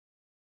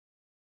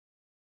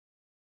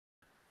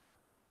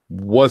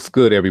What's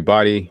good,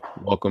 everybody?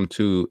 Welcome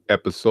to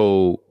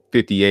episode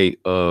 58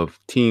 of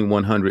Team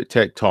 100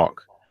 Tech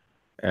Talk.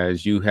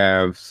 As you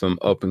have some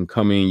up and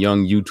coming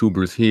young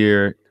YouTubers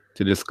here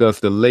to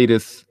discuss the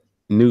latest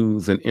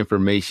news and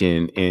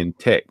information in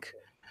tech.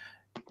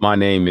 My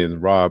name is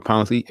Rob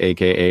Pouncey,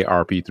 aka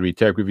RP3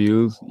 Tech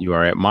Reviews. You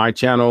are at my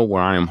channel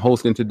where I am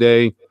hosting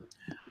today.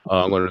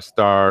 I'm going to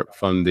start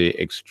from the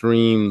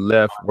extreme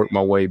left, work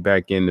my way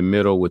back in the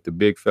middle with the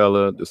big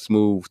fella, the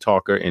smooth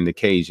talker, and the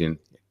Cajun.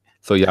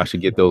 So y'all should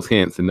get those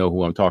hints and know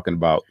who I'm talking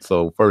about.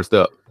 So first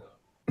up.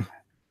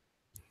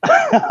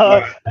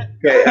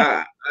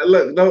 Okay,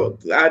 look, no,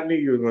 I knew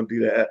you were gonna do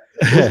that.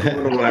 What's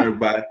going on,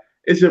 everybody?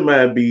 It's your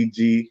man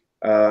BG.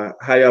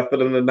 How y'all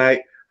feeling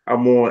tonight?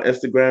 I'm on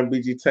Instagram,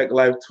 BG Tech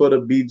Life, Twitter,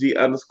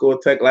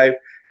 BG_Tech Life,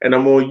 and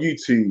I'm on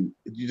YouTube.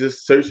 You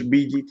just search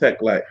BG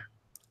Tech Life.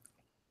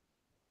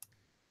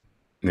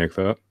 Next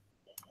up.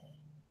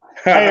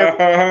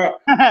 Hey,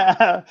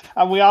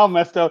 we all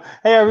messed up.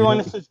 Hey everyone,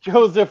 this is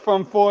Joseph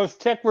from Forbes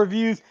Tech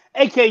Reviews,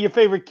 aka your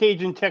favorite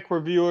Cajun tech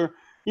reviewer.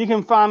 You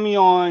can find me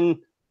on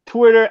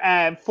Twitter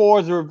at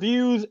Forbes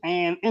Reviews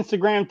and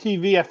Instagram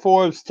TV at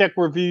Forbes Tech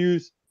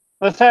Reviews.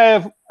 Let's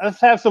have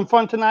some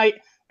fun tonight.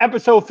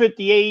 Episode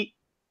 58.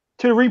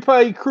 To the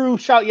replay crew,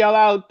 shout y'all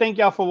out. Thank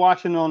y'all for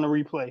watching on the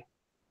replay.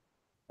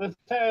 Let's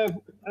have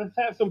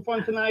some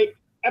fun tonight.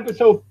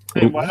 Episode.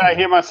 Why did I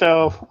hear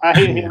myself? I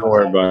hear Don't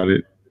worry about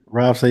it.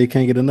 Rob said you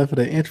can't get enough of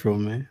that intro,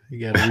 man. You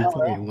got to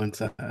replay it one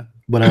time.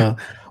 But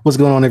what's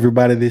going on,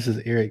 everybody? This is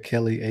Eric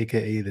Kelly,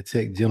 aka the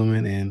Tech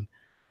Gentleman, and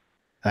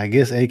I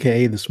guess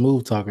aka the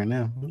Smooth Talker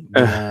now.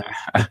 But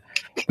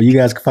you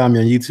guys can find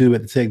me on YouTube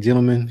at the Tech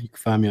Gentleman. You can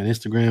find me on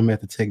Instagram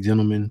at the Tech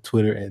Gentleman,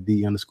 Twitter at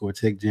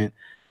the_Tech Gent,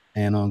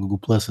 and on Google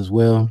Plus as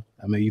well.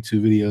 I make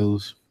YouTube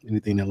videos.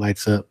 Anything that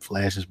lights up,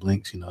 flashes,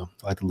 blinks, I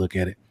like to look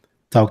at it.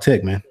 Talk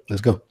tech, man.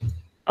 Let's go.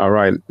 All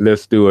right,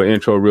 let's do an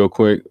intro real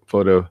quick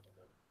for the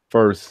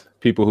first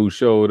people who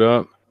showed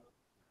up.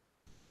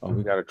 Oh,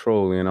 we got a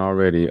troll in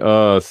already.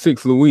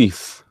 Six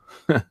Luis.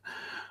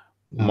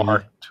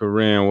 Mark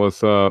Turan,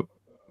 what's up?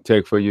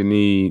 Tech for your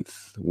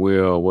needs.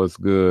 Will, what's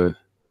good?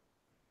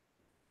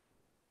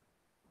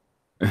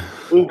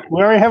 We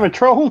already have a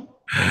troll.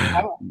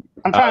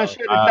 I'm trying to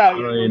share this out. I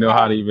don't even know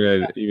how to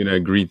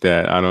even greet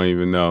that. I don't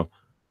even know.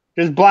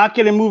 Just block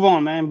it and move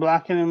on, man.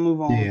 Block it and move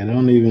on. Yeah,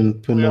 don't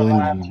even put no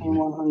energy. Team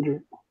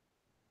 100.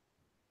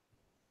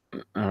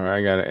 All right,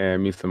 I gotta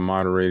add me some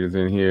moderators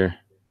in here.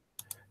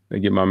 They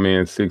get my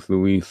man Six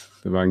Luis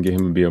if I can get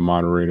him to be a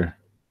moderator.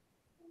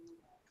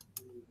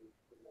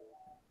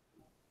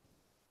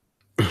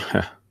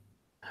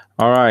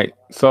 All right,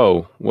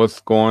 so what's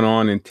going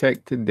on in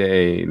tech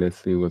today?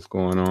 Let's see what's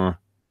going on.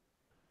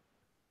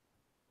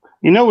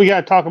 We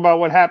got to talk about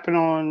what happened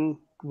on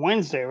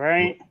Wednesday,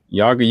 right?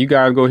 You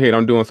guys go ahead.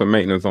 I'm doing some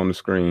maintenance on the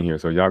screen here,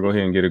 so y'all go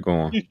ahead and get it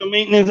going. Do some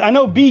maintenance. I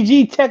know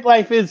BG Tech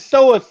Life is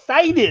so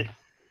excited.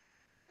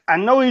 I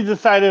know he's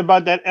excited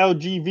about that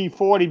LG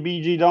V40.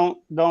 BG,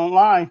 don't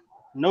lie.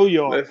 Know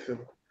y'all. Listen,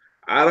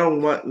 I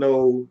don't want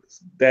no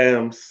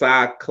damn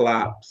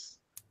Cyclops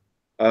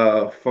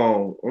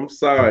phone. I'm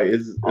sorry,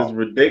 it's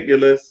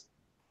ridiculous.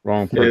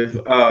 Wrong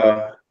person.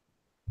 And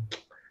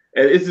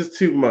it's just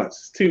too much.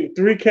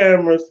 Three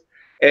cameras,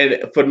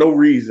 and for no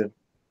reason.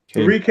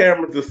 Okay. 3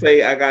 cameras to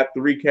say I got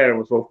 3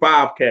 cameras or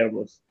 5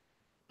 cameras.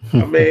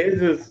 I mean, it's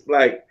just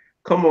like,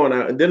 come on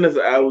now. And then there's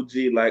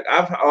LG.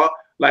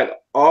 Like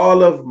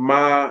all of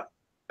my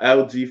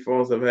LG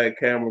phones have had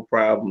camera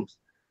problems.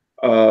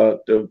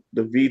 The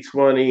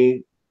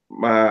V20,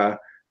 my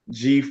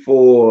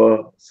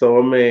G4. So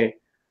I mean,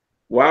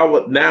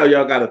 now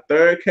y'all got a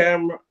 3rd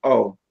camera?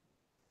 Oh,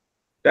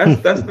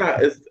 that's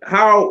not. It's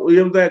how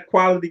that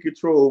quality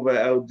control over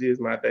LG is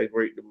not that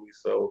great to me.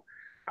 So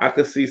I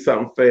could see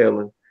something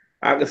failing.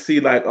 I could see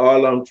like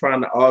all of them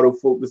trying to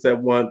autofocus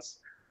at once,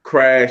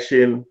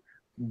 crashing,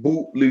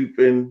 boot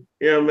looping.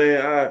 You know what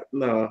I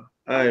mean?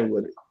 I ain't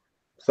with it.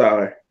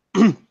 Sorry.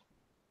 I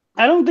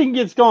don't think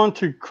it's going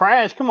to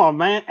crash. Come on,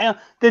 man.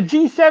 The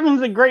G7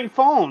 is a great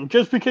phone.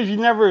 Just because you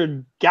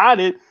never got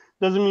it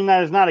doesn't mean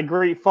that it's not a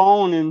great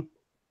phone. And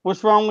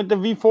what's wrong with the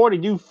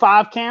V40? Do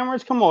 5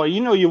 cameras? Come on.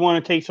 You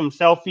want to take some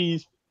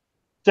selfies.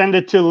 Send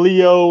it to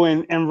Leo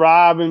and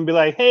Rob and be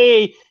like,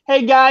 hey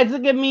guys,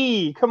 look at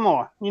me. Come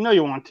on. You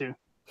want to.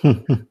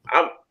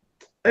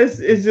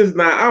 It's just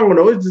not, I don't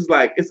know. It's just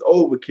like, it's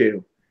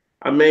overkill.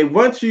 I mean,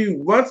 once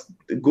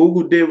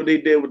Google did what they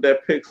did with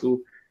that Pixel,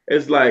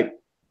 it's like,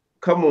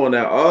 come on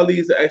now. All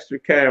these extra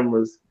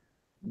cameras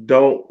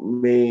don't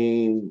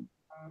mean,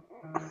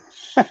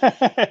 you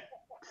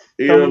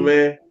know what I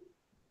mean?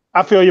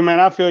 I feel you, man.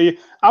 I feel you.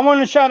 I want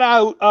to shout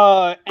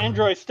out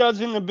Android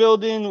Studs in the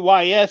building.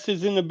 YS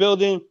is in the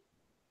building.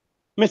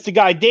 Mr.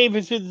 Guy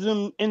Davis is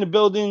in the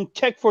building.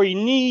 Tech for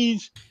your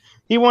needs.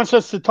 He wants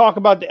us to talk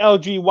about the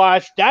LG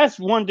Watch. That's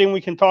one thing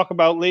we can talk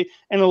about in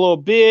a little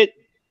bit.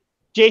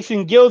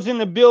 Jason Gill's in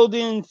the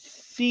building.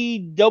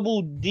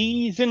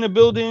 CDD's in the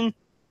building.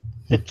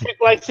 The Tech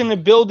Lights in the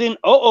building.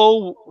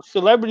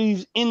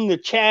 Celebrities in the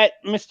chat.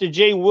 Mr.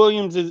 Jay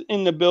Williams is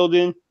in the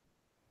building.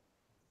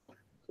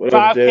 What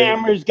up, 5 Jay?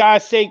 cameras,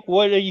 God's sake,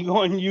 what are you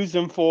going to use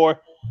them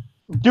for?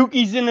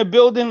 Dookie's in the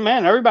building,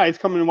 man. Everybody's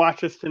coming to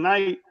watch us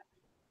tonight.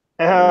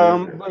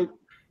 But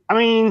I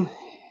mean,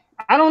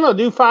 I don't know,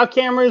 dude. 5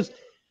 cameras.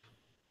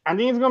 I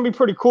think it's gonna be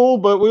pretty cool,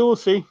 but we will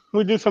see.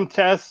 We'll do some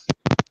tests.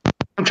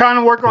 I'm trying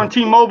to work on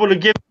T-Mobile to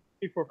give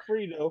it for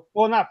free though.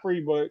 Well, not free,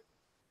 but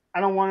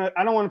I don't want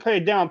to pay a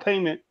down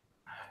payment.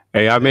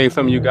 Hey, I made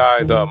some of you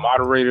guys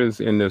moderators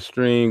in the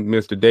stream,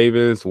 Mr.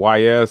 Davis,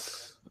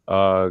 YS.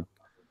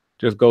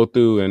 Just go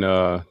through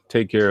and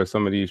take care of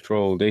some of these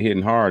trolls. They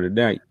hitting hard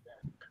tonight.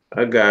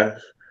 I got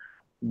you.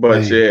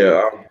 But Hey.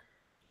 yeah,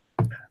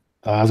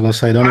 I was gonna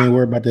say, don't even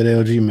worry about that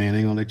LG, man. They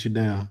ain't gonna let you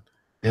down.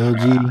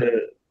 LG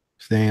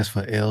stands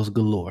for L's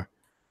galore.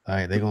 All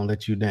right, they're gonna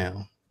let you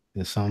down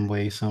in some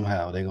way,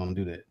 somehow. They're gonna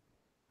do that.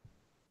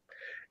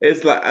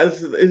 it's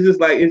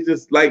just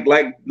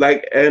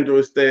like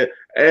Android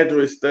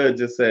Stud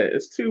just said.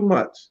 It's too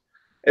much.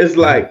 It's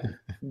like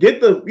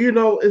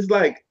it's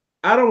like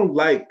I don't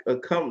like a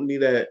company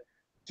that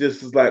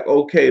just is like,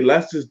 okay,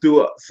 let's just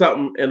do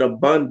something in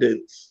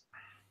abundance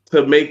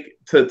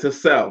to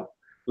sell.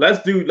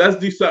 Let's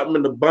do something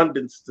in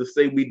abundance to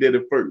say we did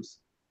it first.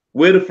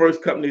 We're the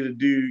first company to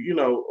do,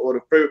 or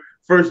the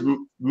first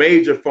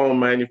major phone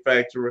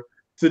manufacturer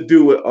to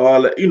do it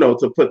all,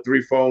 to put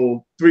three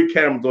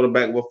cameras on the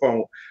back of a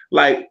phone.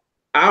 Like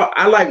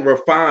I like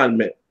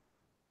refinement.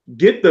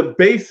 Get the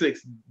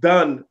basics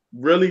done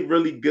really,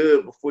 really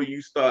good before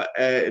you start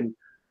adding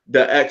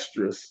the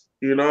extras.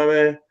 You know what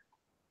I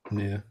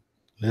mean? Yeah,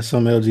 that's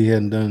something LG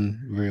hadn't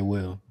done very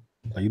well.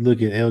 Like you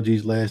look at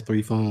LG's last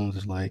 3 phones,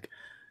 it's like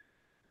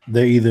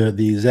they're either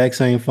the exact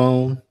same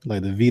phone,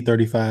 like the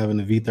V35 and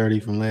the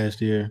V30 from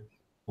last year,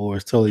 or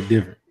it's totally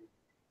different.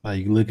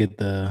 Like you look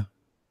at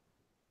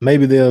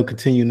maybe they'll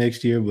continue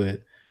next year,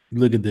 but you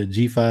look at the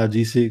G5,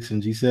 G6,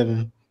 and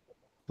G7,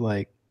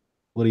 like,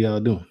 what are y'all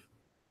doing?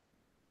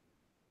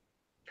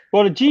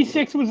 Well, the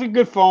G6 was a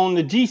good phone.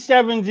 The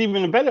G7's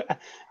even a better.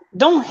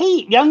 Don't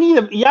hate. Y'all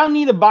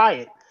need to buy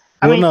it.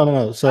 I mean,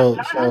 no. So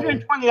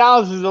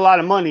 $920 is a lot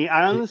of money.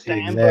 I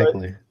understand.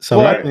 Exactly.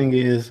 So my thing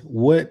is,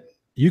 what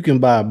you can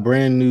buy a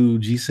brand new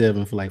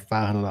G7 for like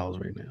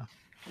 $500 right now,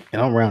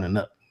 and I'm rounding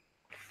up.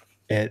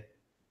 At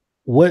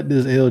what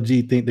does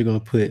LG think they're gonna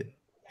put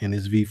in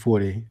this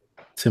V40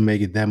 to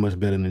make it that much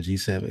better than the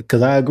G7?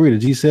 Because I agree,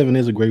 the G7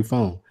 is a great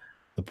phone.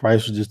 The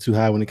price was just too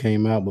high when it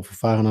came out, but for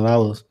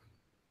 $500,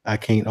 I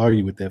can't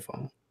argue with that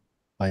phone.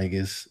 Like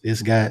it's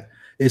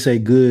a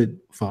good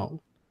phone.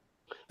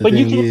 The but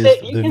thing is,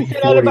 the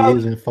V40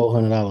 isn't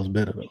 $400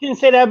 better though. You can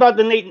say that about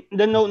the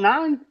Note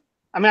 9.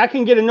 I mean, I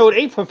can get a Note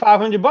 8 for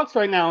 $500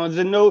 right now. Is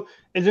the Note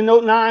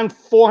 9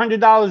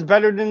 $400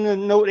 better than the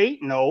Note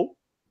 8? No.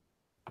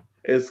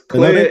 It's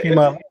clear.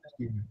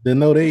 The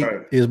Note 8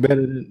 is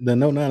better than the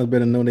Note 9 is better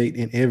than Note 8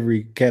 in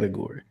every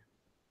category.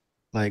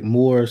 Like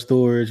more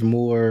storage,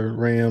 more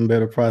RAM,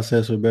 better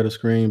processor, better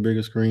screen,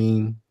 bigger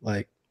screen.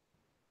 Like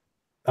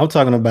I'm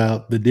talking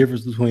about the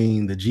difference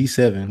between the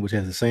G7, which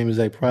has the same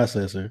exact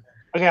processor.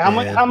 Okay, how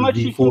much how much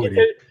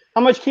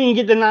can you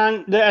get the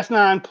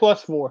S9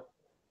 Plus for?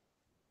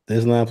 The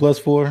S9 Plus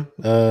for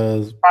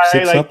Probably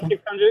six like something.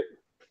 600.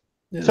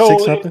 Yeah, so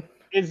 6 something.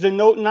 Is the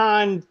Note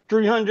 9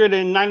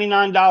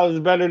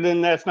 $399 better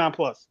than the S9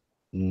 Plus?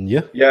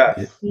 Yeah.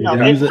 Yes. No,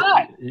 it's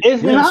not.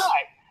 It's not.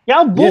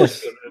 Y'all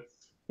bullshit.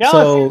 Yes.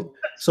 So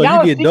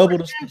you get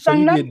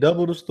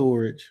double the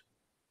storage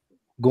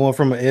going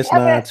from an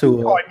S9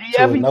 to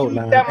a Note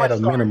 9 at a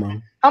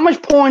minimum. How much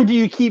porn do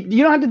you keep?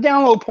 You don't have to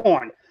download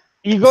porn.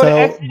 You go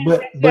to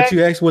but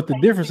you asked what the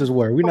differences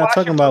were. We're not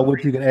talking about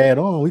what you can add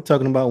on. We're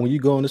talking about when you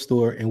go in the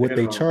store and what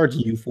they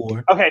charging you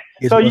for. Okay,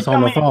 is what's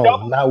on the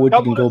phone, not what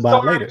you can go buy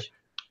later.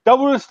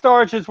 Double the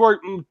storage is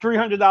worth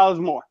 $300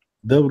 more.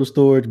 Double the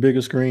storage,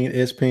 bigger screen,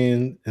 S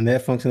Pen, and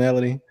that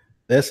functionality.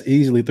 That's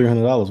easily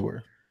 $300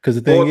 worth. Because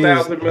the thing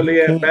is, 4,000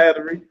 milliamp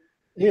battery.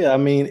 Yeah, I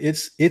mean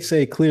it's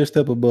a clear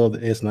step above the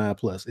S9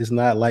 Plus. It's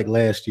not like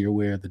last year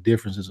where the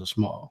differences are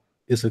small.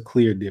 It's a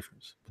clear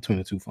difference between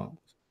the two phones.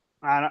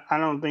 I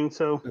don't think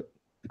so.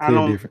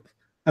 Difference.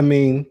 I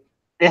mean,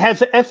 it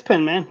has an S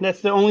Pen, man.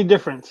 That's the only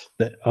difference.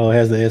 It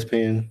has the S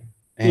Pen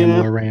and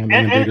more RAM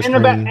and a bigger screen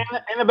and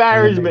the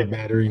battery's bigger.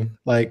 Battery.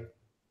 Like,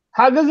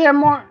 how does it have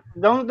more?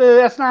 Don't the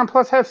S9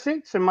 Plus have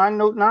 6 and my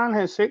Note 9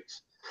 has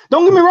 6?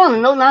 Don't get me wrong, the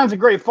Note 9 is a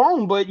great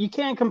phone, but you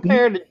can't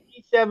compare the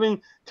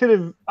G7 to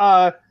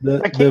the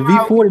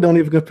V40 don't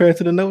even compare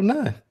to the Note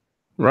 9.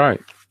 Right.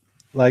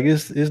 Like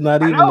it's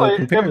not even a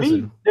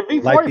comparison. The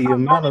V40 like the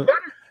amount of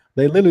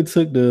they literally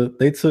took the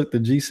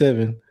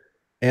G7,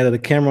 added a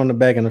camera on the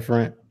back and the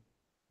front,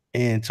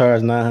 and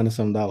charged $900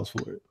 some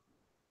for it.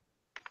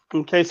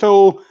 Okay,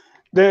 so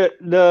the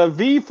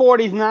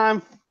V40's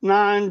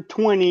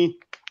 920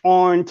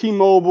 on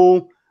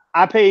T-Mobile.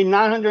 I paid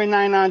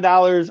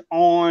 $999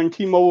 on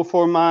T-Mobile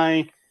for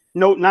my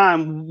Note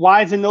 9.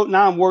 Why is the Note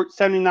 9 worth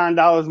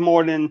 $79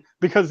 more than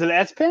because of the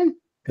S Pen?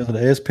 Because of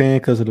the S Pen,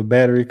 because of the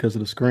battery, because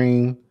of the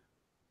screen.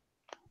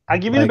 I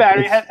give you the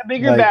battery. It has a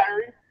bigger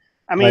battery.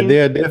 I mean,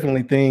 there are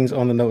definitely things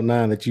on the Note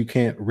 9 that you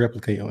can't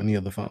replicate on any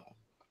other phone.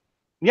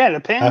 Yeah, the I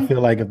pen.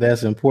 feel like if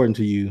that's important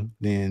to you,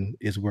 then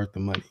it's worth the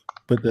money.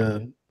 But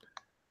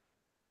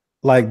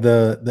like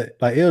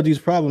LG's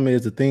problem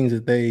is the things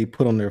that they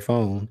put on their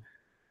phone,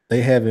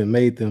 they haven't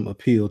made them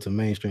appeal to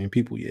mainstream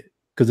people yet.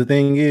 Because the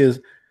thing is,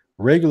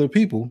 regular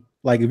people,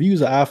 like if you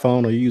use an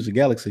iPhone or you use a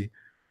Galaxy,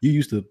 you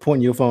used to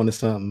pointing your phone to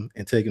something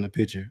and taking a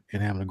picture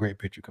and having a great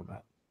picture come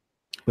out.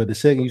 But the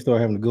second you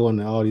start having to go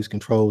into all these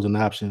controls and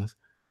options,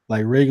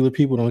 like regular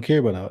people don't care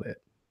about all that.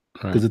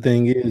 Because Right. the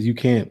thing is, you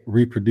can't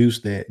reproduce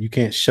that. You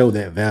can't show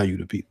that value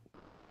to people.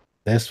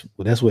 That's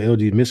what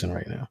LG is missing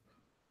right now.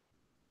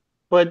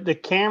 But the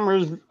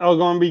cameras are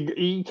going to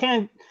be. You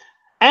can't.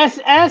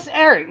 Ask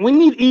Eric. We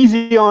need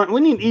easy on.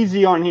 We need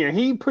easy on here.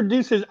 He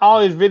produces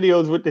all his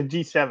videos with the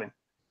G7.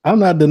 I'm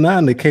not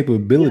denying the Yeah.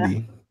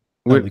 capability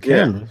of With the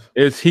yeah, cameras.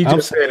 it's he I'm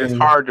just said it's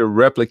saying, hard to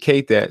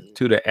replicate that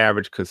to the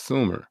average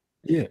consumer.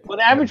 yeah. But the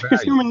That average value.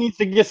 consumer needs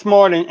to get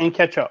smart and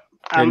catch up.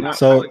 And not to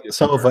So get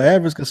so if an smart.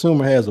 average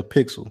consumer has a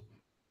Pixel,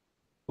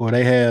 or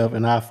they have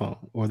an iPhone,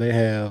 or they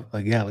have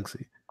a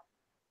Galaxy,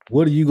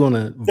 what are you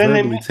gonna Then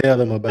they verbally tell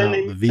them then about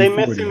the they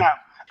missing V40? out.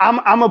 I'm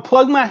gonna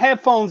plug my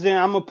headphones in.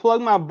 I'm gonna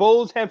plug my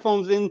Bose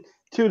headphones in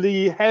to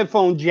the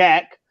headphone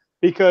jack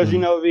because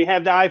Mhm, they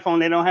have the iPhone.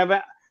 They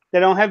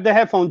don't have the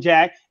headphone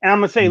jack. And I'm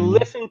gonna say mhm.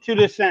 listen to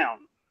the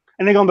sound,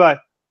 and they're gonna be like,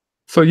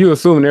 So you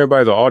assuming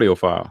everybody's an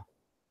audiophile.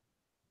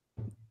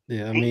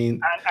 Yeah, I mean,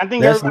 I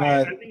think that's everybody.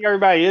 not. I think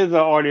everybody is an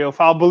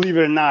audiophile. Believe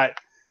it or not.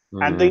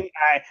 I Mhm. think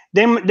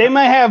they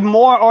might have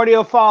more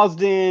audiophiles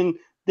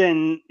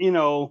than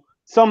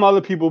some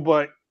other people,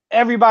 but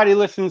everybody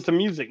listens to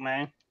music,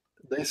 man.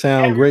 They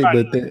sound great,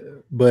 Everybody.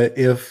 but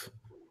if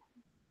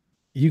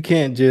you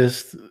can't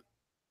just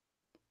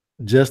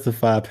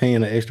justify paying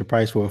an extra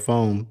price for a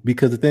phone,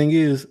 because the thing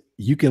is,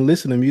 you can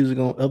listen to music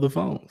on other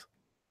phones.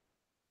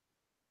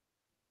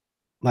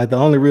 Like the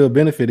only real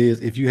benefit is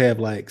if you have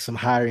like some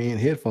higher end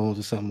headphones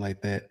or something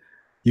like that,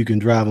 you can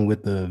drive them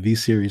with the V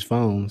series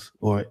phones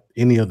or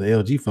any of the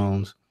LG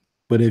phones.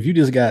 But if you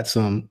just got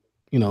some,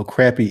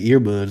 crappy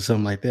earbuds or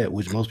something like that,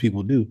 which most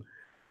people do,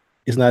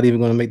 it's not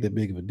even going to make that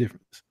big of a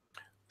difference.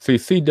 See,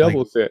 C Like,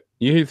 Double said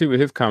you see with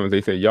his comments,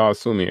 they said y'all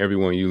assuming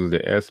everyone uses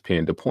the S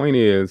Pen. The point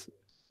is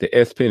the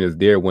S Pen is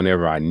there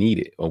whenever I need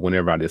it or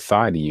whenever I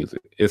decide to use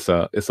it. It's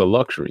a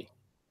luxury.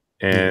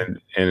 yeah,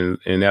 And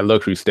that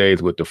luxury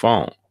stays with the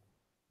phone.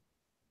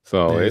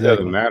 So yeah, it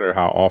doesn't exactly. matter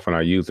how often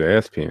I use the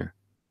S Pen.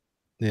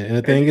 Yeah, and the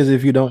And thing is,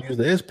 if you don't use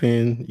the S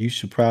Pen, you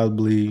should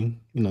probably,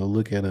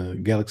 look at a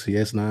Galaxy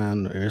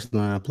S9 or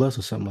S9 Plus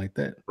or something like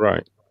that.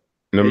 Right.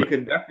 No, you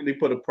can definitely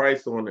put a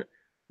price on it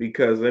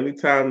because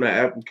anytime that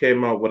Apple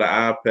came out with an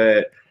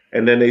iPad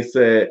and then they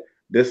said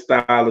this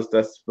stylus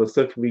that's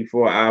specifically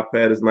for an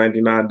iPad is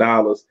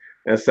 $99,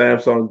 and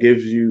Samsung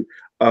gives you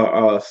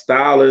a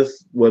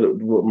stylus with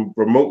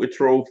remote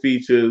control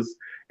features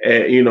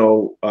and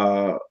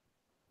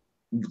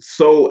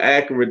so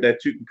accurate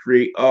that you can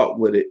create art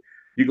with it,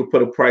 you can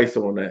put a price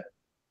on that.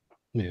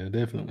 Yeah,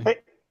 definitely.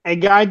 A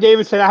guy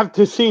David said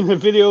after seeing the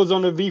videos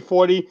on the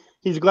V40,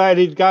 he's glad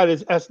he's got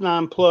his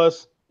S9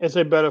 Plus. It's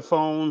a better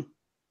phone.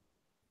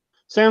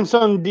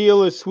 Samsung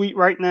deal is sweet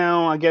right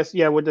now. I guess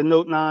with the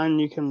Note 9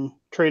 you can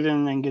trade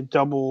in and get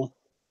double.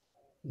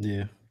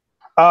 Yeah.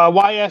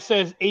 YS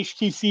says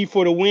HTC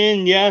for the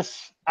win.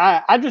 Yes.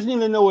 I just need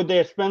to know what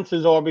their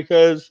expenses are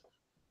because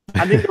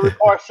I think the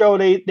report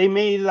showed they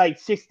made like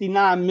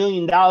 $69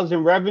 million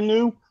in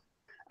revenue.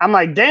 I'm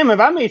like, damn, if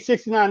I made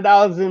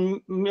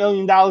 $69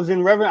 million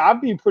in revenue, I'd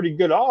be pretty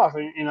good off,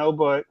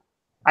 but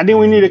I think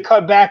we need to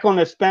cut back on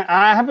the spend.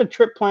 I have a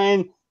trip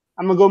planned.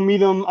 I'm gonna go meet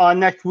them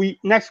next week.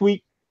 Yeah,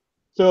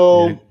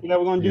 So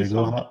we're gonna do yeah,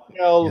 some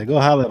retail. go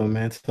holler at them,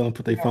 man. Tell them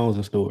put their phones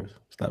in stores.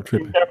 Stop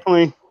tripping.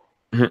 Definitely.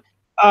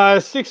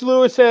 Six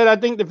Lewis said, I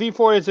think the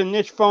V4 is a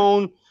niche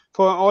phone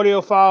for an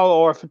audiophile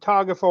or a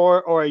photographer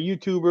or a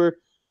YouTuber.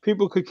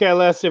 People could care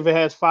less if it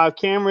has 5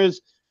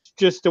 cameras. It's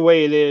just the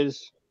way it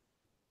is.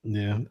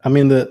 Yeah, I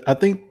mean I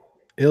think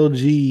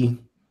LG,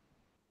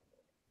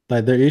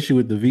 like their issue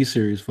with the V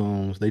series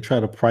phones, they try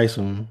to price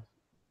them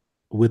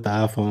with the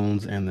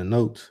iPhones and the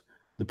Notes.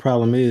 The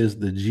problem is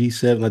the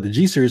G7, like the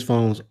G series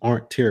phones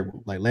aren't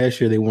terrible. Like last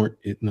year they weren't,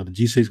 the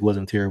G6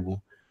 wasn't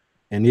terrible,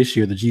 and this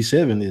year the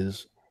G7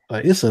 is.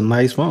 It's a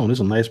nice phone.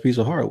 It's a nice piece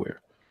of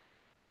hardware.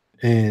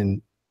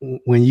 And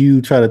when you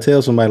try to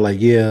tell somebody like,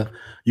 yeah,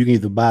 you can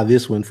either buy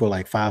this one for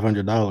like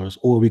 $500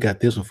 or we got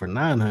this one for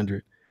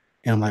 900,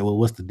 and I'm like, well,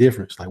 what's the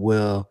difference? Like,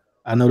 well,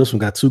 I know this one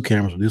got 2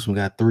 cameras, but this one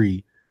got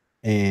 3,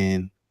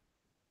 and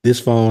this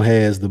phone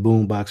has the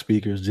boombox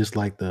speakers just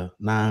like the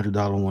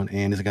 $900 one,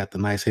 and it's got the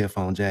nice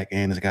headphone jack,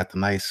 and it's got the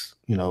nice,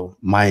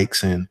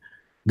 mics and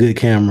good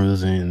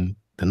cameras and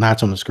the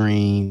notch on the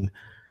screen.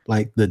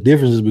 Like the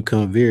differences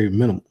become very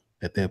minimal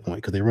at that point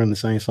because they run the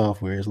same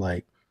software. It's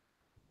like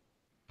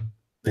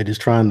they're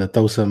just trying to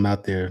throw something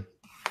out there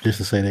just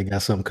to say they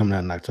got something coming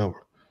out in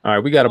October. All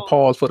right, we got to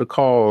pause for the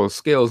calls.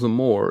 Scales and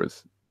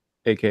Moores,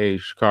 aka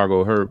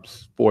Chicago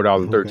Herbs,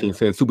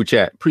 $4.13 super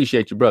chat.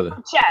 Appreciate you, brother.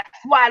 Chat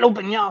wide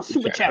open, y'all.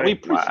 Super Chat chat. We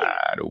appreciate it.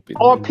 wide open.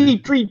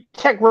 RP3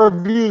 Tech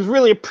Reviews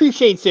really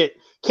appreciates it.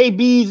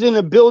 KB's in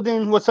the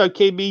building. What's up,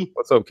 KB?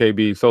 What's up,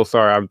 KB? So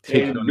sorry, I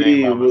hit your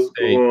name KB, by what's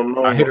mistake. going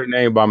I hit on? her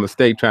name by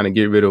mistake trying to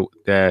get rid of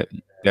that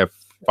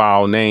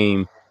foul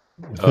name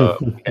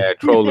had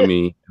trolling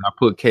me, and I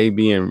put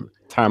KB in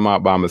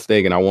timeout by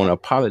mistake, and I want to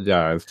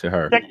apologize to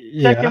her. Second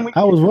Yeah, week,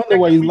 I was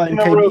wondering why you week lighting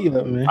in a row. KB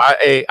up, man.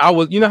 I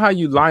was, you know how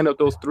you line up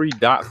those 3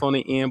 dots on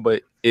the end,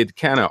 but it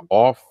kind of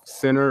off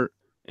center,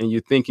 and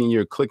you're thinking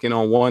you're clicking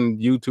on one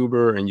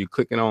YouTuber and you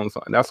clicking on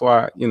something. That's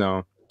why, you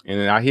know. And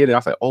then I hit it.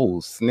 I said, "Oh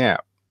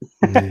snap!"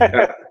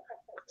 Yeah.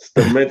 It's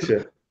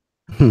dementia.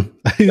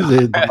 He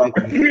said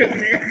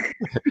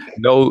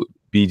No,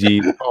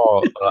 BG,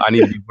 Paul, I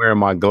need to be wearing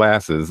my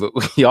glasses.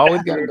 You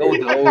always got to go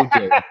with the old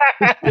jokes.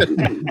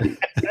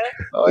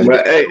 Always But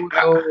got to hey, go with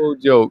the old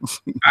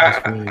jokes.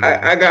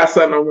 I got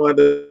something I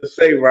wanted to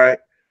say, right?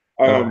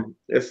 Right.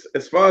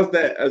 As far as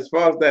that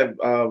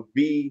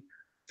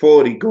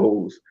V40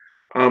 goes,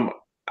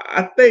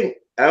 I think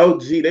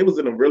LG, they was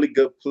in a really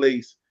good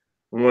place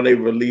when they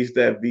released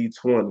that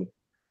V20.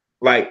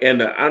 Like,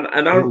 and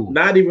I'm Ooh.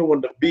 not even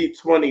when the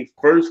V20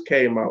 first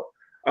came out.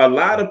 A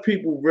lot of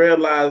people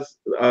realized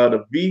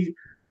the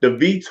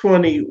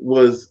V20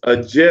 was a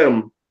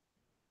gem.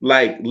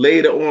 Like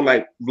later on,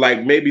 like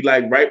maybe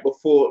like right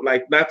before,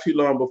 like not too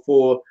long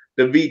before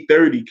the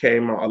V30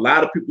 came out. A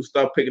lot of people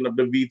start picking up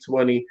the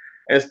V20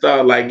 and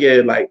start like,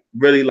 yeah, like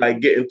really like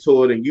getting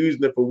to it and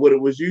using it for what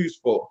it was used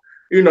for.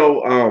 You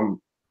know,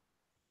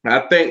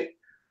 I think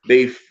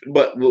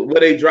but where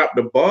they dropped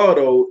the ball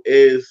though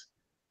is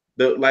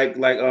the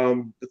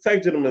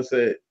tech gentleman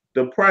said,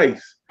 the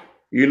price.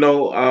 You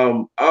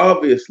know,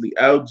 obviously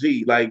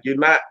LG, like you're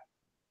not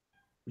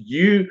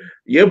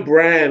your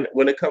brand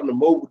when it comes to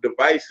mobile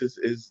devices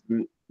is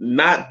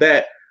not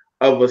that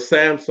of a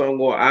Samsung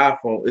or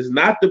iPhone. It's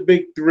not the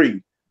big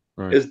three.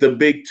 Right. It's the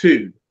big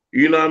two.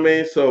 You know what I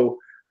mean? So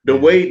Yeah.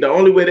 the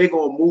only way they're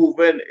gonna move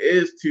in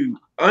is to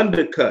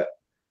undercut.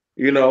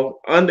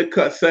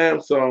 Undercut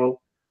Samsung.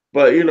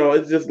 But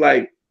it's just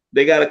like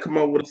they got to come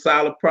up with a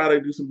solid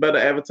product, do some better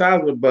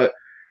advertisement. But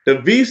the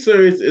V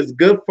series is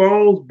good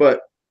phones,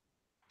 but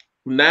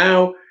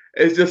now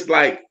it's just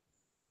like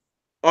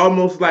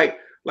almost like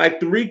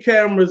 3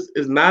 cameras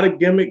is not a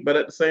gimmick, but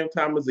at the same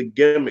time it's a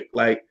gimmick.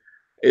 Like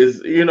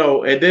and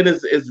then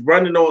it's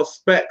running on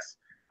specs.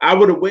 I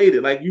would have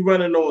waited. Like you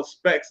running on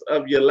specs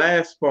of your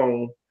last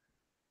phone,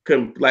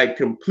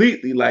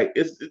 completely. Like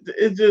it's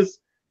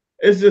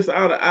just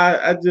out of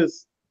I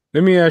just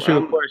Let me ask you a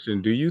I'm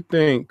question. Do you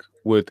think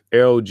with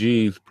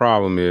LG's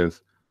problem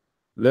is,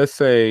 let's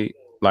say,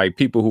 like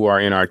people who are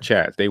in our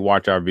chats, they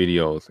watch our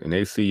videos and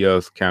they see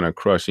us kind of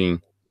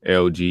crushing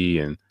LG,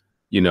 and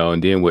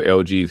and then with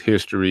LG's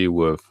history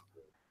with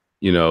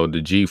the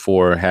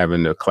G4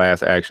 having the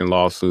class action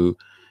lawsuit,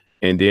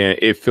 and then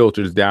it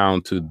filters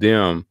down to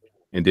them,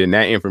 and then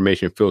that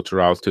information filters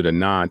out to the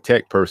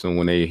non-tech person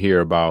when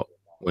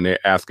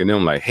they're asking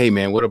them like, "Hey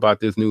man, what about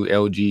this new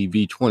LG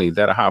V20? Is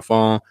that a hot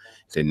phone?"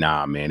 Say,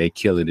 "Nah man, they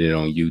killing it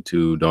on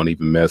YouTube, don't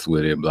even mess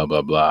with it, blah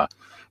blah blah."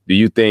 Do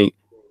you think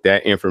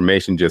that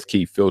information just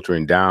keep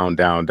filtering down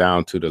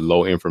to the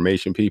low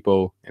information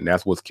people, and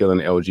that's what's killing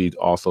LG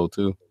also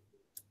too?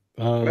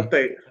 I Um,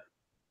 think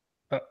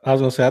I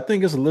was gonna say I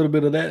think it's a little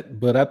bit of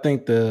that, but I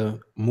think the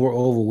more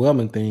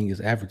overwhelming thing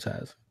is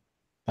advertising.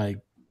 Like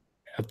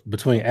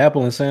between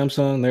Apple and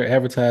Samsung, they're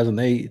advertising,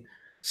 they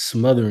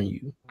smothering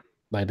you.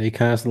 Like they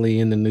constantly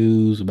in the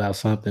news about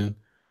something.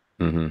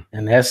 Mm-hmm.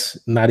 And that's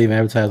not even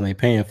advertising they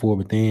paying for,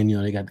 but then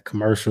they got the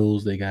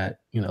commercials, they got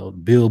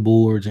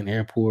billboards in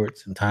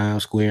airports and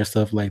Times Square and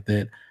stuff like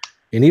that.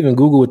 And even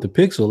Google with the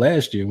Pixel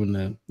last year when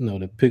the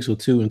Pixel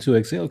 2 and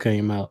 2 XL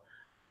came out,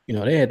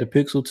 they had the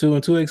Pixel 2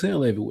 and 2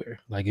 XL everywhere.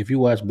 Like if you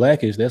watch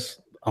Blackish, that's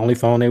the only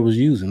phone they was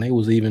using. They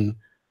was even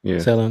Yeah.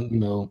 selling,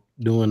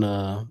 doing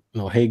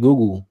Hey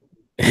Google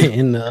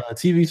in the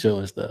TV show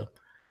and stuff.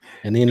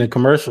 And then the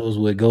commercials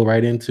would go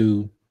right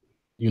into,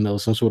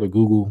 some sort of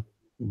Google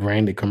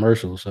branded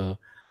commercial. So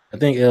I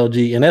think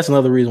LG, and that's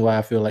another reason why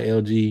I feel like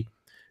LG,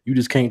 you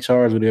just can't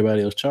charge what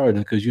everybody else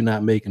charging because you're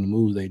not making the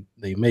moves they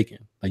making.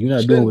 Like you're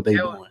not doing what they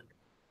doing.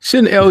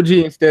 Shouldn't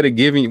LG, instead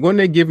of weren't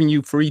they giving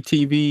you free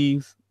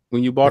TVs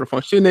when you bought a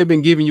phone? Shouldn't they have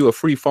been giving you a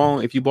free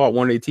phone if you bought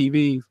one of their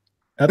TVs?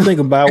 I think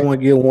a buy one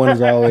get one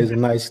is always a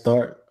nice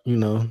start,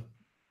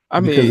 I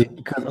because mean, like if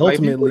you put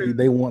ultimately it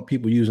they want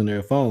people using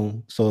their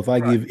phone. So if I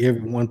right. give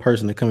every one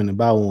person to come in and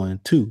buy one,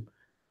 two,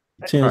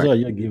 chances right, are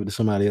you'll give it to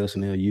somebody else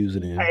and they'll use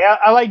it. And Hey,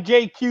 I like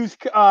JQ's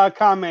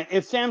comment.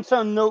 If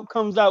Samsung Note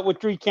comes out with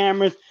 3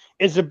 cameras,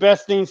 it's the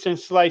best thing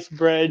since sliced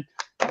bread.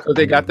 because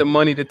they got the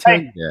money to tell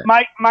Hey, you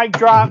that. Mike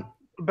drop,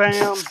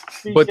 bam.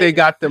 But they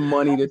got the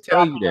money to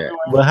tell you that.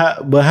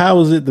 But how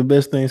is it the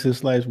best thing since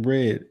sliced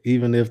bread?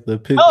 Even if the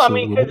No, I Pixel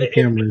mean, with because one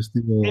camera is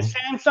still. if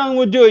Samsung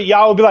would do it,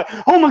 y'all would be like,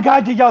 "Oh my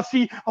God, did y'all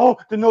see? Oh,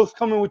 the Note's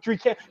coming with 3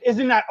 cameras.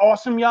 Isn't that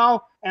awesome,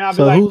 y'all?" And I'll be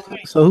So like,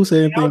 who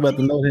said anything about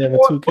the LG Note having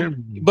or 2 cameras?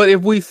 But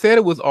if we said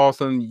it was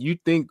awesome, you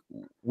think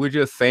we're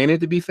just saying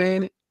it to be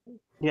saying it?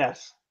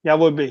 yes, y'all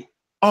would be.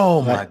 Oh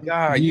Like my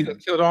God, you you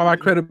just killed all our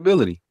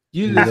credibility.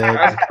 You just exactly.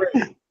 That's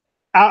crazy.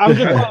 I'm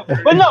just,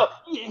 but no,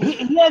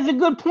 he has a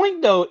good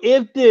point though.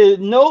 If the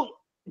Note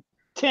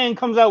 10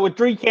 comes out with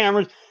 3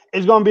 cameras,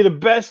 it's going to be the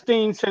best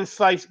thing since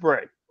sliced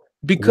bread.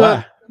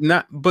 Because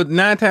Why? but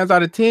 9 times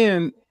out of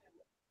 10,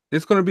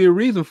 it's going to be a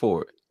reason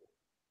for it.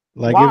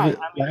 Like Why? if it,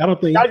 like I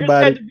don't think I just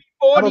said anybody,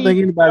 the I don't V40.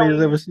 think anybody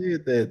has ever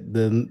said that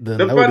the The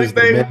Note funny is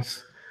the thing,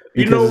 best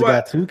you because know it's what?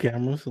 got 2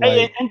 cameras.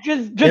 Hey, Like and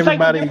just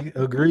everybody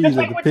agrees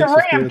that the with the Pixel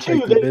RAM still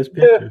too. takes the best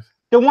pictures.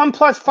 The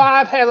OnePlus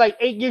 5 had like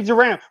 8 gigs of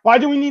RAM. Why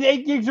do we need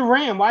 8 gigs of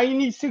RAM? Why do you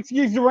need 6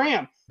 gigs of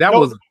RAM? That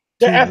No, was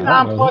the too I don't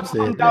S9 know who Plus said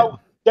comes that. out.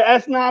 The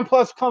S9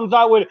 Plus comes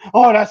out with,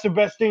 oh, that's the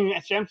best thing.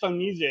 And Samsung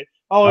needs it.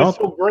 Oh, I it's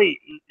don't, so great.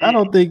 I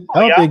don't think I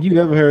Oh, don't yeah, think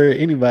you ever heard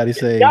anybody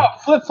say y'all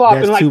flip flopping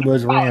that's like too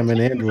much RAM in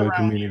the 10 gigs Android around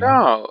community.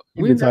 no.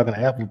 You've been talking to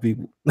Apple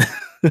people.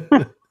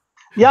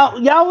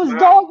 Y'all was Nah,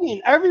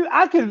 dogging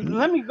I could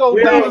let me go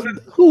we down. don't.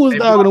 Who was Hey,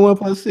 dogging the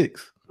OnePlus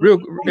 6? real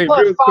OnePlus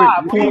quick.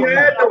 5. We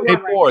had the Hey,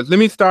 one. Forrest, let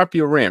me stop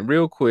your rant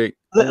real quick.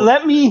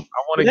 Let me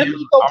I want to give.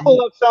 go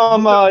pull up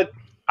some I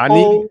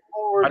need poll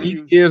I need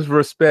to reviews. give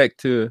respect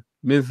to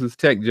Mrs.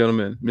 Tech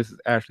Gentleman. Mrs.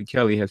 Ashley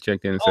Kelly has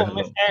checked in and said Oh,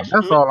 hello.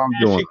 That's all I'm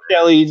doing. Ashley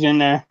Kelly's in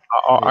there.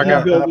 I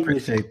Yeah, got I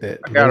appreciate that.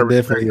 I gotta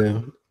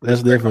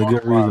That's definitely a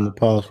good reason to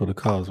pause for the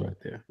cause right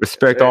there.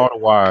 respect all the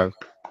wives.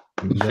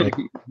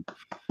 Exactly.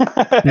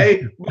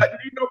 Hey, but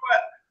you know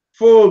what,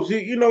 Forbes?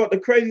 You know what the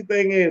crazy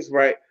thing is,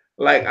 right?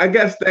 Like, I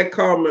guess that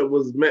comment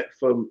was meant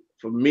for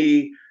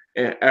me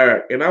and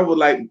Eric, and I would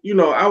like,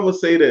 I would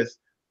say this: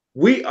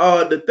 we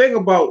are the thing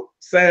about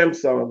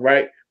Samsung,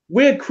 right?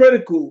 We're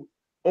critical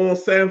on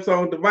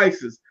Samsung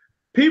devices.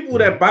 People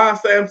that buy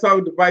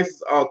Samsung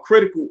devices are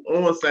critical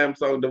on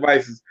Samsung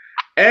devices,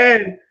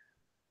 and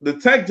the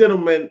tech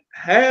gentleman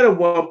had a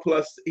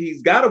OnePlus.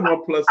 He's got a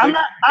OnePlus 6, I'm and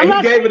he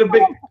not gave it a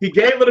big. saying He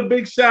gave it a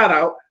big shout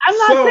out. I'm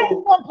not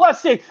saying OnePlus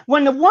 6.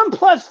 When the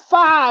OnePlus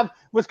 5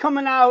 was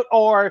coming out,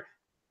 or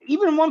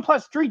even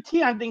OnePlus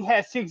 3T, I think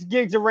had 6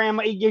 gigs of RAM,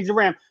 8 gigs of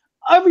RAM.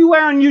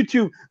 Everywhere on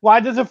YouTube,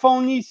 why does a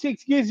phone need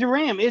 6 gigs of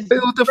RAM? It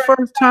was the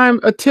first time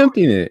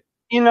attempting it.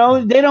 They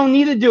don't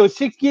need to do it.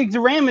 6 gigs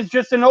of RAM is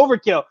just an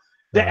overkill.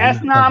 The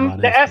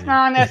S9,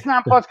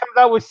 S9 Plus comes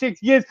out with 6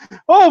 gigs.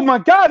 Oh my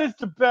God, it's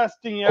the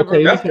best thing ever.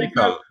 Okay, That's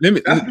because there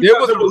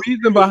was a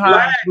reason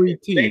behind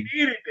 3T. They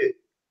needed it.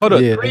 Hold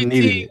on, Yeah,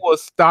 3T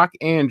was stock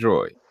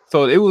Android,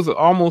 so it was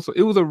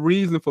a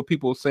reason for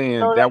people saying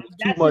So that was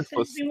too much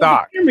for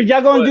stock.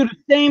 Y'all gonna do the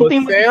same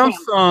thing with the camera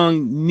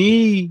Samsung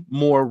need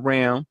more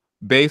RAM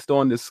based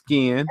on the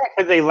skin.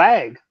 because they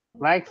lag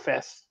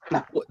fest.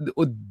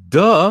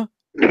 Duh.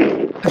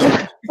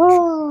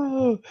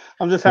 Oh,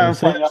 I'm just having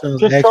fun.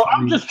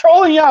 I'm just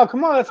trolling y'all.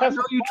 Come on, let's have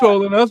some you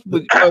trolling us,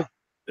 but I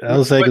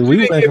was saying we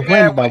were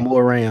complaining about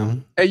more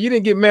RAM. Hey, you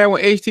didn't get mad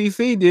when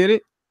HTC did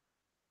it.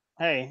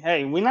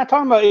 Hey, we're not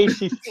talking about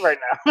HTC right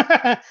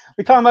now.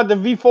 We're talking about the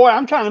V40.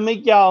 I'm trying to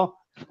make y'all,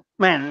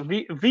 man.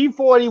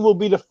 V40 will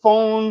be the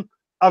phone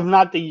of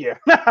not the year.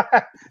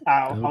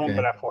 I won't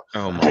go that far.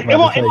 Oh my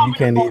God! You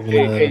can't even.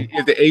 Hey,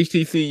 is the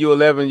HTC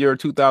U11 your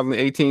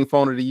 2018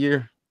 phone of the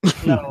year?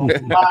 No,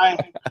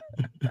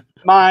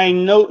 my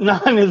Note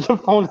 9 is the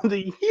phone of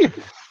the year.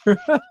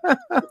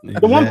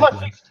 The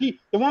OnePlus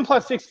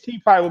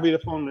 6T probably will be the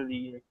phone of the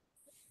year.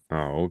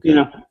 Oh,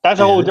 okay. That's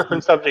a whole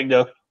different subject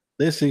though.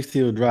 This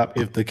 6T will drop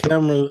if the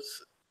cameras,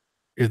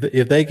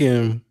 if they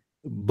can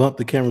bump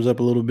the cameras up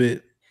a little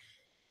bit,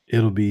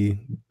 it'll be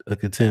a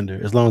contender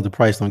as long as the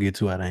price don't get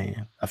too out of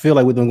hand. I feel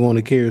like with them going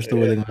to carrier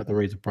store, they're gonna have to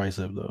raise the price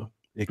up though.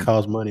 It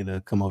costs money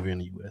to come over here in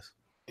the US.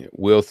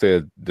 Will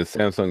said the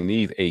Samsung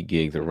needs 8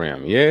 gigs of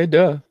RAM. Yeah, it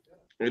does.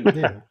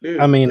 Yeah.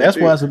 I mean, that's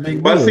why it's a big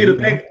deal. But see the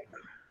thing.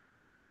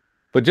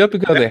 But just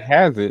because it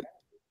has it,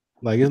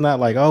 like it's not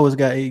like, oh, it's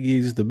got 8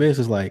 gigs, it's the best.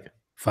 It's like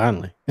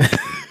finally.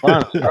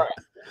 right.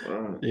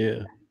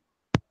 Yeah.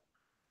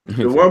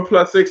 The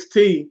OnePlus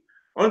 6T.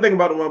 Only thing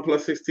about the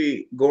OnePlus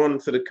 6T going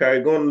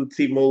to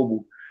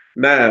T-Mobile.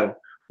 Now,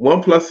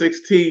 OnePlus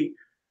 6T,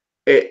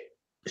 it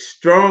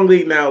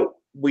strongly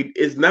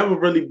it's never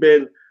really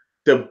been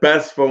the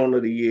best phone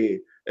of the year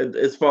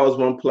as far as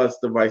OnePlus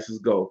devices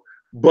go.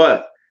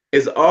 But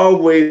it's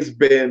always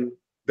been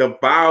the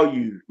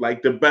value,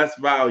 like the best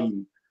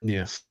value.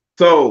 Yeah.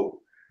 So,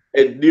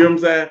 you know what I'm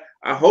saying?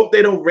 I hope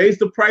they don't raise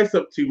the price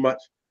up too much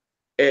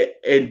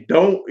and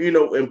don't,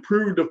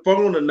 improve the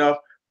phone enough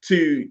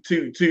to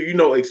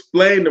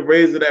explain the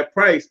raise of that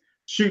price,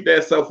 shoot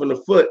that self in the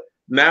foot.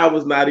 Now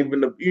it's not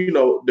even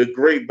the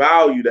great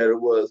value that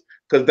it was,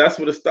 because that's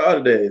what it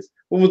started as.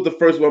 What was the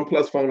first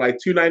OnePlus phone, like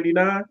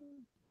 $299?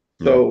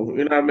 So,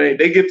 you know what I mean?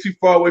 They get too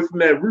far away from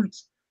their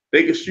roots,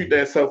 they can shoot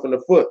that self in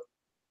the foot.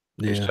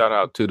 Yeah. Shout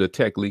out to the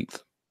tech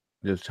leaks.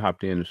 Just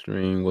hopped in the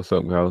stream. What's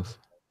up, guys?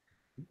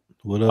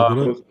 What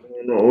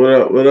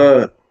up? What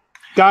up?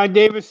 Guy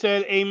Davis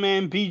said,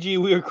 "Amen, BG.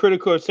 We are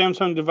critical of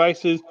Samsung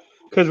devices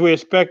because we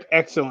expect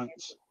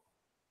excellence."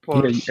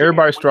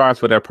 Everybody strives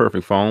for that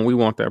perfect phone. We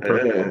want that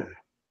perfect phone.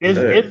 Is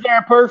there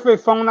a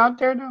perfect phone out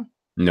there though?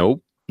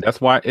 Nope.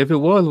 That's why if it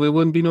was, there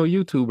wouldn't be no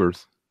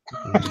YouTubers.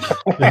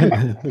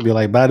 It'd be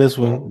like, buy this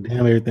one,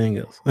 damn everything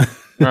else.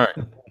 Right.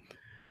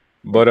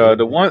 But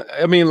the one,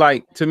 I mean,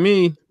 like to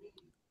me,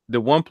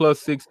 the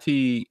OnePlus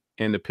 6T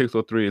and the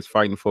Pixel 3 is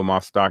fighting for my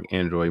stock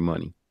Android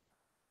money.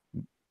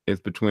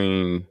 It's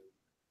between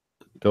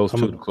those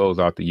two to close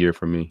out the year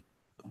for me.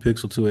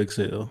 Pixel 2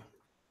 XL.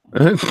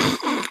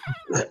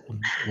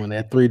 When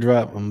that 3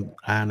 drop, I'm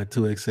eyeing the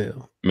 2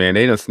 XL. Man,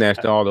 they done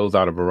snatched all those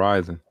out of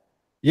Verizon.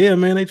 Yeah,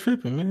 man, they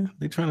tripping, man.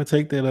 They trying to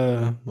take that.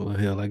 Well,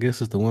 hell, I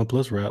guess it's the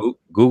OnePlus route.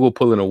 Google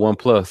pulling a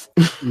OnePlus.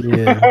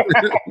 Yeah,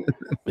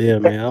 yeah,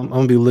 man. I'm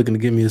gonna be looking to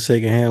get me a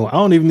second hand one. I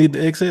don't even need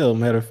the XL.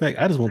 Matter of fact,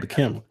 I just want the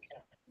camera.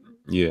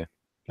 Yeah,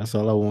 that's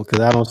all I want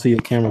because I don't see a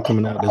camera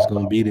coming out that's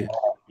gonna beat it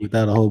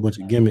without a whole bunch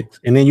of gimmicks.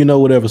 And then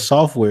whatever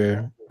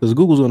software, because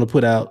Google's gonna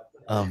put out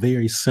a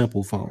very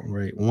simple phone,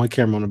 right? One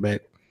camera on the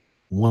back,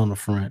 one on the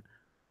front,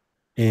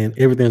 and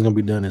everything's gonna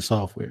be done in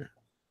software.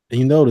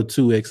 And the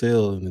 2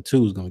 XL and the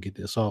 2 is gonna get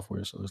their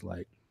software, so it's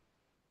like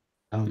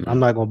I'm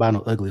not gonna buy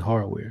no ugly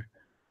hardware.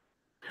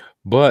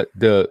 But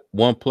the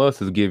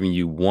OnePlus is giving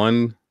you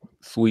one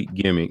sweet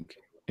gimmick,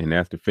 and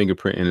that's the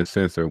fingerprint in the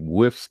sensor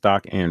with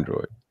stock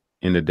Android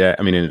in the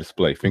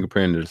display,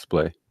 fingerprint in the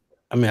display.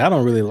 I mean, I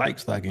don't really like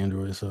stock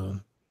Android, so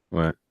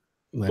right.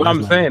 But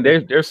I'm saying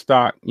their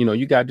stock,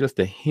 you got just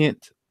a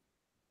hint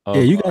of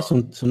you got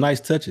some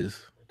nice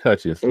touches.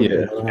 Accent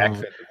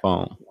the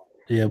phone.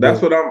 Yeah,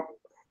 that's what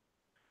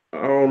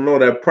I don't know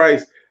that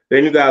price.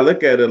 Then you gotta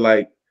look at it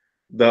like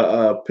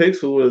the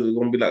Pixel is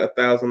gonna be like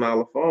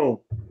 $1,000 phone.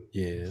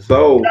 Yeah.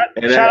 So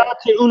shout out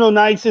to Uno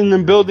Nice in the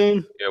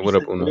building. Yeah, what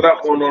up, Uno? What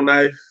up, Uno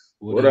Nice?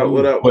 What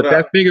up? But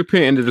that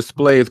fingerprint in the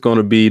display is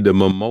gonna be the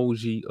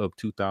Memoji of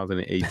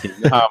 2018.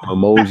 How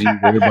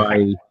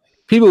Memoji,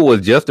 people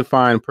was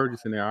justifying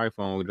purchasing their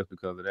iPhone just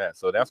because of that.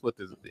 So that's what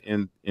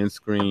the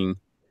in-screen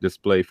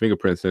display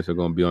fingerprint sensor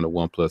gonna be on the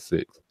OnePlus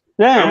 6.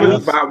 Yeah, I'm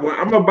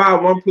gonna buy a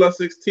OnePlus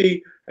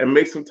 6T and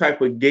make some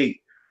type of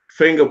gate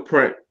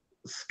fingerprint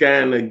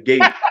scanner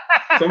gate.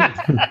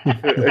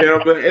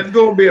 It's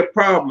gonna be a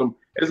problem.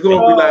 It's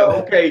gonna be like,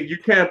 okay, you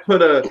can't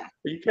put a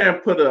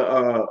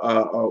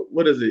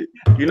what is it?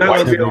 You're not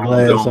gonna be able to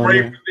put a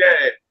screen.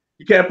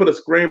 You can't put a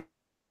screen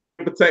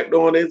protector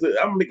on it.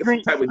 I'm gonna make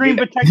some type of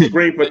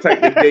screen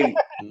protector gate.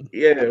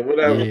 Yeah,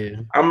 whatever.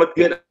 Yeah. I'm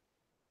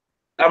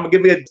gonna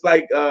give it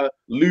like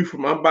Lou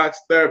from Unbox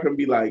Therapy and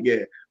be like,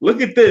 yeah,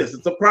 look at this.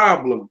 It's a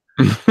problem.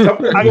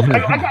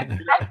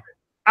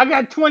 I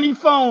got 20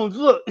 phones.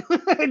 Look,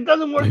 it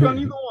doesn't work on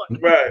either one.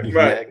 Right.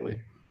 Exactly.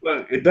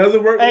 Look, it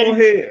doesn't work on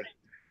here.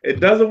 It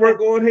doesn't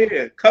work on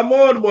here. Come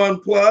on,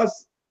 OnePlus.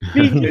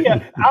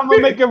 BG, I'm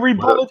gonna make a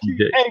rebuttal to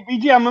you. Hey,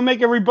 BG, I'm gonna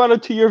make a rebuttal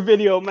to your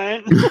video,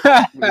 man.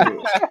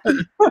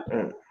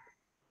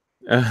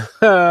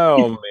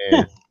 Oh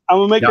man. I'm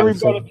gonna make a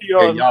rebuttal to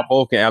yours. Hey, y'all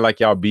both can act like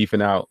y'all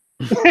beefing out.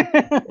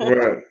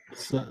 Right.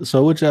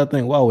 So what y'all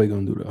think Huawei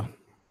gonna do though?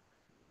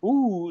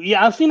 Ooh,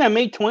 yeah, I've seen that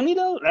Mate 20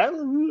 though.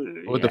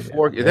 With the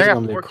fork, they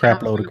got a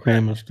crap load of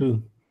cameras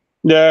too.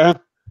 Yeah.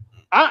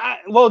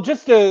 Well,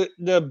 just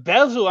the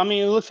bezel. I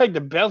mean, it looks like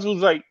the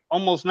bezel's like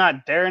almost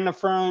not there in the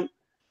front.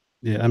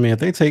 Yeah, I mean, if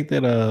they take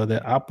that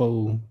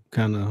Oppo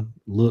kind of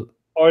look,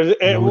 or is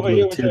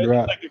it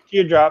teardrop, like a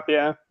teardrop,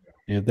 yeah.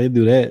 And if they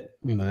do that,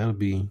 that'll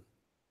be.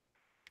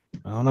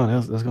 I don't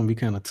know. That's gonna be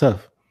kind of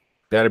tough.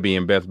 That'll be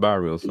in Best Buy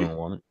real soon,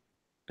 won't it?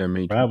 That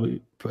may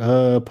probably,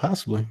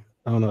 possibly.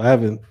 I don't know. I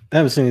haven't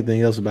seen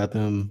anything else about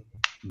them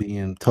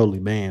being totally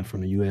banned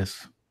from the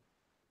U.S.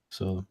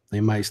 So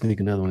they might sneak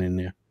another one in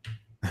there.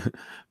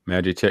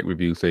 Magic Check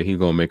Review say he's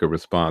gonna make a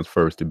response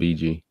first to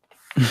BG.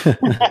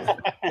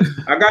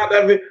 I got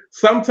that.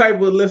 Some type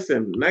of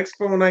next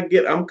phone I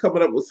get, I'm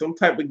coming up with some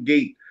type of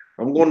gate.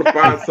 I'm going to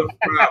find some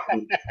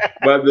problem.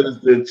 Whether it's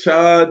the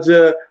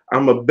charger,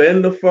 I'm a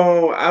bend the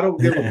phone. I don't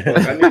give a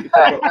fuck. I need to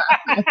come up.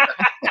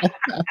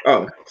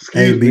 Oh,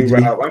 excuse me,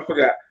 Rob.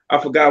 I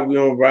forgot we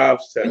on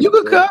Rob's channel. You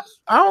can cuss.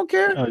 I don't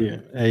care. Oh yeah.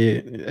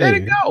 Hey, let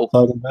it go.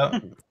 Talking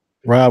about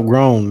Rob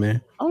grown,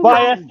 man.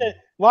 Why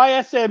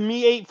I said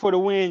Me 8 for the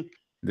win.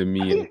 The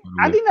Me 8.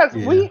 I think that's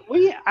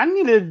I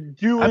need to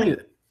do. I need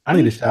to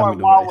Xiaomi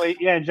device.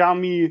 Yeah,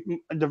 Xiaomi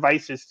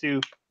devices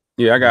too.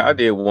 Yeah, I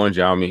did one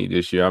Xiaomi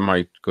this year. I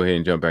might go ahead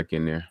and jump back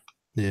in there.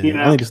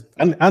 Yeah, I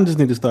just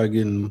need to start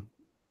getting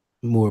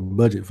more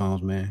budget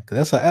phones, man. Because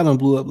that's how Adam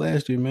blew up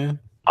last year, man.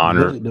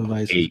 Honor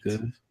devices,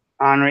 8.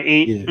 Honor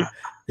 8.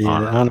 Yeah,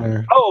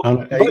 Honor. Oh,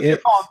 Honor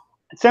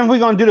since we're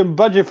gonna do the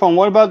budget phone,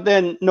 what about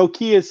that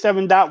Nokia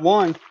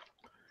 7.1?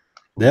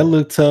 That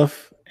looked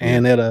tough.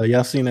 And that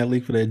y'all seen that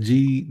leak for that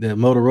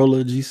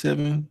Motorola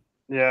G7?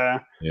 Yeah.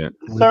 The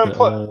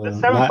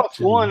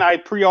 7+1 I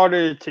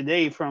pre-ordered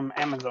today from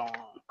Amazon.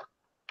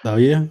 Oh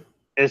yeah?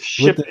 It's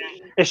shipping.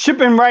 It's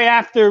shipping right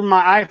after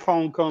my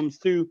iPhone comes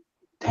too.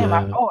 Damn,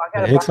 I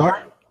got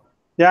XR?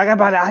 Yeah, I gotta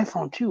buy the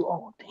iPhone too.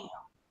 Oh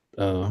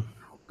damn.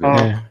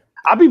 Yeah.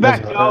 I'll be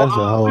back. That's a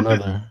whole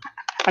nother.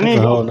 I need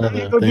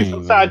to go do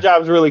some side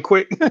jobs really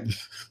quick.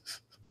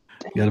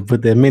 You gotta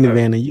put that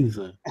minivan in use.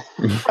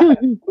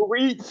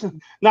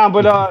 Nah,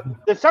 but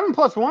the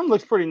 7+1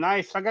 looks pretty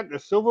nice. I got the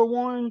silver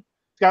one.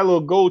 It's got a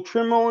little gold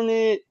trim on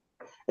it.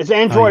 It's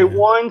Android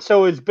 1,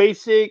 so it's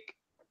basic.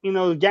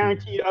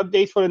 guaranteed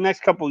updates for the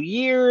next couple of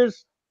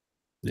years.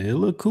 Yeah, it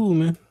look cool,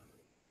 man.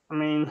 I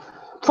mean,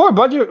 for a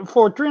budget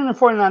for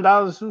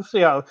 $349, we'll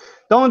see how.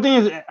 The only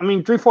thing is, I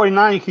mean,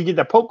 $349 you could get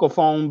the Poco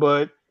phone,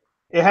 but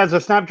it has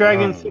a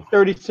Snapdragon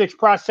 636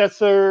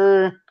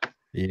 processor,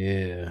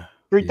 Yeah.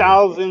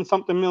 3,000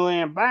 something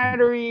milliamp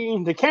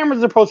battery. The cameras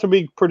are supposed to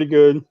be pretty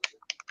good.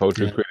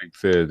 Culture Critic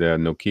says that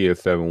Nokia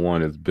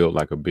 7.1 is built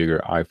like a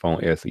bigger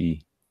iPhone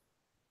SE.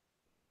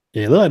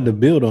 Yeah, look like the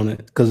build on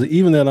it, because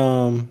even that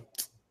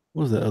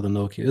what was the other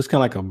Nokia? It's kind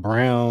of like a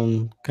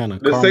brown kind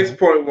of The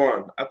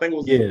 6.1. I think it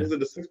was. Yeah. Was it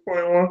the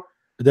 6.1?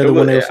 Is that the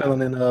one they were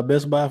selling in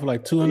Best Buy for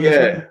like 200?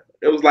 Yeah,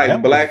 it was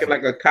like black and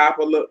like a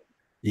copper look.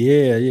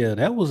 Yeah,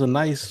 that was a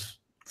nice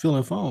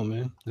feeling phone,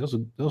 man. That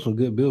was some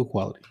good build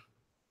quality.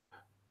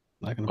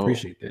 I can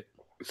appreciate that.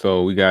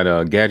 So we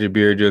got Gadget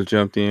Beard just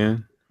jumped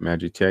in.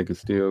 Magic Tech is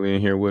still in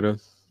here with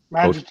us.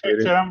 Magic Tech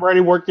said I'm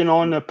already working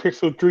on the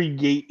Pixel 3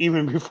 gate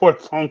even before the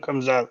phone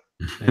comes out.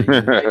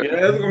 Yeah,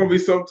 there's gonna be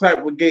some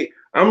type of gate.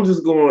 I'm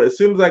just going, as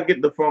soon as I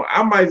get the phone,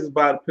 I might just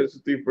buy the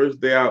Pixel 3 first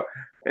day out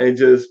and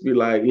just be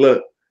like,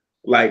 look,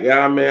 like,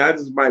 I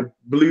just might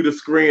blew the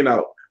screen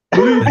out.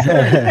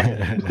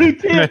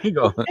 It's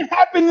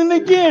happening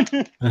again.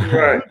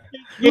 Right.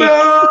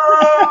 No.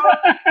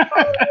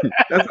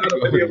 That's how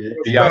the video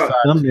starts.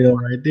 Thumbnail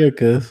right there,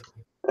 cuz.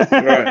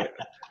 Right.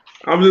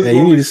 I'm just.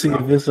 You need to see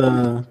if it's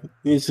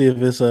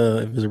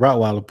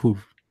Rottweiler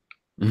proof.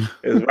 It's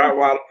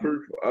Rottweiler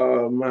proof.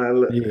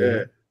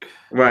 Yeah.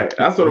 Right.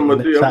 That's what I'm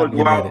gonna do. I'm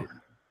gonna go out,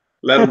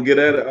 let them get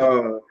at it.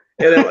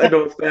 It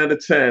don't stand a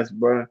chance,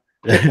 bro.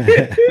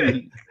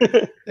 Hey,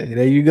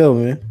 there you go,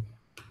 man.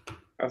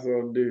 That's what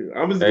I'm doing.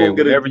 I'm just gonna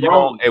get it.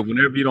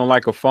 Whenever you don't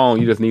like a phone,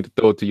 you just need to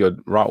throw it to your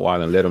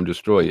Rottweiler and let them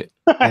destroy it.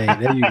 Hey,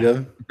 there you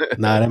go.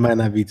 Nah, that might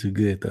not be too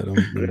good though.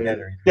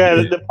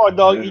 The poor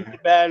dog eats the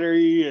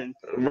battery and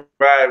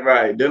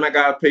right. Then I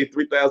gotta pay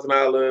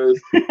 $3,000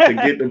 to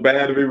get the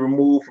battery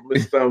removed from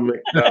his stomach.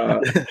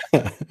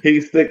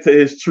 He stick to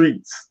his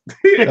treats.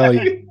 Oh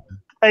yeah.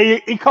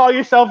 Hey, you call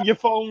yourself your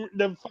phone.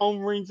 The phone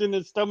rings in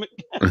his stomach.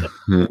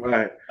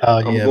 Right. Oh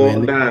yeah,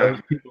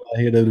 man. People out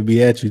here that will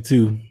be at you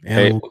too.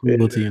 Animal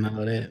cruelty and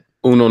all that.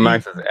 Uno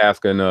Nice is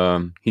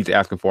asking. He's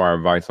asking for our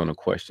advice on a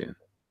question.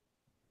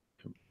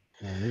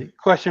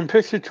 Question: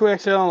 Pixel 2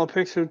 XL or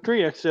Pixel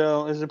 3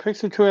 XL? Is the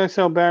Pixel 2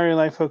 XL battery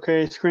life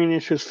okay? Screen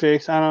issues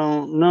fixed? I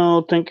don't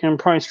know. Thinking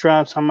price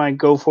drops, I might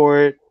go for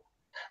it.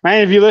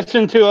 Man, if you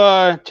listen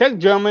to Tech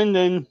Gentleman,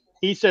 then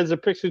he says the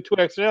Pixel 2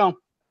 XL.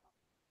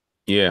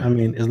 Yeah, I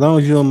mean, as long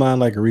as you don't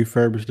mind like a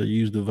refurbished or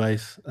used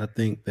device, I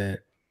think that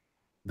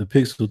the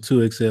Pixel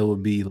 2 XL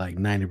would be like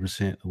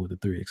 90% of what the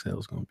 3 XL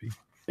is going to be.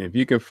 If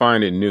you can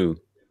find it new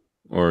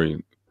or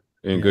in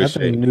good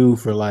shape. I think new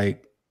for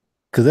like,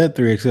 because that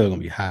 3 XL is going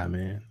to be high,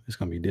 man. It's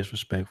going to be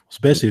disrespectful,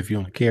 especially if you're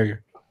on a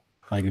carrier.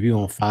 Like if you're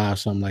on 5,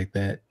 something like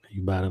that,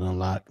 you buy it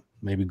unlocked.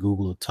 Maybe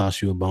Google will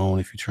toss you a bone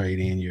if you trade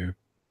in your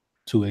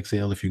 2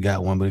 XL if you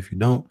got one. But if you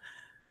don't,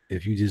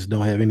 if you just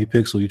don't have any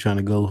Pixel, you're trying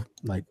to go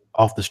like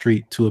off the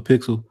street to a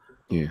Pixel.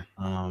 Yeah.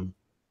 I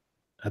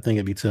think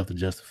it'd be tough to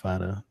justify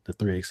the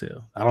 3 XL.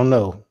 I don't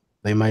know.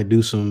 They might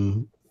do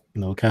some,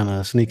 kind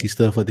of sneaky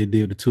stuff like they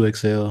did with the 2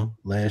 XL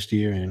last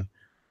year and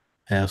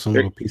have some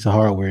little piece of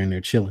hardware in there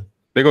chilling.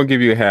 They're gonna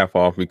give you a half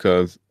off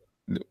because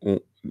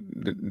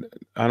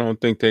I don't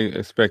think they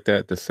expect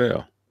that to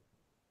sell.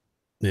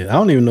 Yeah, I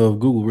don't even know if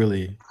Google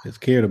really has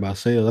cared about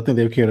sales. I think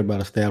they've cared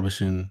about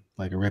establishing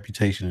like a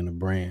reputation in the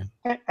brand.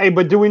 Hey,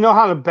 but do we know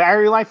how the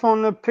battery life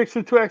on the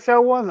Pixel 2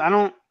 XL was?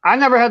 I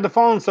never had the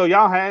phone, so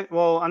y'all had.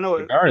 Well, I know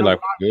the battery life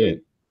was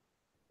good.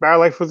 Battery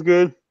life was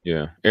good.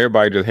 Yeah,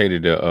 everybody just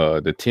hated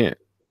the tint.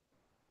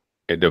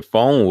 And the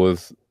phone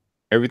was,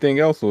 everything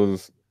else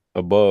was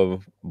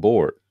above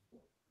board.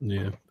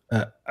 Yeah,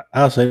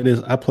 I'll say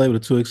this: I play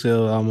with a 2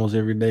 XL almost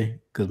every day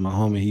because my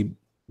homie he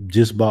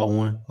just bought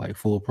one like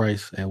full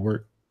price at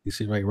work. You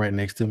see right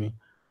next to me,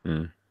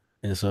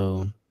 and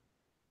so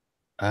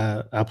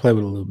I play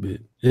with it a little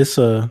bit. It's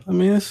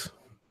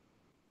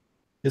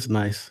it's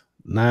nice.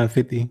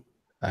 $950.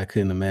 I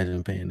couldn't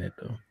imagine paying that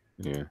though.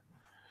 Yeah.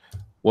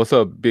 What's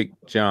up, Big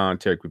John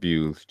Tech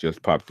Reviews?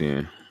 Just popped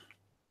in.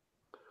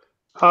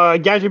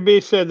 Gadget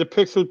B said the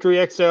Pixel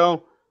 3 XL.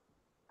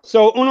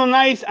 So Uno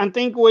Nice, I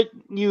think what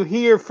you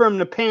hear from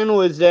the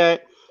panel is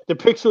that the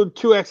Pixel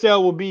 2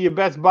 XL will be your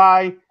best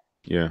buy.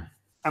 Yeah.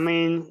 I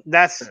mean,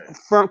 that's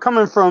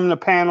coming from the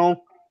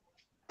panel.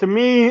 To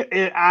me,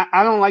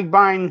 I don't like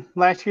buying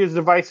last year's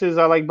devices.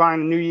 I like buying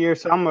the new year,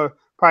 so I'm gonna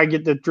probably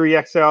get the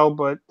 3 XL,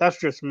 but that's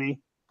just me.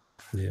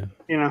 Yeah.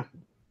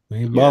 We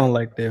ain't balling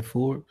like that,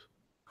 Forbes.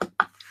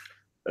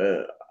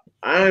 I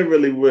ain't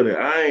really with it.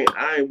 I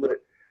ain't with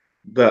it.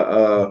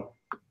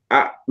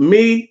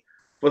 Me,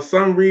 for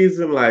some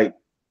reason, like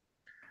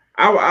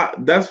I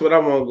that's what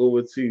I'm gonna go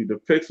with too. The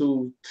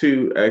Pixel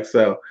 2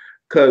 XL,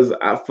 because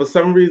for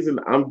some reason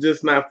I'm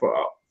just not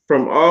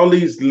from all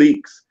these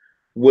leaks,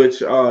 which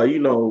today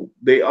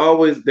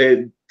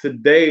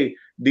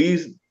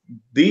these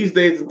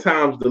days and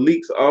times the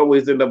leaks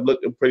always end up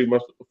looking pretty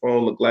much what the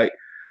phone look like.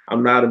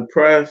 I'm not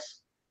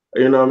impressed.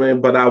 You know what I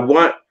mean? But I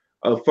want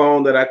a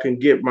phone that I can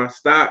get my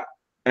stock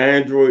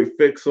Android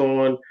fix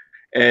on,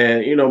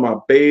 and my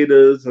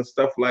betas and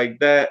stuff like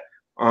that.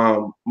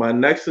 My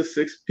Nexus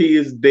 6P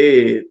is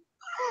dead.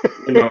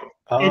 You know, It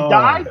Oh,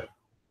 died.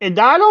 It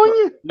died on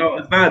you. no,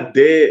 it's not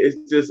dead.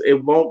 It's just it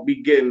won't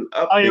be getting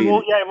Oh, it updated.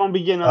 won't. Yeah, it won't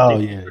be getting oh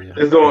updated. yeah, yeah.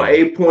 It's on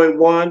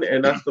 8.1,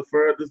 and that's the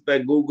furthest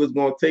that Google's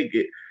gonna take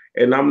it.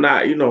 And I'm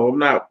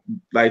not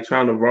like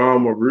trying to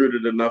ROM or root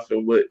it or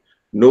nothing with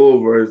newer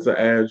versions of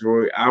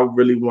Android. I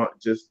really want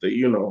just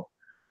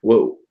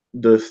what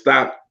the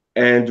stock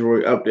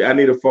Android update. I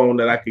need a phone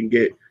that I can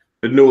get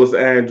the newest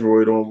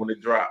Android on when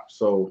it drops.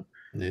 So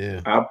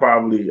Yeah.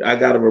 I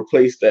gotta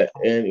replace that.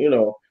 And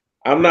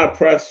I'm not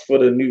pressed for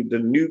the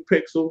new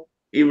Pixel,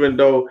 even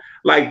though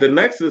like the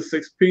Nexus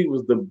 6P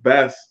was the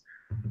best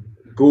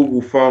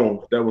Google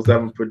phone that was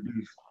ever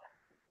produced.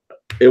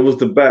 It was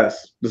the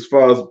best as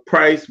far as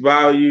price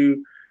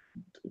value,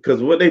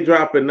 because what they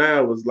dropping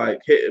now was like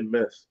hit and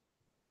miss.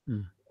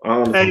 Hmm. Hey,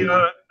 Honestly,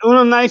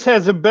 Uno Nice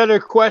has a better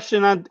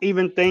question. I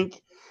even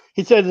think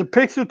he says the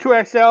Pixel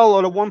 2 XL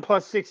or the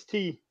OnePlus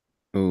 6T.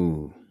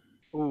 Ooh,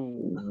 Ooh.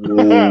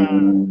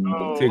 ooh,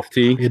 Oh.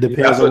 6T, It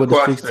depends that's on a what the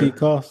 6T question.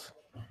 costs.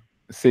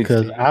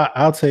 Because 6T.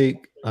 I'll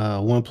take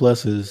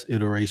OnePlus's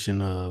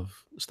iteration of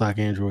stock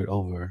Android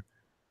over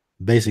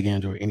basic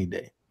Android any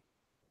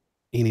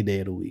day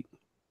of the week.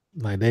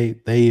 Like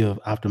they have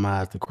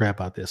optimized the crap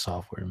out that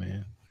software,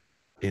 man.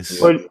 Yeah. It's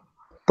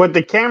But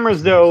the cameras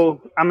it's nice.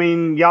 though, I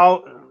mean,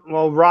 y'all,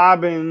 well,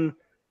 Rob and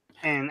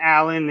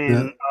Alan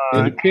and The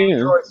It the depends.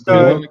 Android the Depends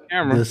on Stud. one the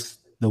camera.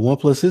 the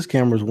OnePlus his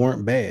cameras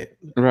weren't bad.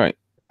 Right.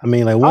 I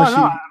mean, like Oh once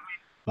no, you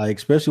like,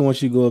 especially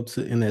once you go up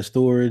to in that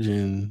storage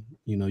and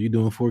you're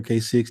doing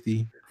 4K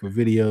 60 for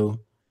video.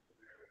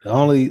 The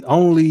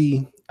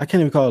only I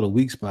can't even call it a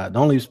weak spot. The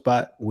only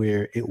spot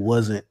where it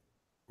wasn't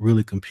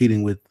really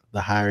competing with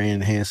the higher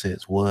end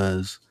handsets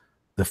was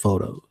the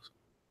photos.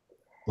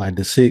 Like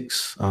the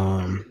six,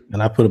 and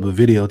I put up a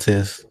video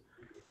test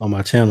on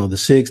my channel. The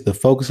six, the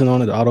focusing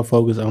on it, the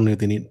autofocus. I don't know if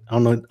they need. I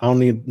don't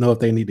need know if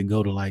they need to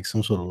go to like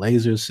some sort of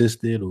laser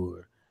assisted,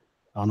 or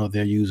I don't know if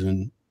they're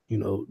using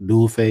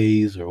dual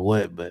phase or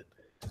what. But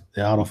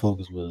the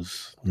autofocus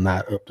was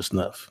not up to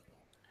snuff.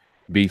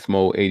 Beast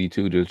Mode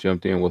 82 just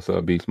jumped in. What's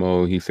up, Beast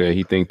Mode? He said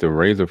he think the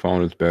Razer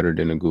phone is better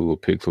than the Google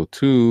Pixel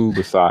 2,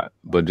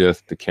 but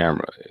just the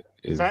camera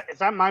is is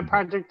that my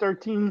Project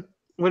 13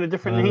 with a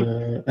different name?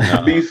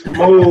 no. Beast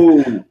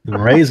mode. The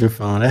Razer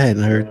phone, I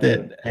hadn't heard Uh,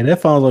 that. And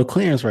that phone's on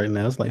clearance right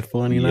now. It's like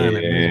 49, I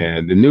believe.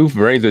 Yeah, the new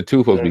Razer 2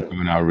 supposed to be yeah.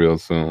 coming out real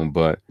soon,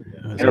 but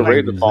Yeah, it's It that like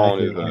gonna be Razer phone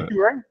exactly is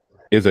like.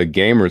 right? a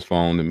gamer's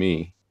phone to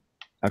me.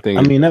 I I think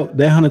it's mean that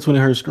 120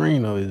 hertz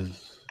screen though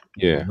is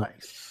yeah,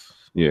 nice.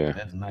 yeah,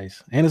 That's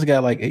nice, and it's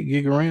got like 8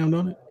 gig of RAM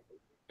on it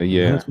and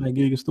yeah, 120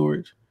 gig of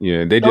storage.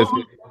 yeah. They So, just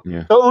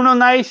yeah, so Uno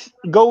Nice,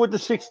 go with the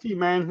 6T,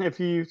 man. If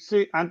you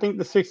see, I think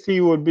the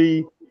 6T would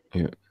be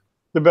yeah.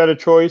 the better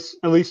choice,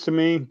 at least to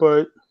me.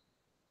 But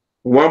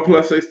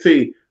OnePlus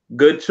 6T,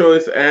 good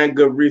choice and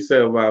good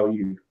resale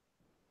value.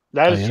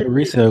 that Oh is yeah, true that too.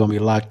 resale gonna be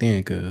locked in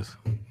because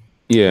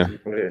Yeah.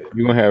 Yeah.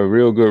 You're gonna have a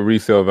real good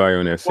resale value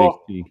on that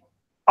Well, 6T.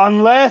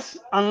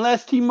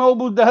 unless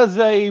T-Mobile does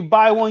a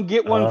buy one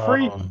get one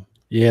free.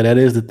 yeah, that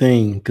is the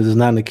thing because it's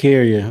not in the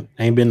carrier.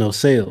 Ain't been no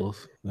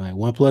sales. Like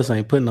OnePlus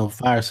ain't putting no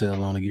fire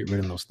sale on to get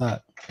rid of no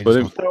stock. They But just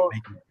it, gonna start So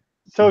making it.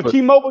 so but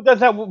T-Mobile does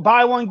that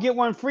buy one get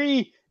one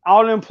free.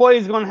 All the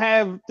employees gonna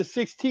have the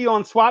 6T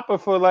on Swapper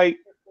for like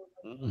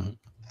Mhm.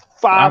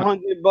 I,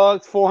 $500,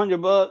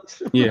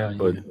 $400. yeah, Oh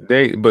but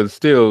yeah. but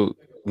still,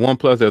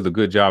 OnePlus does a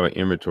good job at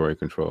inventory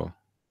control.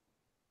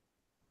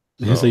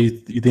 Yeah, so So you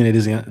think they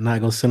just not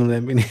gonna send them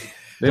that many?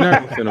 they're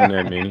not gonna send them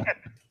that many.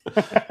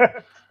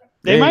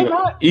 They They ain't might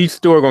gonna, not. each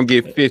store gonna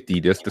get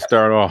 50 just to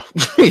start off.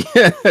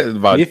 Yeah,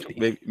 about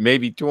 50.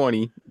 maybe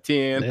 20,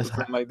 10, That's or high.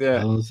 something like I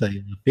that. was gonna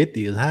say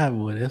 50 is high,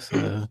 boy. That's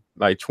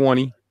Like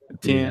 20, yeah. I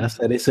 10,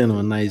 said they send them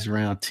a nice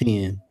round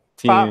 10.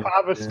 Five 10,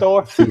 five a Yeah.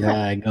 store. See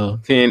how it go.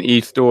 10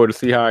 each store to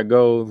see how it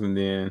goes, and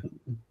then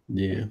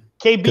Yeah.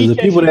 Because KB the says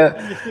people she that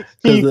wants the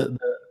because 6T.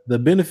 the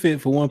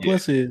benefit for yeah,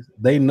 OnePlus is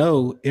they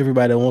know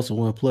everybody that wants a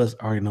OnePlus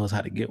already knows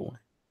how to get one.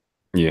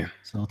 yeah,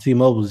 So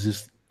T-Mobile is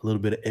just a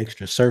little bit of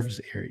extra surface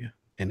area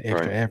and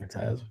extra right,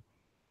 advertising.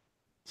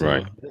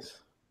 right, So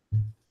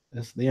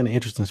that's they're in an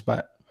interesting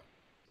spot.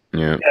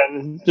 yeah,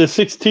 Yeah, the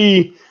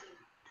 6T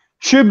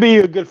should be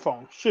a good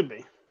phone. Should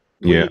be.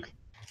 yeah.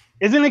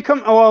 Isn't it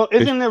come? Well,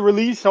 It isn't it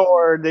released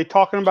or are they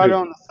talking about it should.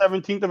 on the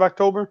 17th of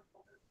October?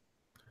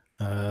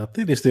 I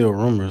think there's still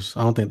rumors.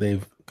 I don't think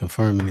they've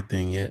confirmed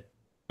anything yet.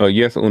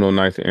 Yes, Uno,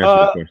 nice to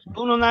answer the question.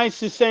 Uno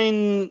Nice is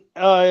saying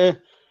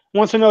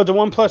wants to know if the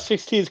OnePlus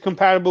 6T is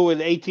compatible with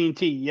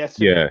AT&T. Yes,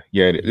 it is. Yeah,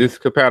 yeah. It's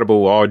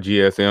compatible with all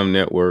GSM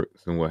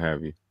networks and what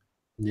have you.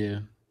 Yeah.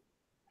 Yes.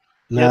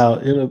 Now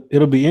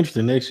it'll be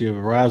interesting next year.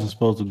 Verizon's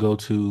supposed to go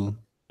to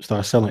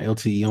start selling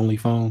LTE only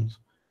phones,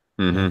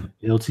 Mm-hmm. and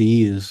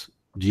LTE is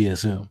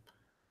GSM.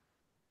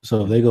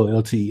 So if they go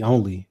LTE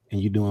only and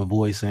you're doing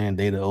voice and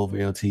data over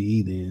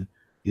LTE, then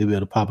you'll be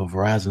able to pop a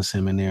Verizon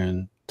SIM in there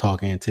and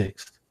talk and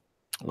text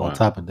on Wow.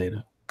 top of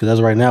data. Because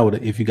as right now,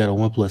 if you got a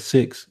OnePlus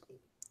 6,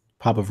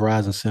 pop a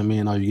Verizon SIM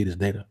in, all you get is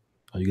data.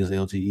 All you get is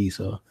LTE.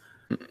 So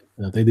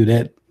if they do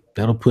that,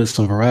 that'll put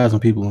some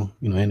Verizon people,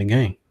 in the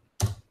game.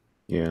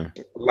 Yeah.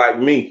 Like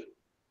me.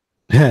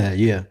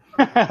 Yeah.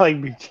 Like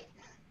BG.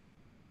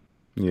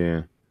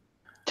 Yeah.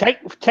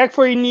 Tech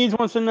for your needs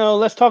wants to know.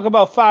 Let's talk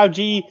about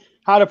 5G.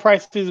 How the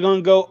price is going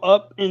to go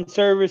up in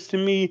service to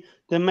me.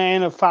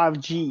 Demand of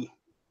 5G.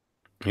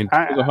 It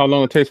depends on how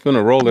long it takes for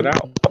them to roll it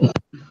out.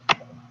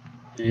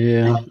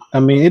 Yeah. I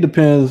mean, it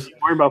depends.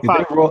 Worry about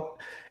If 5G.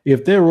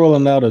 if they're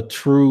rolling out a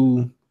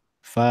true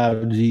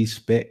 5G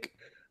spec,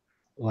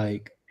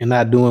 like, and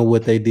not doing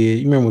what they did.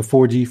 You remember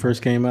when 4G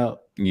first came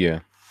out? Yeah.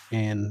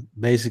 And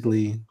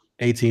basically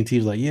AT&T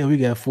was like, yeah, we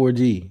got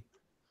 4G.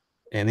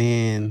 And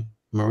then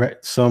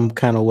some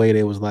kind of way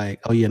they was like,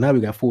 oh yeah, now we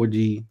got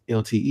 4G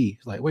LTE.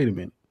 It's like, wait a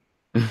minute,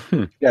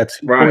 you got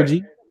two Right.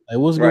 4G? Like,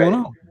 what's going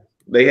Right. on?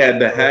 They had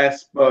the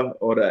HASPA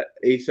or the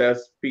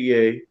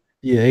HSPA.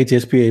 Yeah,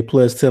 HSPA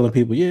Plus telling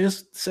people, yeah,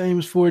 it's the same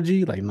as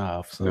 4G. Like,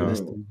 nah, so that's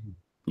No.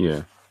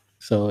 Yeah.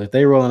 so if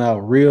they rolling out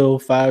real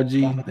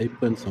 5G, they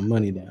putting some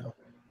money down.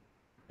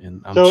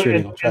 And I'm So sure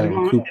they're gonna try to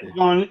recoup it.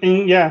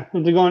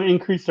 is it going to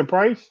increase the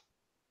price?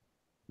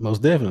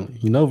 Most definitely.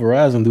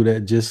 Verizon do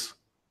that just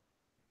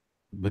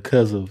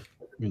because of,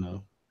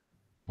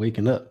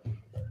 waking up.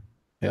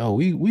 Oh,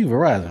 we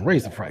Verizon,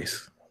 raise the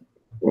price.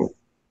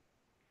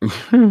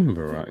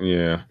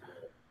 Yeah.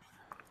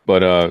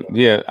 But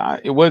yeah,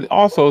 it was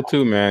also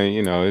too, man.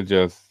 It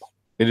just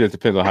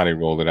depends on how they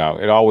roll it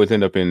out. It always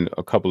end up in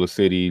a couple of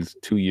cities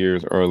 2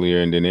 years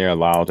earlier, and then they're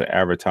allowed to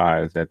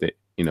advertise that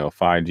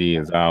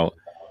 5G is out.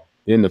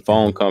 Then the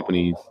phone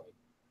companies,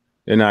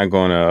 they're not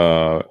going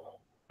to.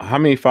 How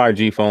many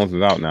 5G phones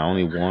is out now?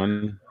 Only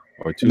one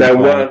or two That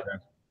phones. one,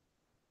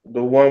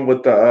 the one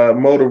with the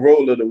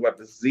Motorola,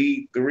 the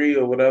Z3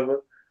 or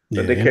whatever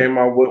that they came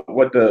out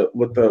with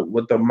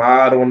the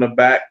mod on the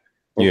back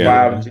for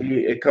Yeah.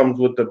 5G. It comes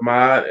with the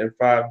mod and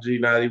 5G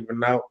not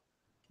even out.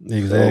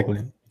 Exactly.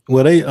 So,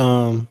 Well, they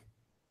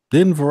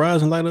didn't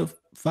Verizon light up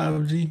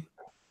 5G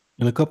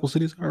in a couple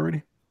cities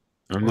already?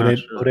 I'm Or not or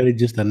sure. they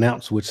just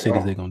announced which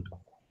cities they're gonna do?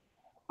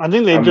 I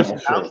think they I'm just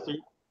not sure. announced it.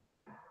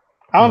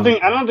 I don't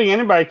think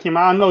anybody came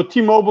out. I know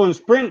T-Mobile and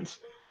Sprint.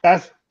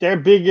 That's their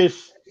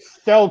biggest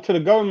sell to the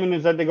government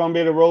is that they're going to be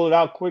able to roll it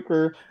out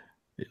quicker.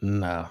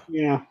 Nah.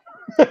 Yeah.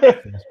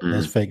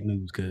 That's fake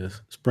news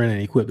because Sprint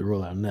ain't equipped to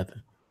roll out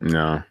nothing.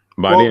 No.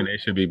 By then they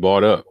should be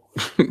bought up.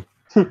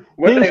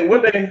 What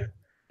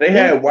they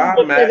had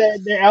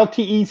WiMAX. Their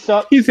LTE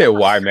sucks. He said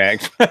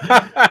WiMAX.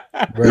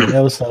 Bro,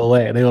 that was so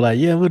whack. They were like,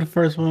 yeah, we're the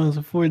first ones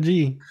with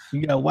 4G.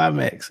 We got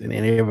WiMAX. And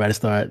then everybody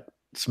started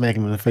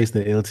smacking them in the face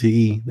of the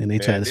LTE. Then they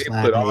tried to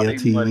slide put the all their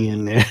money LTE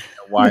in there.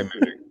 WiMAX.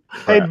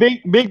 Hey,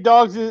 big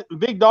dog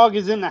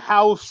is in the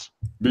house.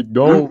 Big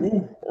dog.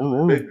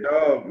 Big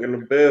dog in the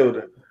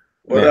building.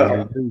 What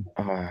Man,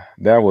 up?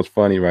 that was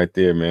funny right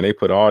there, man. They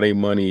put all their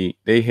money,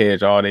 they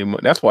hedge all their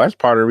money. That's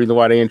part of the reason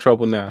why they in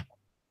trouble now.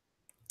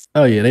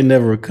 Oh yeah, they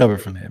never recovered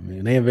from that,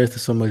 man. They invested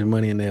so much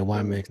money in that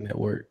WiMAX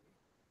network.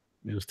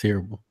 It was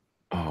terrible.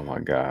 Oh my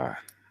God.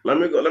 Let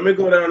me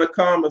go down the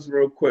comments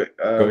real quick.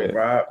 Go ahead.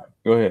 Rob.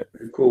 Go ahead.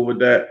 You cool with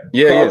that?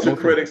 Yeah, Culture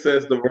Critic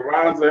says the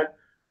Verizon.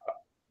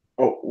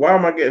 Oh, why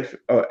am I getting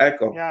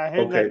echo? Yeah, I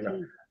heard Okay,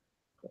 that.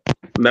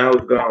 now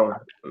it's gone.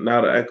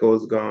 Now the echo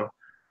is gone.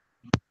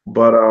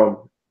 But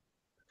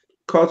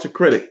Culture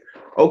Critic.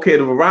 Okay,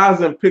 the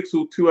Verizon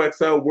Pixel 2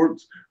 XL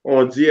works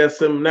on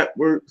GSM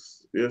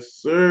networks. Yes,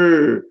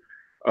 sir.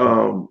 A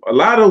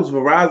lot of those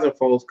Verizon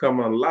phones come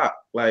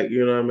unlocked. Like,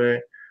 you know what I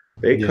mean?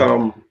 They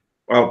come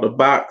out the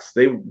box.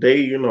 They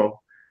ready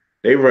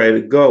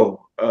to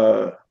go.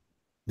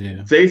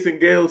 Jason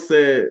Gale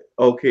said,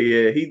 okay,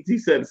 yeah, he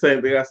said the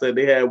same thing I said.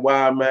 They had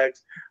WiMAX.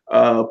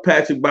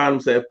 Patrick Bottom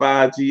said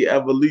 5G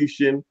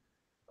evolution.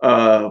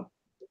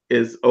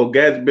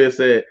 Gadget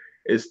said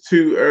it's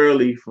too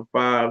early for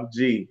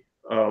 5G.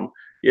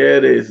 Yeah,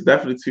 it is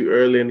definitely too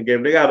early in the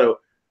game. They gotta.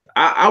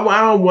 I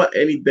don't want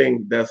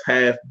anything that's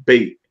half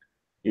baked.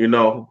 Me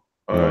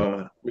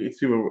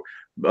too.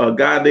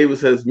 Guy Davis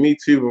says, "Me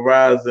too,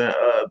 Verizon."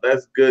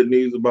 That's good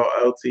news about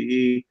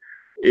LTE.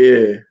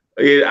 Yeah,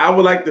 I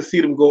would like to see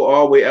them go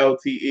all the way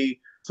LTE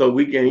so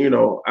we can,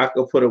 I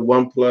could put a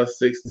OnePlus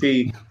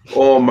 6T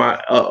on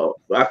my.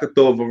 I could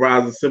throw a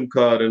Verizon SIM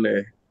card in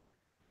there.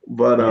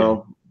 But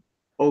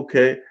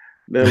okay.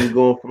 Then we're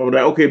going from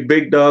that. Okay,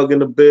 Big Dog in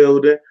the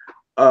building.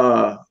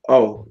 Oh,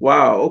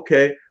 wow.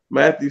 Okay.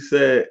 Matthew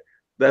said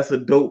that's a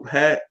dope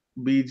hat,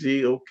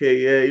 BG.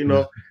 Okay,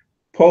 yeah,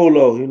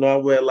 polo. I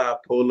wear a lot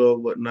of polo,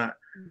 whatnot,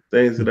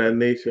 things of that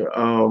nature.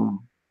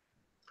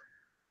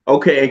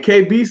 Okay, and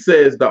KB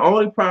says the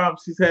only problem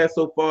she's had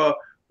so far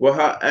with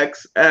her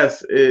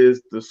XS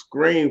is the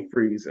screen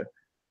freezing.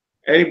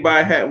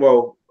 Anybody had?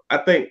 Well, I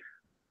think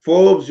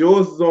Forbes,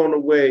 yours is on the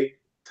way.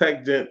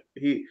 Tech Gent,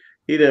 he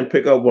didn't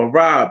pick up one.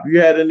 Rob, you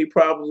had any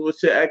problems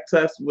with your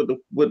XS with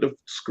the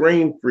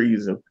screen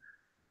freezing,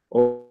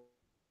 or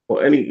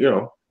any?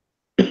 No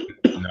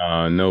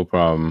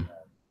problem.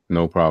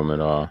 No problem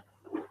at all.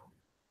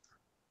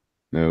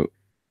 No.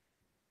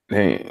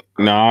 Hey,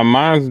 no,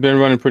 mine's been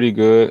running pretty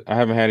good. I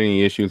haven't had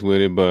any issues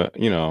with it, but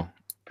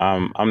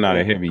I'm not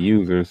a heavy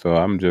user, so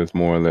I'm just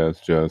more or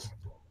less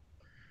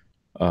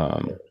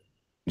um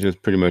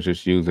just pretty much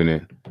just using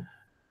it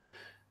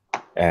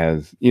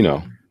as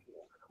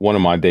one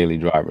of my daily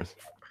drivers.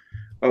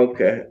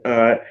 Okay, all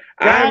right.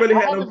 Yeah, I ain't really I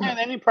had no. haven't had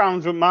any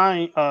problems with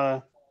my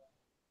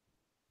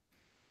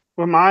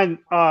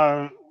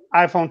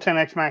iPhone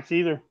 10X Max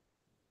either,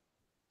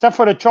 except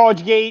for the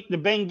charge gate, the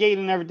bang gate,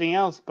 and everything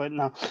else. But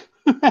no.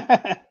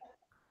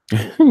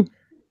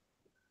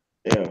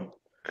 Yeah.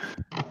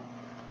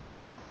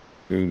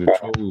 Dude, the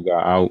trolls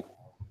are out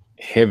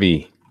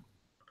heavy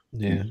in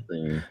Yeah. the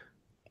stream.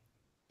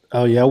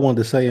 Oh yeah, I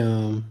wanted to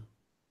say,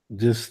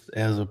 just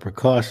as a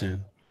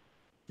precaution,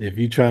 if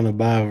you're trying to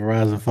buy a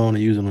Verizon phone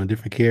and use it on a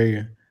different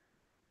carrier,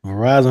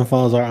 Verizon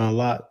phones are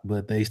unlocked,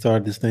 but they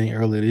started this thing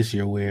earlier this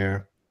year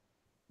where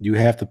you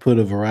have to put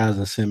a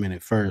Verizon SIM in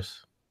it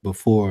first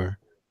before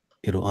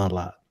it'll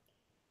unlock.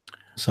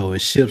 So it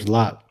ships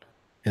locked,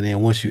 and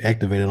then once you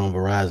activate it on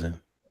Verizon,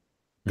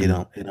 it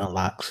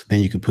unlocks.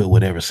 Then you can put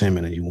whatever SIM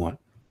in it you want.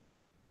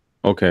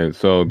 Okay,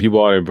 so if you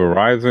bought a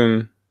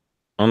Verizon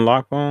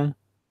unlock phone?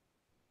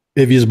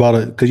 If you just bought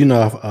it, because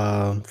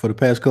for the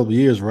past couple of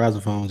years,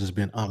 Verizon phones has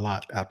been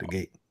unlocked out the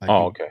gate. Like Oh,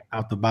 you okay.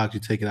 out the box, you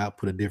take it out,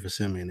 put a different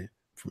SIM in it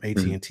from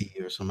Mhm. AT&T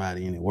or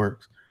somebody, and it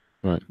works.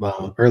 Right.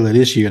 But earlier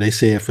this year, they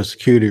said for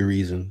security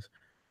reasons,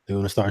 they're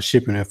going to start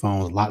shipping their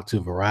phones locked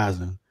to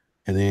Verizon,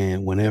 and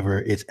then whenever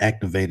it's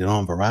activated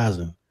on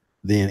Verizon,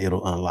 then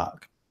it'll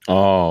unlock.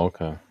 Oh,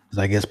 okay. Because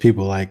I guess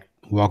people like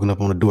walking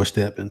up on the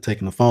doorstep and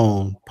taking the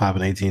phone,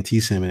 popping AT&T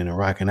SIM in and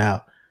rocking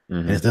out.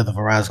 And Hmm. it's nothing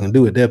Verizon can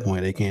do at that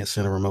point. They can't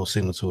send a remote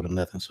signal to it or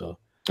nothing. So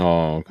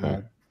Oh,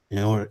 okay.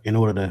 in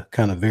order to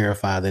kind of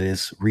verify that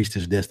it's reached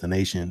its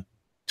destination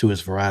to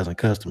its Verizon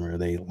customer,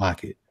 they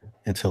lock it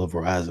until a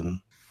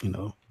Verizon,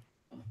 SIM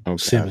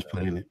Okay. is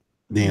put in it.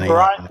 Then they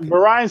unlock it.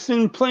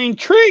 Verizon playing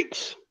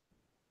tricks.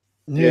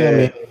 Yeah, I Yeah.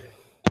 mean,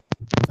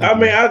 I don't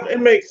know. It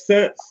makes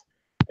sense.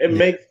 It Yeah.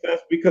 makes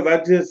sense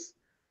because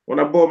when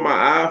I bought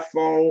my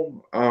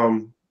iPhone,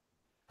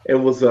 it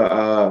was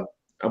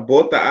I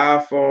bought the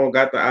iPhone,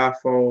 got the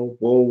iPhone,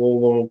 boom,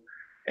 boom, boom,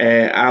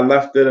 and I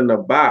left it in a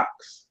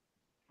box.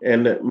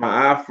 And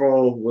my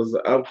iPhone was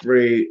an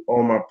upgrade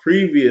on my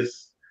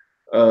previous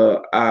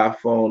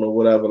iPhone or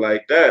whatever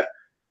like that.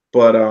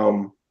 But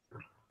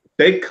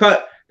they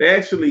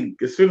actually,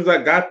 as soon as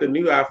I got the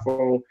new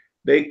iPhone,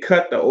 they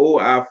cut the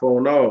old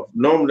iPhone off.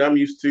 Normally I'm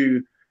used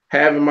to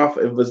having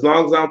if as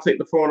long as I don't take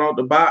the phone out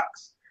the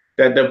box,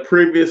 that the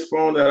previous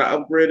phone that I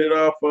upgraded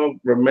off of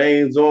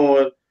remains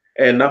on,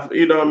 and nothing,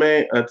 you know what I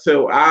mean,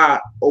 until I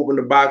open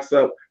the box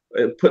up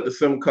and put the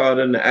SIM card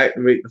in to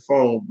activate the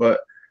phone. But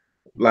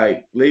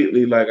like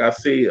lately, like I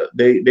see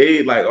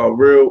they like are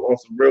real on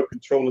some real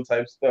controller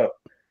type stuff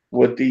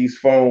with these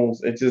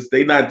phones. It's just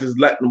they not just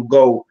letting them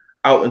go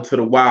out into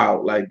the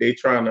wild. Like they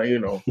trying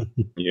to,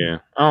 Yeah.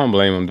 I don't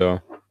blame him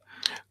though.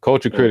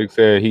 Culture uh, Critic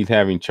said he's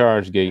having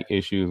charge gate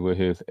issues with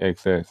his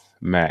XS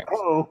Max.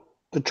 Oh,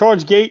 the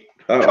charge gate.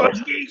 oh,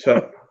 Charge gate.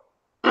 Chuck.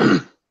 Hey,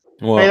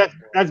 Well,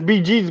 that's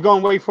BG's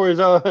going to wait for his.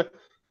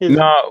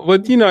 no,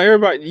 but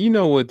everybody,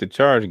 what the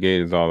charge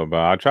gate is all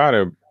about. I try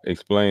to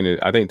explain it.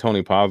 I think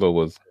Tony Pazzo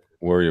was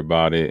worried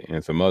about it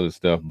and some other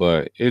stuff,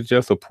 but it's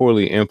just a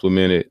poorly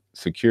implemented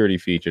security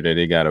feature that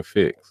they got to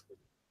fix.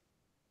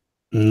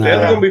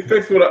 That's Nah. gonna be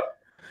fixed with a.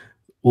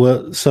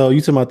 Well, so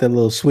you talking about that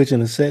little switch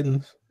in the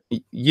settings?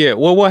 Yeah.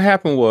 Well, what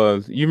happened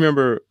was, you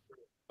remember,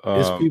 um,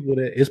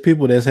 It's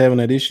people that's having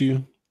that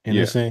issue, and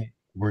they're yeah. saying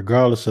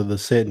regardless of the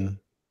setting,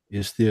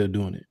 it's still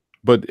doing it.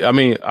 But I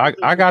mean,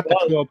 I got the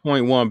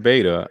 12.1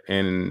 beta,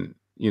 and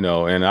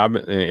and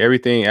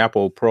everything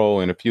Apple Pro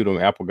and a few of them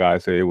Apple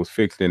guys said it was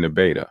fixed in the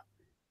beta.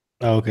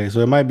 Okay, so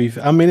it might be.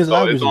 I mean, it's So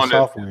it's obviously on it's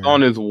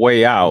on software its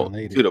way out to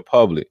related. the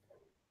public.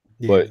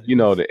 Yeah, But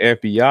the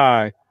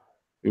FBI,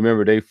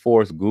 remember, they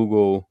forced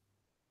Google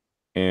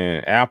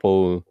and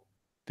Apple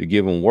to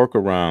give them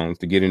workarounds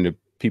to get into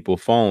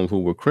people's phones who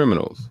were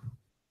criminals.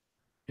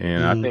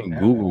 And I mm, think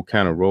Google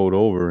kind of rolled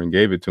over and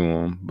gave it to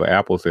them, but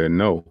Apple said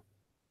no.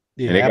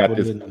 yeah. And they got Apple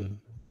this, didn't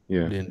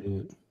yeah, didn't do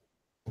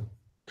it.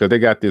 because they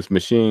got this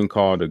machine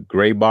called a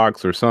gray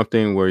box or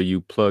something where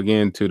you plug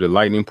into the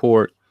lightning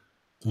port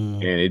Mm,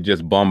 and it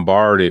just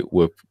bombarded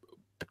with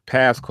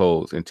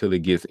passcodes until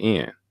it gets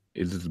in.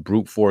 It's just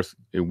brute force.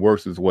 It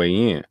works its way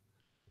in.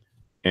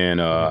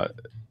 And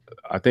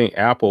I think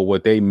Apple,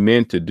 what they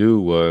meant to do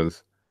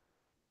was,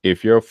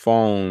 if your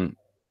phone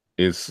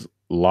is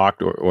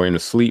locked or in a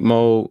sleep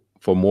mode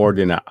for more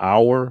than an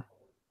hour,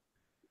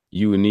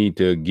 you would need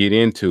to get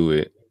into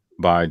it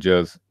by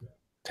just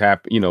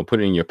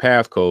putting in your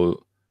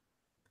passcode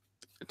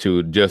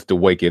to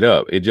wake it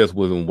up. It just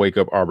wouldn't wake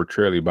up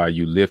arbitrarily by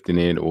you lifting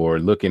it or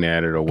looking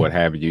at it or what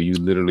have you. You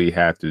literally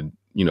have to,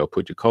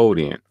 put your code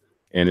in,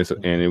 and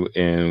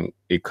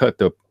it cut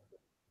the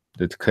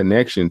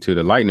connection to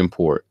the lightning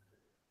port.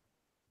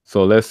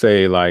 So let's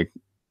say like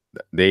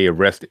they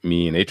arrested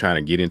me and they trying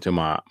to get into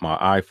my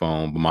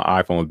iPhone, but my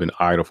iPhone's been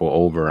idle for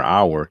over an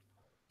hour,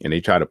 and they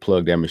try to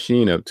plug that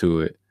machine up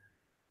to it.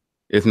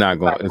 it's not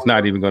going. It's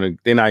not even going to.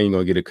 They're not even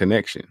going to get a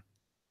connection.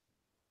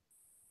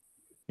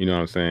 You know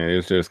what I'm saying?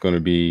 It's just going to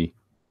be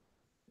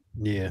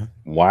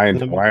why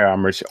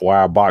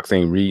our box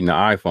ain't reading the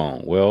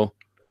iPhone? Well,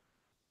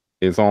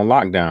 it's on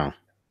lockdown.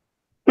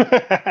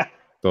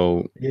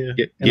 So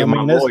get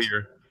my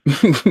lawyer.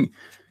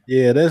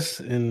 Yeah,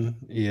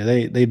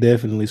 they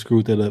definitely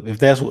screwed that up. If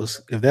that's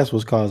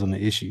what's causing the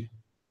issue.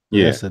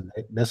 Yeah,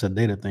 that's a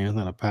data thing. It's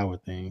not a power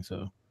thing.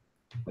 So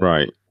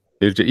right.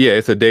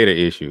 It's a data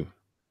issue.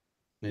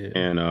 Yeah.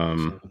 And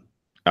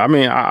I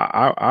mean,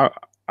 I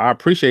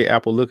appreciate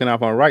Apple looking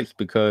out on rights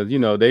because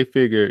they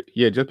figure,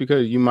 just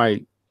because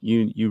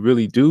you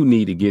really do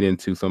need to get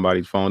into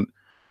somebody's phone,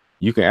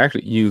 you can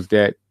actually use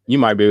that. You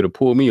might be able to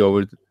pull me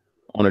over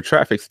on a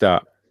traffic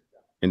stop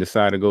and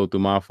decide to go through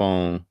my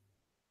phone.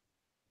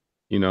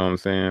 You know what I'm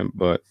saying?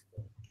 But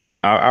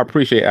I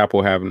appreciate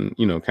Apple having,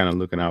 kind of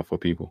looking out for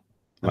people.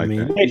 Like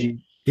that.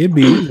 It'd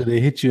be easy to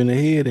hit you in the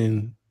head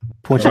and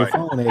point your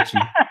phone at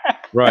you.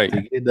 Right.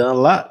 To get done a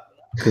lot.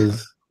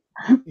 Because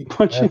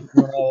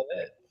all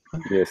that.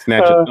 Yeah,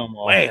 snatch your thumb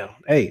off. Wow.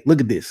 Hey, look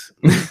at this.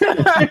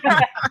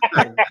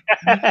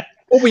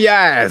 Open your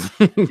eyes.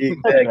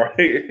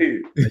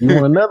 Exactly. You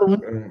want another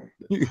one?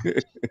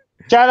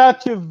 Shout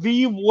out to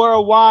V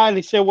Worldwide.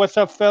 They said, "What's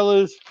up,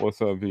 fellas?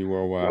 What's up, V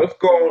Worldwide? What's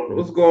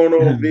going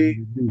on,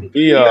 V?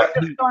 He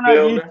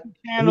channel.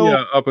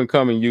 Up and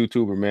coming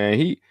YouTuber, man.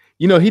 He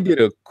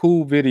did a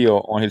cool video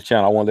on his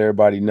channel. I want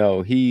everybody to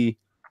know he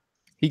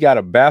got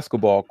a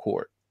basketball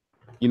court,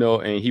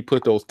 and he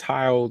put those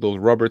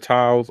rubber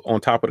tiles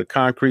on top of the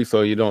concrete,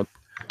 so you don't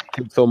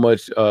take so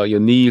much. Your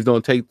knees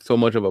don't take so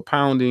much of a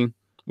pounding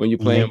when you're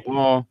playing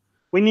ball.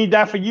 We need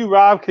that for you,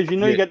 Rob, because you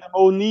got them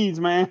old knees,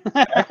 man.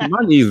 Actually,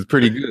 my knees is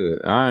pretty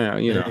good.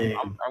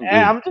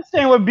 I'm just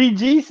saying what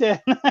BG said.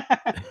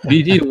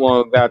 BG the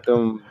one got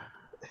them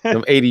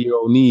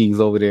 80-year-old knees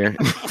over there.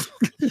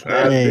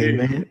 Hey,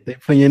 man, they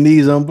put your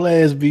knees on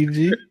blast,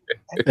 BG.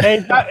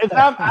 Hey,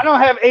 I don't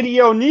have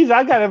 80-year-old knees.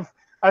 I got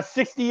a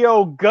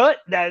 60-year-old gut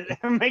that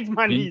makes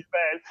my knees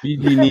bad.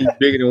 BG knees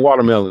bigger than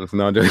watermelons.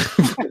 No,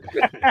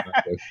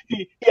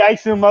 he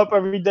ices them up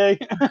every day.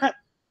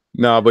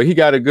 No, but he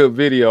got a good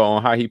video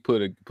on how he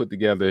put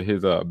together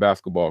his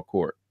basketball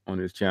court on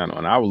his channel,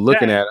 and I was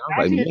looking at it. I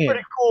was like, man, it's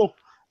pretty cool.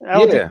 That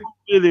was a cool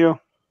video.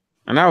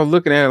 And I was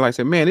looking at it like, I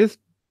said, man, this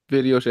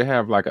video should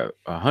have like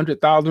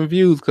 100,000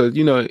 views because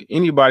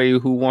anybody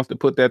who wants to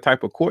put that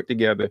type of court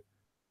together,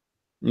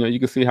 you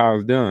can see how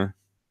it's done.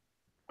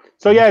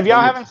 So yeah, if y'all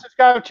haven't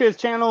subscribed to his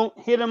channel,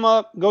 hit him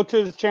up. Go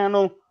to his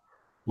channel.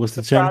 What's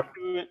the channel?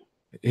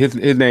 His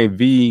name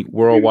V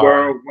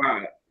Worldwide.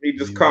 He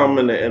just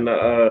commented in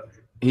the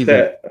he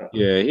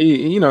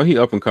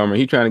up and coming.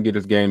 He trying to get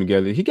his game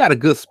together. He got a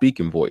good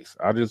speaking voice.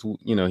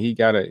 He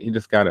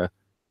just gotta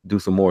do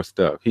some more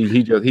stuff. He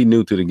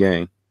new to the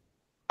game.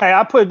 Hey,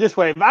 I'll put it this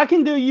way: if I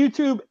can do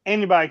YouTube,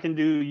 anybody can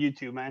do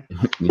YouTube, man.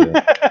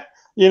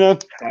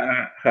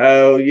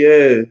 Hell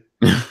yeah.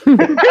 Damn.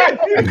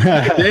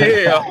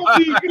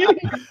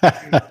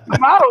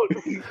 I'm out.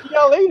 See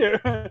y'all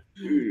later.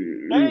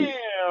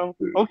 Damn.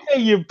 Okay,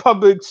 you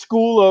public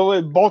school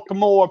or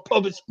Baltimore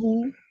public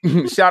school.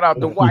 Shout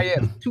out to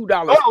YS,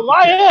 $2.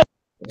 Oh, YS.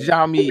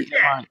 Xiaomi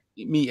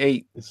Me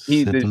 8.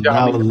 He's the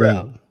Xiaomi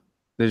rep.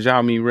 The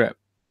Xiaomi rep.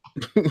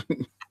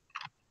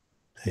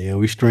 Yeah,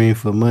 we stream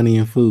for money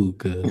and food,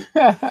 cuz.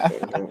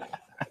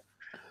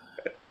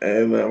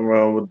 Ain't nothing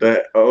wrong with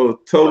that. Oh,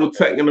 Total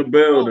Tech in the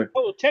building.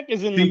 Total Tech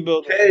is in the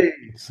building.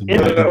 It's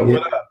get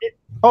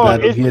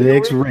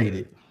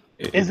X-rated.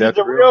 Is it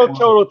the real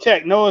Total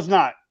Tech? No, it's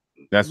not.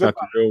 That's not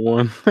the real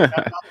one. That's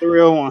not the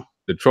real one.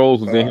 The trolls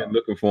was in here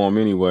looking for him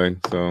anyway.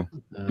 So,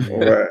 all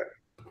right.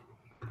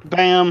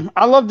 Bam!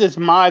 I love this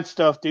mod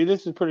stuff, dude.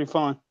 This is pretty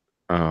fun.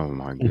 Oh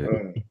my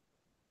goodness.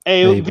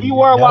 Hey, V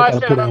Worldwide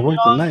said I'm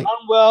young,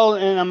 unwell,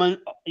 and I'm an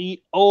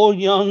old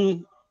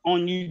young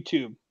on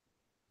YouTube.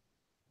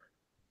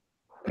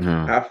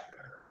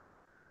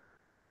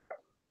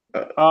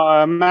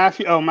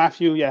 Matthew,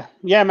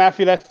 yeah,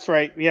 Matthew, that's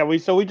right. Yeah, we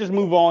just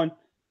move on.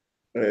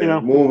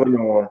 Moving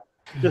on.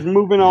 Just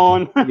moving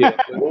on.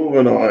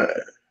 Moving on.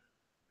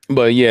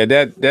 But yeah,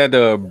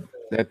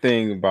 that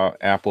thing about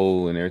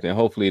Apple and everything.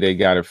 Hopefully, they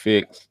got it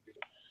fixed.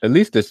 At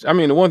least this. I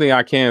mean, the one thing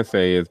I can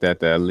say is that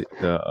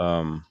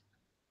the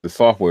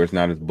software is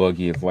not as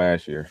buggy as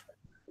last year.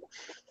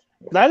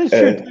 That is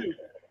true too,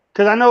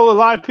 because I know a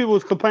lot of people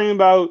was complaining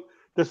about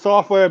the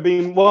software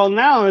being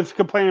now it's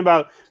complaining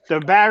about the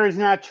battery's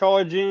not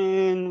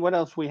charging. What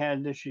else we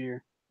had this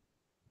year?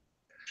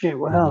 Shit,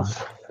 what else?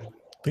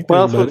 What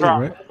else was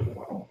wrong? Right?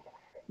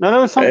 No, there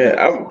was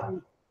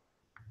something.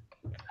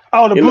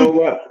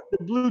 The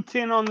blue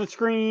tint on the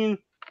screen.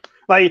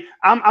 Like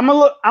I'm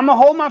gonna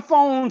hold my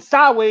phone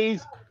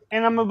sideways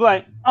and I'm gonna be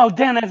like, oh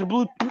damn, that's a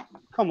blue.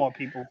 Come on,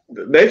 people.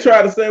 They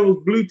tried to say it was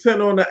blue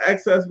tint on the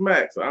XS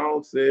Max. I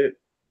don't see it.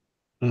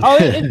 Oh,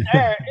 it's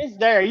there. It's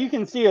there. You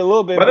can see a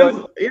little bit.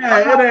 But it ain't.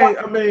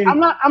 I mean, I'm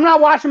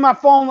not watching my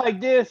phone like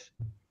this.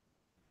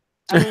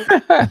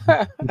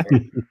 I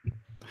mean,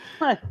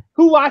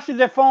 who watches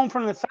their phone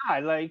from the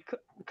side? Like,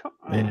 Come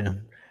on. Yeah.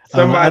 I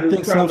Somebody was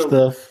think trying some to.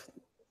 stuff.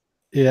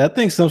 Yeah, I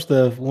think some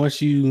stuff.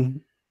 Once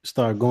you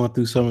start going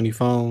through so many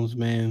phones,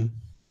 man,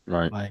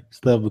 Right. like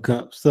stuff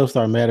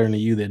start mattering to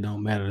you that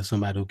don't matter to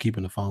somebody who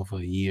keeping the phone for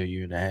a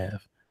year and a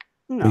half.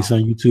 I No. think some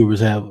YouTubers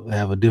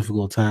have a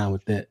difficult time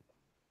with that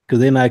because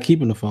they're not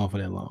keeping the phone for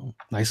that long.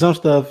 Like some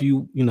stuff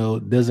you know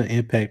doesn't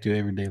impact your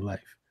everyday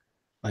life.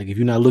 Like if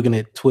you're not looking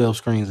at 12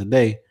 screens a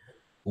day,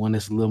 one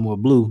that's a little more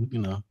blue, you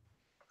know,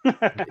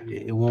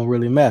 it won't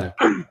really matter.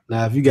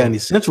 Now, if you got an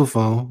essential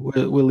phone,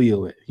 where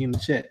Leo at? He in the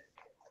chat.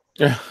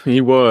 Yeah,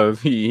 he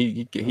was.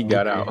 He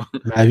got Okay. out.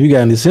 Now, if you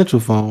got an essential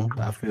phone,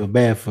 I feel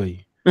bad for you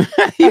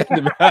He had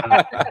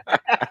to-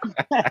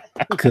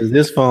 because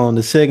this phone,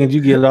 the second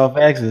you get off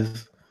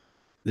access,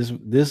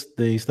 this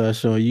thing starts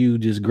showing you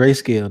just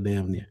grayscale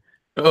damn near.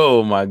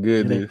 Oh my It ain't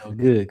goodness. no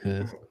good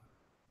because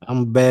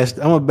I'm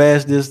gonna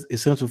bash this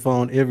essential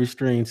phone every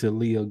stream till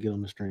Leo get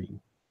on the stream.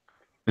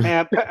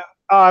 And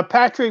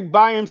Patrick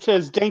Byam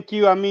says, "Thank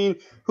you." I mean,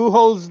 who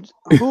holds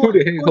who Who the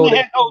heck who in hold the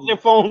that heck holds their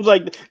phones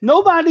like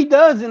nobody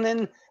does? And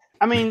then,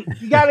 I mean,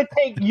 you got to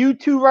take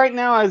YouTube right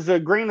now as a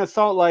grain of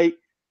salt. Like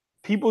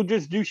people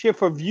just do shit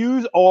for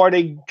views, or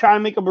they try to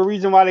make up a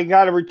reason why they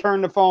got to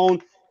return the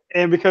phone,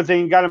 and because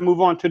they got to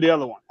move on to the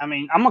other one. I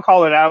mean, I'm gonna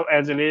call it out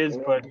as it is,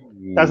 but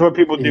that's what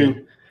people Yeah,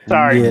 do.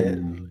 Sorry.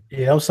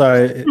 yeah. I'm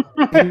sorry.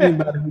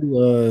 Anybody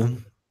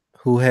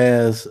who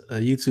has a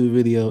YouTube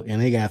video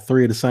and they got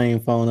three of the same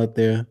phone up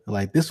there,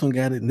 like this one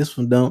got it and this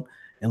one don't,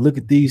 and look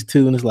at these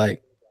two, and it's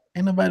like,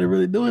 ain't nobody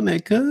really doing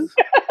that, cuz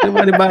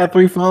nobody buying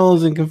three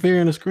phones and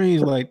comparing the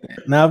screens like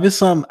that. Now, if it's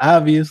something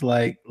obvious,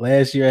 like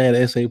last year I had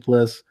an SA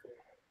Plus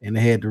and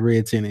they had the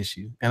red 10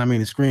 issue, and I mean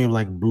the screen was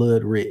like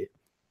blood red.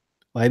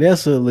 Like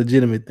that's a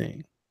legitimate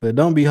thing. But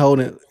don't be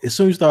holding as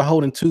soon as you start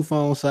holding two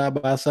phones side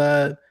by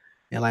side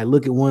and like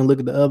look at one, look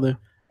at the other,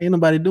 ain't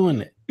nobody doing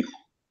that.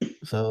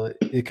 So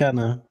it kind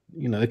of,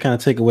 it kind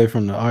of take away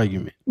from the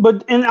argument.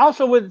 But and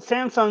also with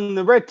Samsung,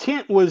 the red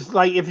tint was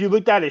like if you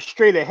looked at it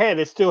straight ahead,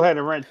 it still had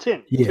a red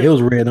tint Yeah, it too.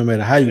 was red no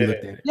matter how you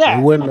looked at it. It Yeah,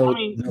 wasn't I no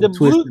mean no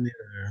twist in it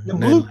or the nothing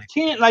blue like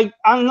tint, like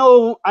I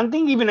know, I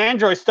think even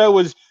Android still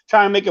was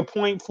trying to make a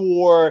point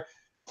for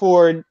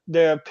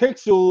the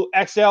Pixel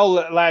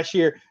XL last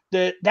year.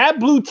 That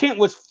blue tint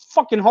was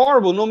fucking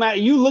horrible. No matter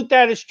you looked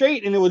at it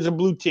straight, and it was a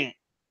blue tint.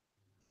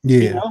 that.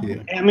 You Yeah, know,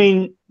 yeah. I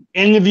mean,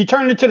 and if you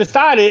turned it to the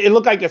side, it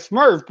looked like a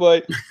Smurf.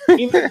 But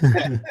even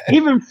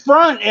even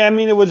front, I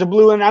mean, it was a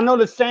blue. And I know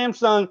the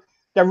Samsung,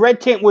 the red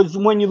tint was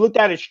when you looked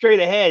at it straight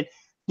ahead.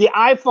 The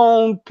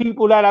iPhone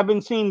people that I've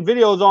been seeing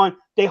videos on,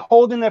 they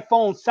holding their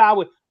phone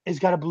sideways. It's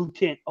got a blue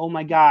tint. Oh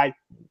my god,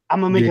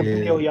 I'm gonna make a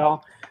video, Yeah.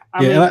 y'all.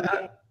 I Yeah,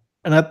 mean,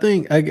 and I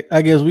think I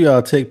guess we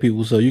all tech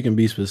people, so you can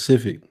be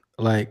specific.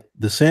 Like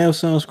the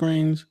Samsung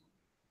screens,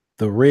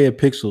 the red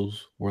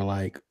pixels were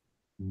like,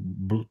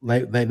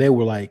 like they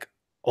were like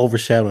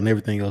overshadowing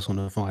everything else on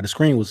the phone. The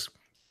screen was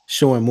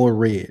showing more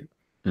red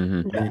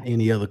Mhm. than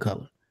any other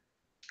color.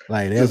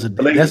 Like that's Just a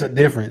blatant.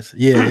 difference.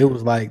 Yeah, it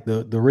was like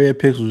the red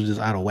pixels was just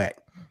out of whack.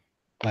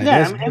 Like yeah,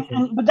 that's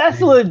different but that's a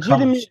than color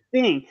legitimate shit.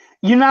 thing.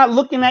 You're not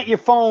looking at your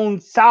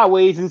phone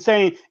sideways and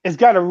saying it's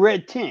got a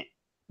red tint.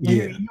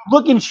 Yeah, You're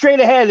looking straight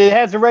ahead. It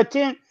has a red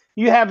tint.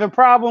 You have a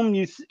problem.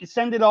 You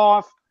send it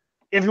off.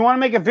 If you want to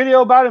make a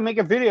video about it, make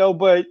a video.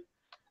 But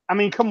I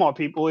mean, come on,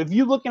 people. If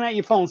you're looking at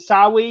your phone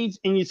sideways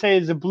and you say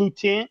it's a blue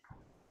tint,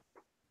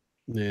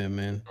 yeah,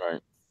 man. Right.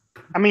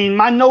 I mean,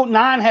 my Note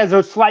 9 has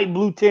a slight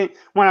blue tint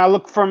when I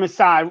look from its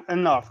side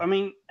enough. I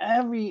mean,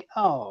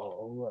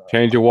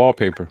 Change your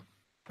wallpaper.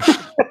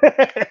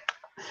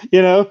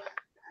 you know,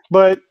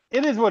 but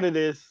it is what it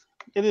is.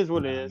 It is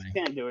what it Nah, is. man.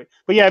 Can't do it.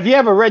 But yeah, if you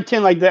have a red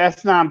tint like the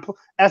S9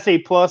 SA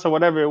Plus or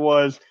whatever it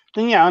was,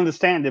 then yeah, I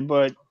understand it.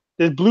 But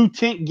this blue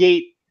tint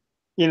gate,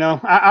 I'm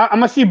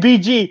gonna see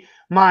BG.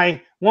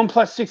 My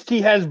OnePlus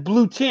 6T has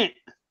blue tint.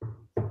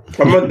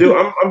 I'm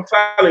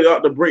telling you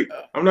out the break.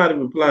 I'm not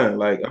even playing.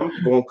 Like I'm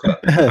gonna cut.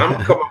 I'm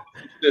gonna come up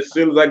with it as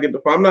soon as I get the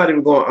phone. I'm not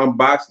even gonna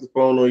unbox the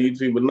phone on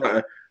YouTube or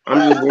nothing.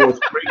 I'm just going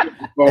straight get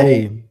the phone,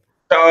 Hey,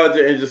 charge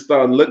it, and just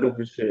start looking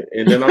for shit.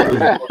 And then I'm just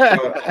gonna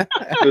start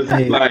just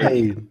like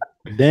hey,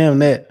 damn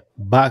that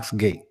box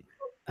gate.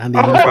 I need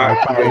me some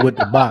box problem gate, with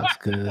the box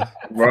because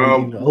before you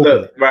wrong. even open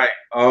Look, it. right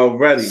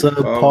already.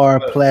 Subpar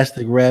Look,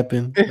 plastic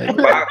wrapping. Like,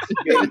 box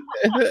gate.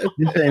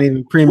 this ain't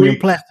even premium We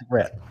plastic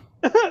wrap.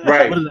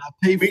 right. What did I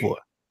pay We for?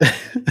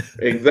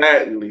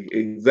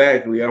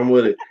 exactly. I'm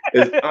with it.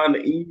 It's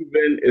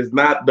uneven. It's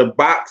not the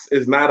box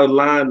is not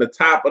aligned. The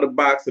top of the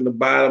box and the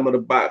bottom of the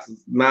box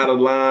is not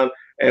aligned.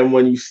 And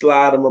when you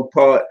slide them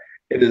apart,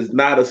 it is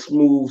not a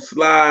smooth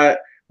slide.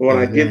 When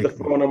I get the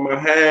Exactly. phone in my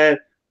hand,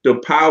 the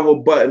power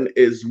button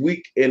is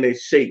weak and it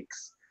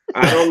shakes.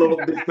 I don't know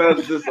if this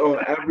does this on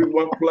every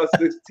OnePlus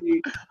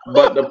 16,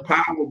 but the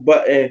power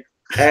button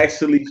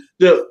actually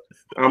shook.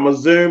 I'm a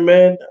zoom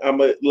in.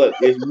 Look.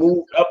 It's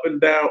moved up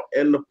and down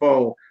in the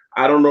phone.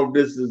 I don't know if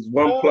this is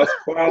OnePlus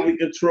quality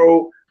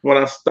control. When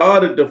I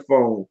started the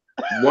phone,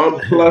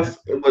 OnePlus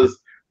it was,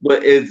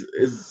 but it's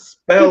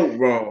spelled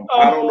wrong.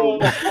 I don't know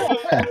if this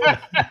is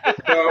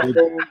a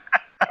smartphone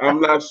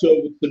I'm not sure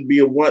if it should be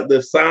a one.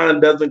 The sign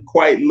doesn't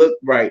quite look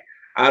right.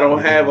 I don't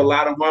have a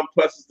lot of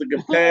OnePluses to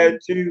compare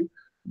to,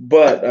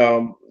 but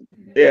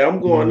yeah, I'm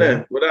going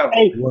there. Whatever.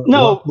 Hey,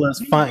 no,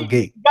 OnePlus font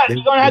gate.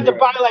 you're gonna have to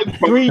buy like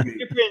 3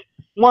 different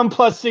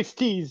OnePlus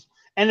 6Ts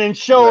and then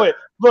show it.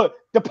 Look,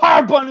 the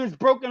power button is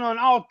broken on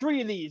all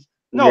 3 of these.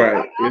 No,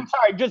 Right. I'm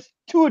sorry, just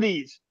 2 of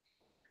these.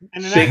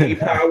 And then Shaky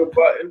power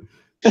button.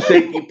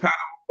 Shaky power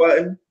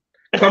button.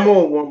 Come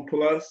on,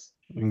 OnePlus.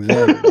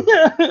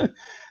 Exactly.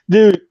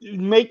 Dude,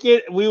 make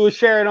it. We will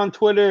share it on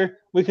Twitter.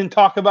 We can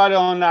talk about it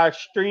on our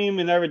stream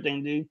and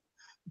everything, dude.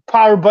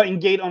 Power button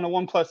gate on the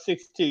OnePlus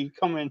 6T.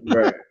 Come in.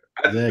 Right.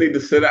 I just need to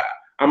sit out.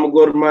 I'm gonna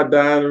go to my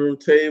dining room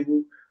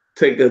table,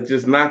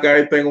 just knock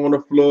everything on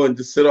the floor and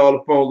just sit all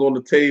the phones on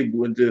the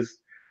table and just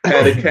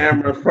have the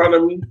camera in front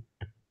of me.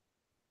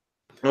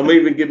 I'm gonna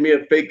even give me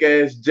a fake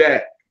ass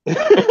jack.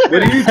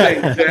 What do you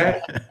think,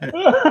 Jack?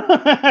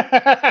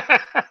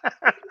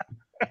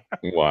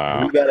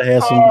 Wow. You gotta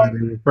have somebody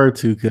to refer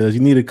to because you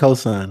need a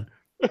cosigner.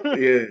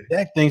 Yeah.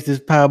 Jack thinks this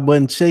power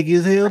button shaky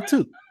as hell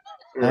too.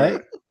 Right.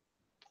 Right?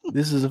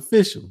 This is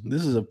official.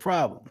 This is a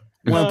problem.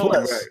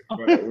 OnePlus.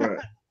 Right.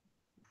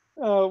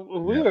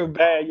 We are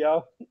bad,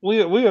 y'all.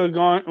 We are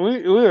going.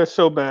 We are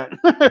so bad.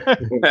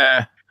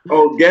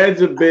 Oh,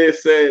 Gadget Bear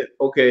said,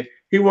 okay,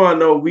 he want to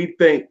know if we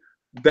think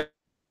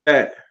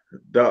that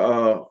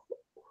the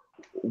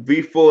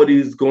V40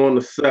 is going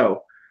to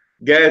sell.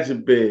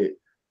 Gadget Bear,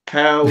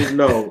 hell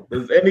no.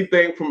 Does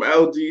anything from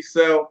LG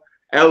sell?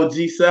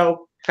 LG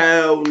sell?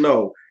 Hell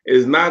no.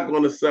 It's not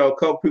going to sell. A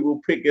couple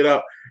people pick it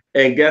up,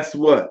 and guess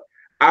what?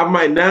 I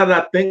might, now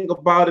that I think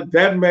about it,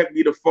 that might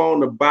be the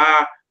phone to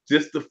buy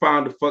just to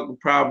find the fucking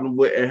problem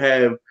with and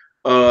have,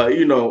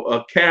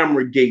 a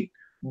camera gate.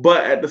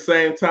 But at the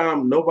same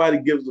time, nobody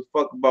gives a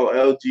fuck about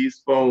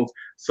LG's phones,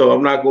 so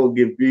I'm not gonna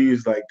get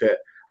views like that.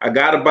 I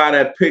gotta buy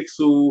that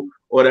Pixel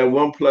or that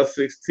OnePlus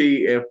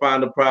 6T and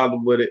find a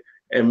problem with it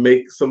and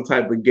make some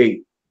type of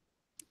gate.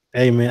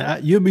 Hey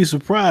man, you'll be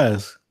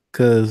surprised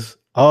because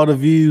all the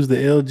views the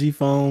LG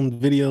phone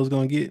video is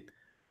gonna get,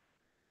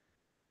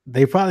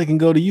 they probably can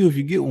go to you if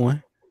you get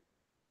one.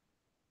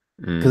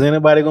 Because ain't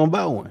nobody gonna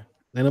buy one.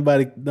 Don't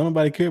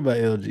nobody care about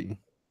LG.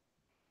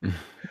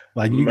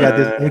 Like you got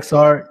this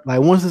XR,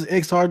 like once this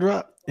XR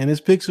drop and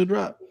this Pixel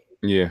drop,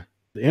 yeah,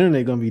 the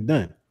internet gonna be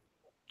done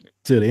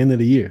till the end of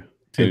the year.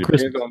 It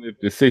depends on if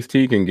the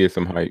 6T can get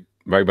some hype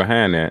right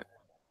behind that.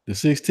 The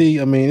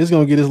 6T, I mean, it's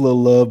gonna get this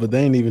little love, but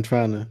they ain't even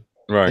trying to.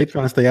 Right. They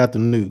trying to stay out the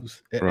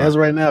news. Right. As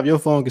right now, if your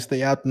phone can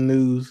stay out the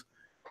news,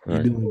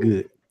 you're doing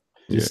good.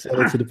 Just sell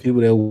it to the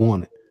people that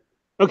want it.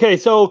 Okay,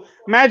 so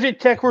Magic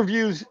Tech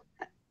Reviews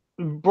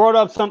brought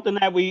up something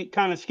that we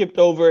kind of skipped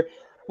over.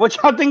 What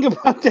y'all think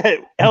about that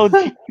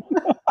LG?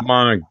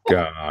 My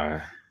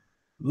God.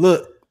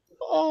 Look,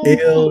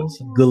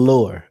 L's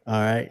galore.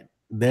 All right.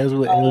 That's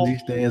what LG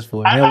stands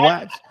for.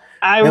 That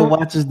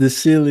watch is the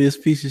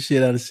silliest piece of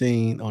shit I've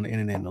seen on the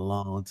internet in a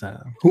long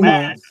time. Who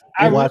wants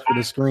to watch for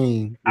the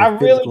screen? I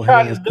really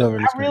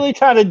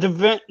try to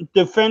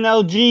defend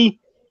LG,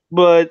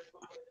 but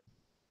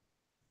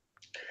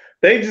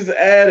they just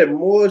added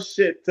more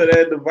shit to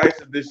their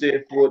devices this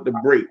year for it to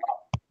break.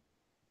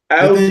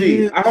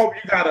 LG, I hope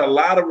you got a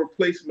lot of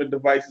replacement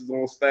devices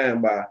on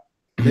standby.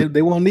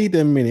 They won't need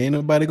that many. Ain't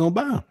nobody gonna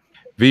buy them.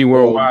 V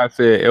Worldwide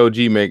said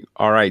LG make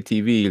all right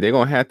TV. They're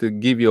gonna have to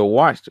give you a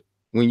watch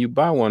when you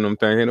buy one of them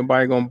things. Ain't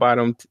nobody gonna buy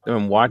them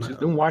watches.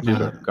 Them watches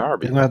are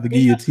garbage. They're gonna have to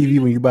give you a TV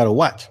when you buy a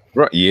watch.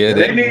 Right? Yeah,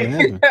 they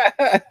need.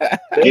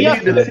 They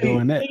need to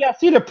doing that. You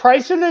see the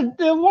price of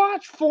the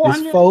watch? $400.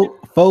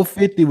 It's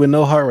 $450 with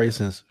no heart rate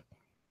sensor.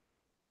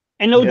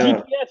 And no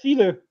GPS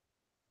either.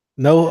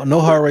 No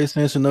heart rate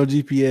sensor, no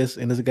GPS,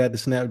 and it's got the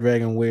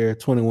Snapdragon Wear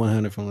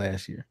 2100 from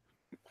last year.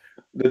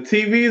 The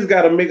TVs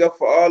got to make up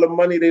for all the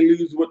money they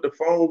lose with the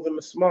phones and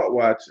the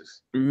smartwatches.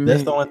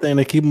 That's the only thing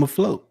that keep them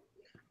afloat.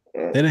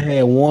 They done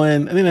had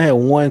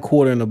one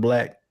quarter in the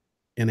black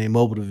in a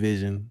mobile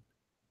division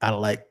out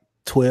of like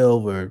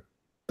 12 or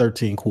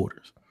 13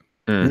 quarters.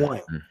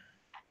 One.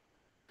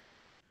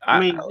 I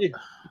mean,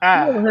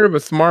 I never heard of a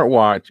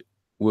smartwatch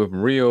with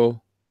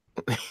real.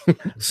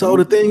 So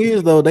the thing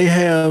is, though, they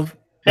have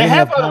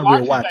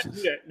hybrid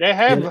watches. They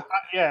have,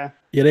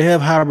 they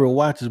have hybrid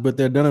watches, but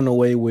they're done in a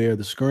way where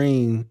the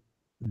screen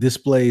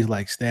displays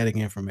like static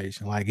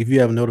information. Like if you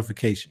have a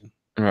notification,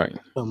 right,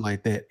 something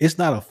like that. It's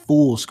not a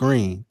full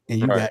screen, and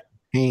you got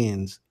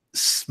hands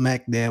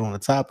smack dab on the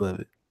top of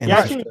it. And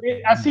I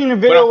seen a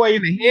video where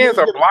the hands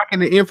are blocking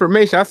the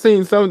information. I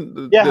seen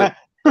some the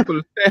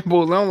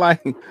samples. I'm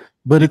like,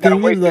 but the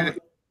thing is,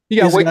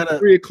 you gotta wait till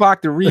 3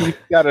 o'clock to read. You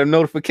got a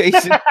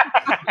notification.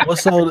 Well,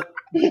 so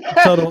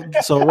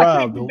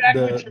Rob,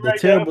 the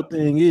terrible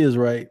thing is,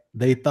 right?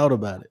 They thought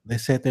about it. They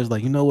sat there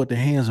like, you know what? The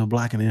hands are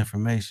blocking the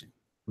information.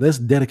 Let's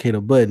dedicate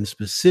a button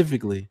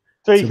specifically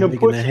so you can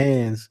push the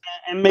hands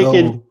and make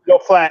it go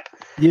flat.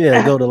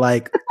 Yeah, go to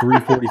like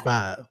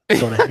 345.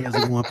 So the hands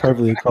are going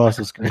perfectly across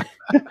the screen.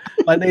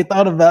 Like they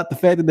thought about the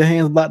fact that the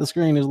hands block the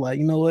screen. Is like,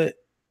 you know what?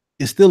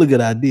 It's still a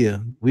good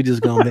idea. We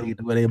just gonna make it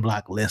the way they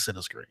block less of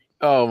the screen.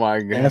 Oh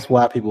my god! That's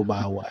why people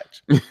buy a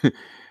watch. He And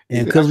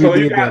said, because we So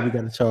you did that, got we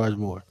got to charge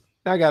more.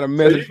 I got a so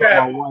message you from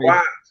got my a wife.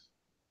 watch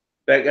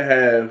that can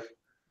have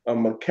a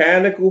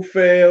mechanical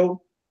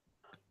fail,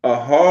 a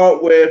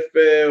hardware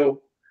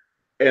fail,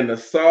 and a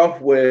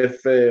software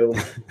fail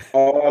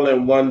all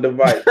in one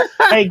device.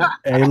 Hey,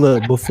 Hey,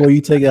 look, before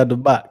you take out the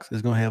box,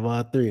 it's gonna have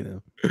all three of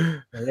them.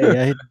 Hey,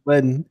 I hit the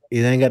button,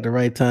 it ain't got the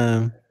right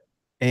time,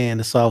 and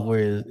the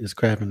software is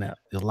crapping out,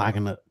 it's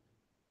locking up.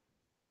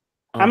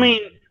 I mean,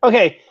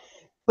 okay,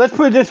 let's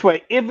put it this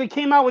way. If it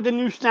came out with the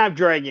new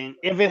Snapdragon,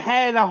 if it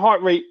had a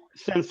heart rate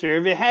sensor,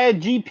 if it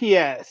had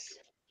GPS,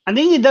 I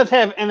think it does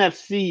have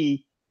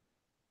NFC.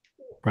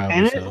 Probably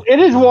And so. it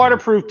is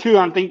waterproof too.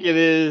 I think it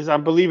is. I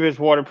believe it's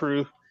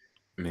waterproof.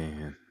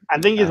 Man, I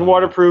think I it's don't know.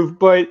 waterproof,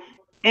 but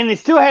and it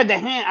still had the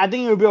hand. I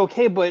think it would be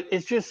okay, but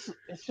it's just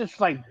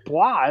like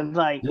blah. It's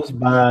like Just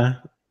buy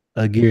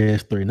a Gear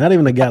S3, not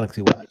even a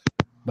Galaxy Watch.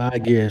 Buy a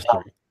Gear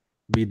S3.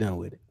 Be done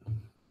with it.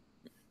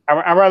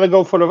 I'd rather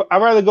go for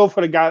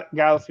the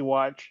Galaxy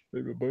Watch.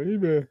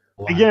 baby.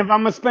 Why? Again, if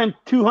I'm gonna spend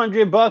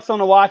 $200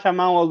 on a watch, I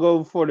might as well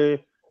go for the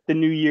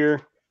new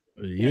year.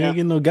 You ain't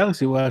getting no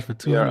Galaxy Watch for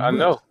 $200. Yeah, I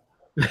know.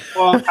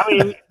 Well, I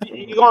mean,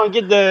 you're gonna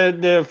get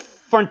the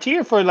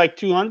Frontier for like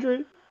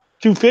 200,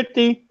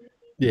 250.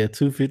 Yeah,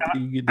 $250.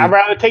 You get I'd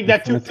rather take the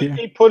that Frontier.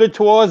 250, put it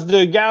towards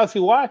the Galaxy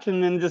Watch,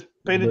 and then just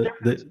pay the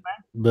difference.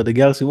 But the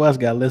Galaxy Watch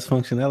got less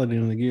functionality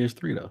than the Gear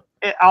S3 though.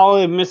 All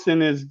it's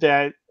missing is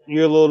that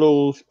your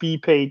little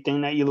speed pay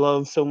thing that you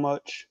love so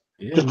much.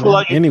 Yeah, Just man. pull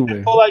out your, Anywhere.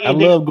 just pull out I your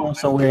damn love phone. going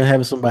somewhere and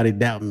having somebody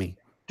doubt me.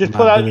 Just my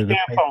pull out your ability to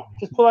damn pay. phone.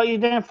 Just pull out your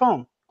damn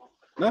phone.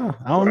 No,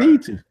 I don't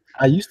need to.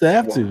 I used to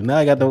have to. Now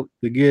I got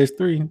the Gear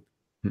S3.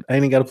 I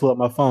ain't got to pull up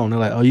my phone. They're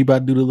like, "Oh, you about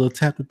to do the little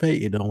tap to pay?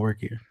 It don't work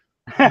here."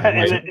 and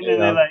Like, then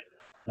they're like,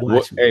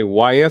 watch me. Hey,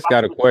 YS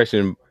got a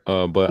question, but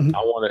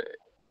I want to.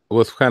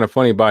 What's kind of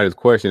funny about his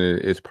question is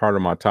it's part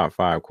of my top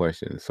 5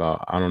 questions,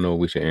 so I don't know if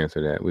we should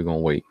answer that. We're gonna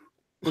wait.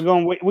 We're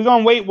gonna wait. We're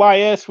gonna wait.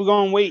 YS. We're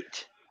gonna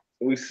wait.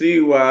 We see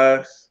you,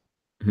 wise,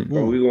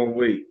 but we gonna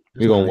wait.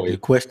 We gonna Good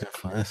wait. question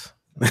for us.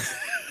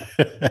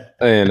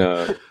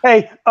 And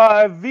Hey,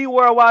 V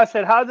Worldwide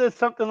said, "How does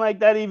something like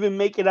that even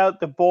make it out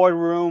the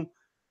boardroom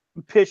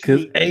pitch Cause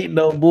meeting?" ain't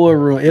no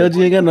boardroom.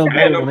 LG ain't got no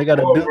boardroom. They got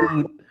a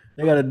dude.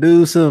 They got a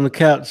dude sitting on the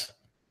couch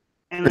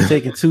And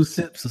taking 2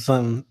 sips or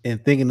something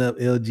and thinking up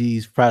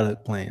LG's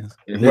product plans.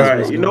 That's Right.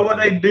 what's You know going what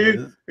they on.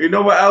 do? You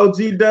know what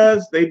LG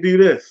does? They do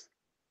this.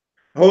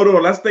 Hold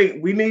on. Let's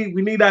think. We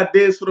need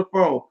ideas for the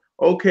phone.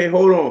 Okay,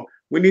 hold on.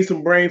 We need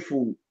some brain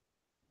food.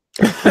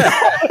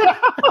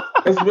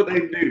 That's what they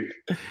do.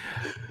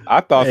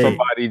 I thought Hey.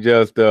 somebody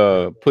just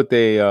put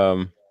they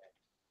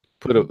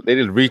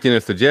just reached in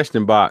a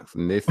suggestion box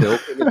and they said,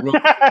 "Okay, let's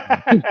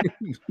run."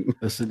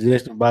 A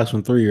suggestion box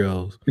from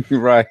 3-year-olds.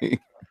 Right.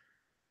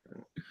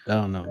 I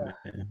don't know,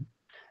 man.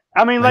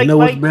 I mean, I know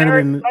what's better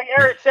than like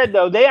Eric said,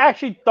 though, they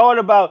actually thought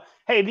about,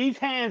 hey, these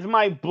hands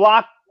might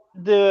block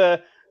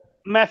the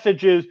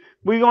messages.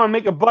 We're gonna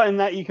make a button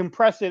that you can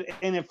press it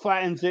and it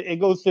flattens it. It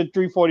goes to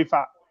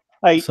 345.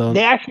 Like So-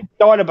 they actually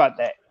thought about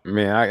that.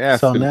 Man, I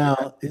asked So him.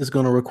 now it's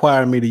going to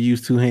require me to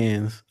use 2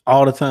 hands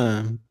all the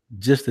time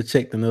just to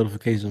check the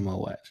notification on my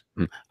watch.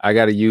 I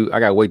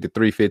gotta wait to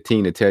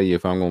 3:15 to tell you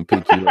if I'm gonna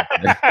pick you up.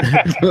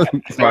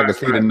 So I can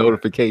see the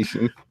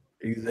notification.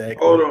 Exactly.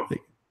 Hold on.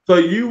 So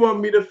you want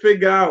me to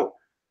figure out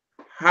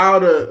how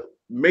to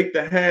make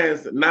the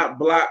hands not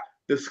block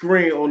the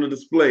screen on the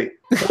display?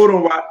 Hold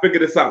on while I figure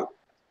this out.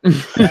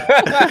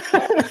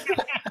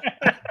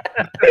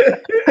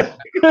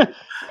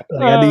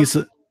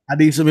 I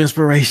need some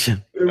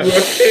inspiration.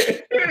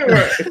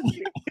 Right.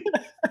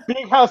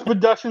 Big House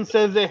Production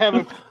says they have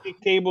a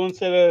picnic table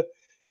instead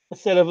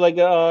of like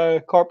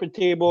a carpet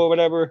table or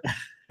whatever.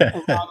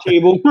 A round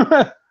table.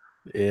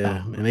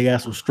 Yeah, and they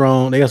got some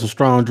strong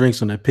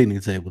drinks on that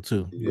picnic table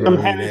too. Some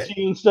Yeah,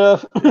 Hennessy and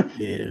stuff.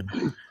 yeah.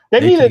 They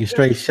They need taking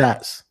straight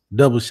shots,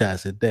 double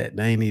shots at that.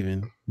 They ain't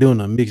even doing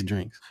no mixed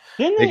drinks.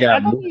 Didn't They they?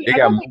 got I thought Mookie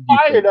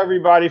they fired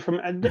everybody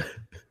from.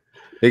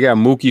 They got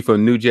Mookie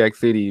from New Jack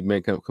City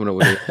coming up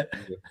with it.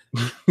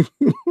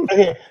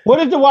 Okay,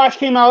 what if the watch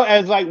came out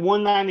as like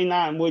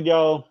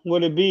 $199?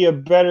 Would it be a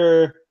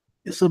better?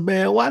 It's a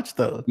bad watch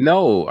though.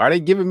 No, are they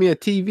giving me a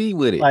TV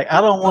with it? Like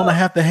I don't want to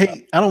have to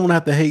hate. I don't want to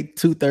have to hate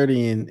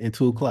 2:30 and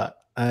 2 o'clock.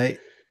 All right,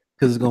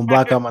 because it's gonna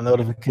block out my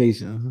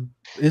notifications.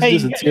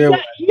 It's just a terrible.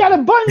 You got a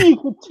button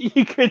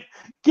you could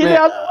get it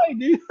out the way,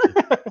 dude.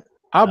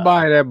 I'll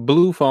buy that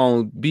blue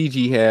phone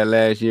BG had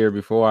last year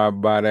before I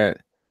buy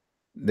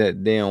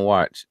that damn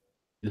watch.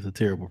 It's a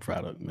terrible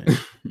product, man.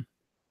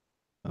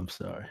 I'm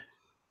sorry.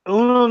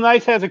 Uno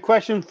Nice has a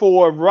question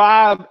for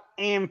Rob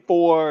and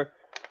for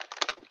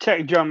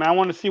Tech German. I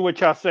want to see what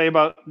y'all say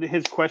about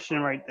his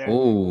question right there.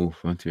 Oh,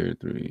 Frontier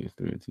 3,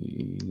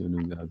 30, the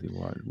new Galaxy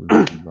Watch.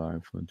 Would you buy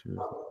Frontier?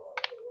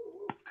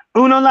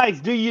 Uno Nice,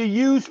 do you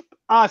use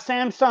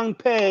Samsung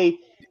Pay?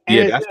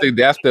 Yeah, that's the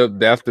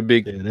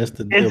big. Yeah, that's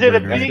the. Is it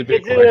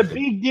a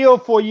big deal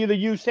for you to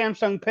use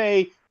Samsung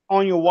Pay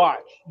on your watch?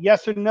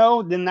 Yes or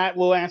no? Then that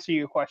will answer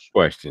your question.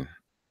 Question.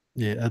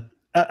 Yeah,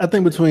 I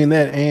think between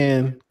that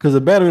and because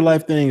the battery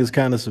life thing is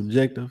kind of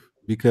subjective.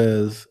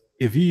 Because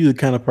if you're the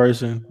kind of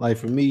person like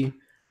for me,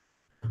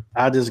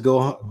 I just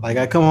like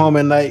I come home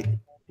at night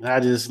and I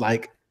just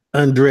like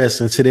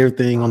undress and set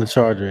everything on the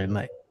charger at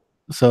night.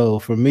 So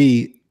for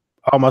me,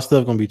 all my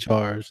stuff gonna be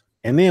charged.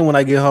 And then when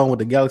I get home with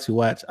the Galaxy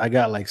Watch, I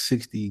got like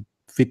 60%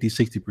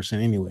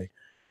 anyway.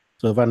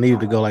 So if I needed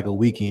to go like a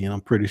weekend,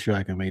 I'm pretty sure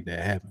I can make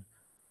that happen.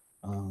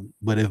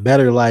 But if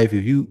battery life,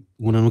 if you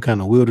one of them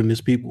kind of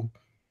wilderness people,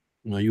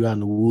 you out in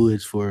the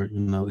woods for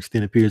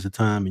extended periods of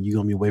time, and you're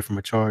gonna be away from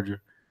a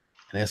charger,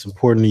 and that's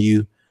important to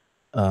you.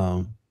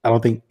 I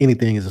don't think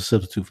anything is a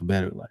substitute for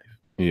battery life.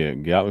 Yeah,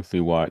 Galaxy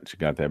Watch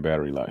got that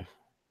battery life.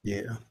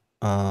 Yeah.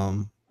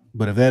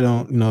 But if that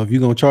don't, if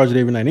you're gonna charge it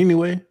every night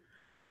anyway,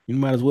 you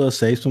might as well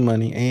save some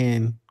money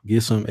and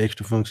get some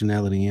extra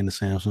functionality in the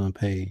Samsung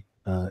Pay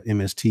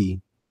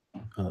MST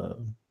uh,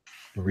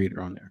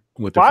 reader on there.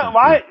 With the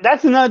Why?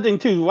 That's another thing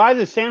too. Why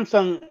does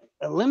Samsung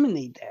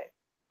eliminate that?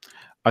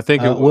 I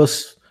think it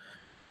was.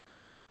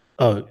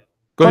 Oh,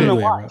 go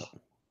ahead. Rob.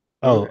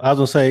 Oh, I was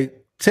gonna say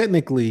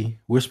technically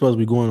we're supposed to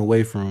be going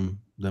away from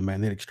the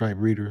magnetic stripe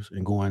readers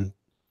and going.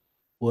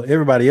 Well,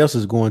 everybody else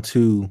is going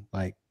to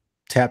like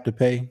tap to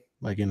pay,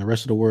 like in the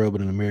rest of the world,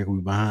 but in America we're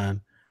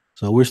behind.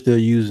 So we're still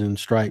using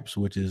stripes,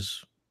 which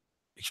is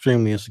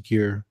extremely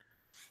insecure.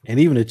 And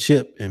even the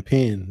chip and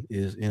pin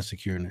is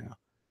insecure now.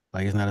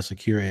 Like it's not as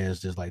secure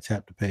as just like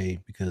tap to pay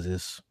because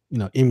it's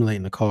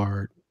emulating the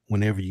card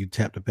whenever you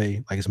tap to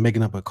pay. Like it's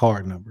making up a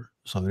card number.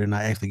 So they're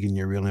not actually getting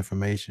your real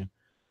information.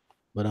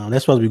 But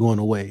that's supposed to be going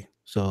away.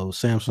 So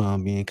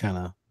Samsung being kind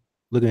of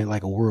looking at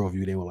like a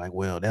worldview, they were like,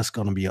 well, that's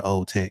gonna be an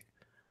old tech.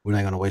 We're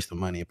not gonna waste the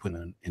money and put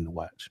it in the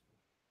watch.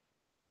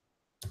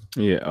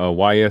 Yeah,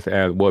 YS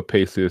asks what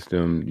pay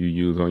system you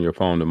use on your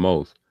phone the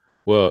most.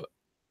 Well,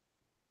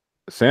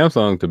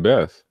 Samsung's the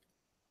best.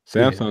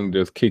 Samsung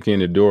just kick in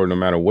the door no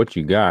matter what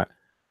you got,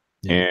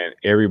 and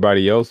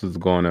everybody else is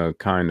going to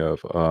kind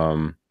of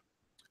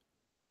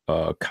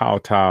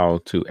kowtow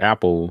to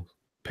Apple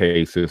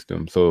Pay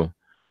system. So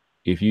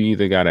if you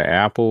either got an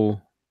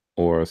Apple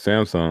or a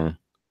Samsung,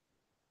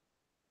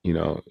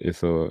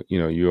 it's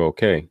you're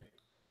okay.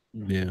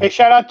 Yeah. Hey,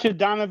 shout out to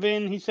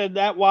Donovan. He said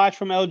that watch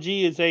from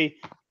LG is a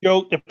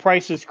joke. The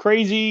price is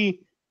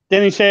crazy.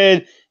 Then he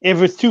said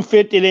if it's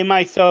 $250, they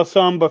might sell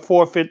some, but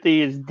 $450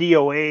 is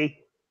DOA,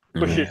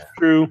 which is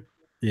true.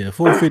 Yeah,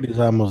 $450 is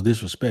almost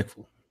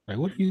disrespectful. Like,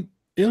 what do you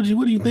LG?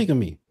 What do you think of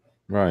me?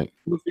 Right.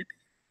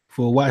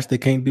 For a watch that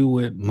can't do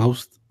what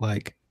most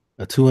like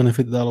a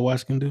 $250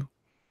 watch can do.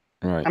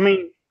 Right. I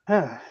mean,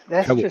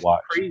 that's just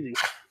crazy.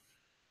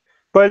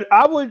 But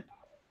I would,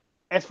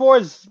 as far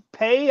as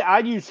pay, I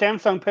use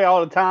Samsung Pay all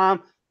the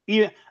time.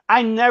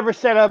 I never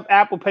set up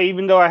Apple Pay,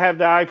 even though I have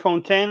the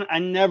iPhone 10. I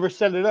never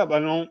set it up. I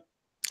don't.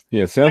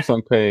 Yeah,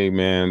 Samsung Pay,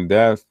 man.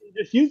 That's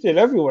just use it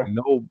everywhere.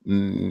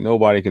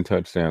 Nobody can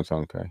touch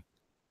Samsung Pay.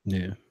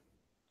 Yeah.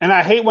 And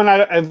I hate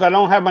if I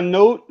don't have a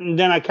note and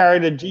then I carry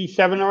the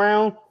G7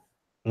 around,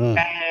 and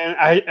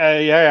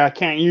I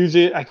can't use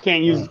it. I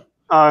can't use.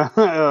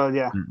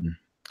 Yeah.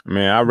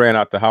 Man, I ran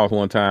out the house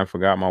one time,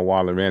 forgot my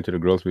wallet, ran to the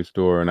grocery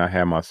store, and I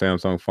had my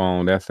Samsung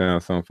phone. That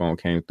Samsung phone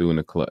came through in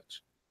the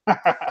clutch.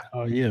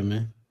 Oh yeah,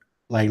 man.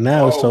 Like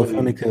now it's so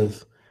funny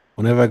because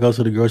whenever I go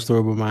to the grocery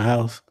store by my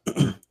house,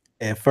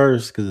 at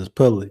first, because it's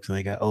Publix and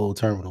they got old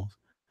terminals,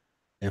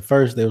 at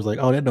first they was like,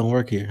 "Oh, that don't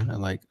work here." And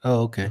I'm like,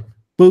 "Oh, okay."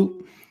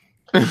 Boop.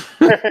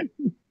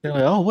 They're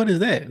like, "Oh, what is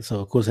that?"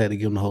 So of course I had to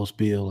give them the whole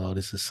spiel. Oh,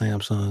 this is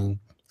Samsung.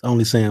 It's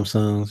only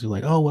Samsungs. You're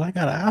like, "Oh, well, I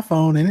got an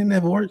iPhone and it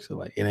never works." So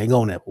like, it ain't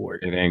gonna never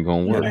work. It ain't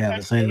gonna work.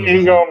 It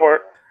ain't gonna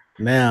work.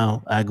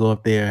 Now I go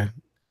up there,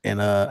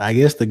 and I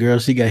guess the girl,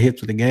 she got hip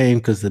to the game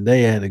because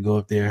today I had to go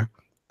up there.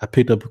 I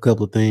picked up a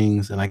couple of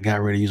things and I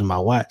got ready using my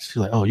watch. She's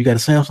like, "Oh, you got a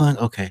Samsung?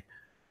 Okay,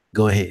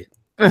 go ahead."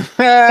 She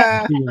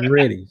was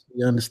ready.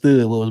 She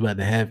understood what was about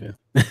to happen.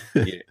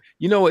 Yeah.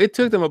 It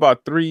took them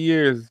about 3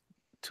 years,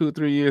 2 or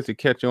 3 years to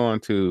catch on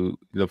to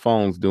the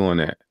phones doing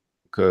that.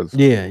 Because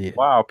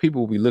wow,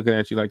 people will be looking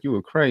at you like you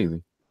were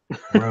crazy.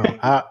 Bro,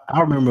 I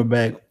remember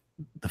back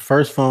the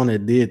first phone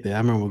that did that. I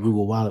remember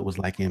Google Wallet was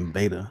like in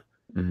beta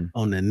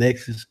on the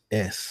Nexus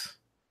S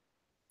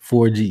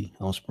 4G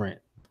on Sprint.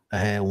 I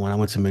had one. I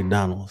went to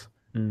McDonald's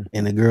and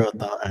the girl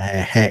thought I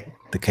had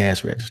hacked the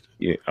cash register.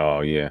 Yeah.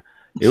 Oh yeah.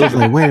 It was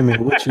like, wait a minute,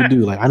 what you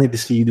do? Like, I need to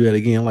see you do that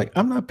again. I'm like,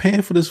 I'm not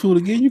paying for this food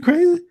again. You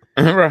crazy?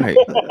 Right.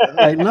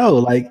 Like, no,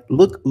 like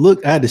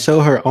look, I had to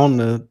show her on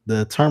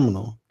the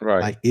terminal.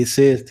 Right. Like it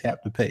says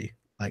tap to pay.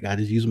 Like I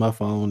just use my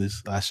phone.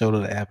 I showed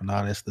her the app and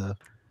all that stuff.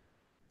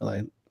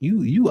 Like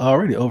you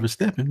already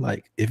overstepping.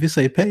 Like if it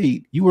say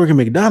paid, you work at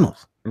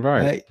McDonald's.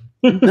 Right. Like,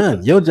 you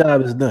done. Your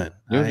job is done.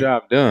 Your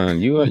job done.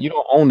 You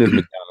don't own this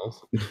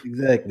McDonald's.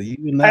 Exactly.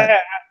 You not.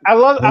 I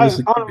love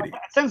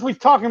since we're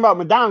talking about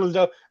McDonald's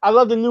though. I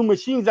love the new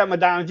machines at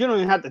McDonald's. You don't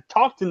even have to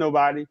talk to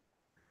nobody.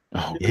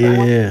 Oh,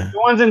 yeah. The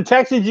ones in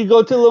Texas, you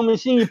go to a little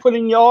machine, you put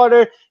in your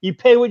order, you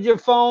pay with your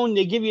phone,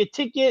 they give you a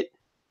ticket,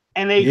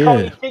 and they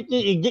call your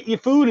ticket, you get your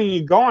food, and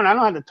you're gone. I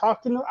don't have to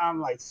talk to them. I'm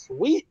like,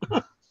 sweet.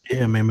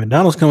 Yeah, man.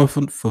 McDonald's coming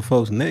for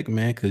folks' neck,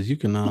 man, because you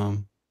can I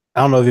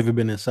don't know if you've ever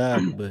been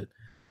inside, but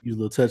use a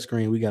little touch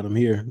screen. We got them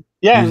here.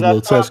 Yeah, Use a that's little what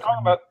I'm touch talking screen,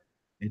 about.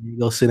 and you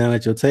go sit down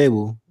at your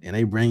table, and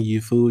they bring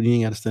you food. You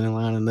ain't got to stand in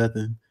line or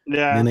nothing. And then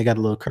Yeah, they got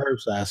a little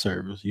curbside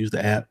service. Use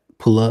the app,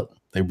 pull up,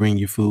 they bring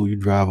you food, you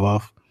drive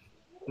off.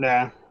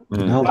 yeah. Mm.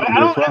 McDonald's I gonna be a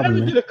don't. problem,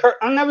 man.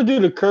 I never do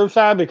the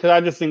curbside because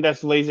I just think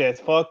that's lazy as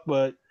fuck.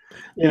 But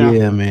you know,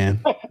 Yeah, man.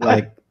 Like,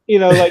 like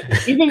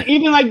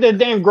even like the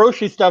damn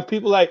grocery stuff.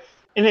 People like,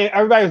 and then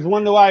everybody's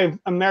wondering why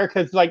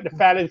America's like the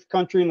fattest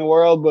country in the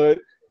world. But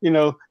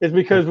it's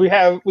because we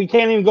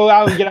can't even go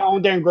out and get our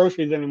own damn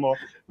groceries anymore.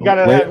 We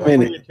gotta wait have a them bring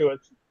minute. it to us.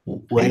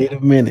 Wait a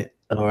minute.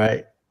 All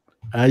right.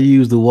 I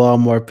use the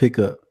Walmart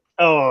pickup.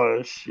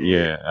 Oh shit!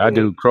 Yeah, I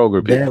do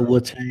Kroger That pickup. will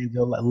change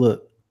your life.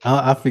 Look,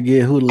 I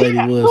forget who the lady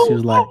was. She Go,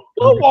 was like, go,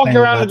 "Oh, go you're walk paying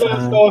around by the damn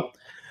time." store.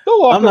 Go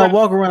walk I'm not around.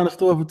 walking around the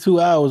store for 2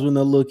 hours with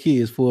no little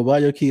kids. For all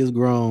your kids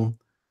grown, you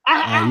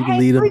I can had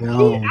leave them three at kids.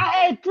 home. I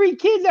had three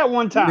kids at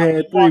one You time.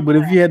 had three, Walking but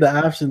if around. you had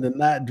the option to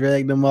not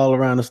drag them all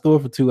around the store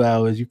for 2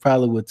 hours, you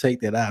probably would take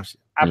that option.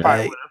 I Yeah. probably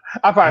Right? would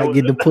have. I I probably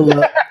get to would pull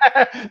up.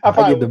 have. I I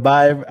probably get to would.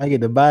 buy. I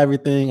get to buy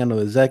everything. I know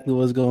exactly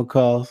what it's gonna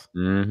cost.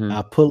 Mm-hmm.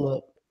 I pull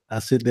up. I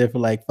sit there for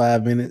like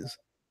 5 minutes.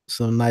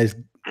 Some nice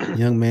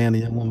young man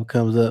and young woman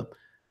comes up,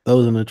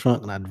 throws in the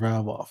trunk, and I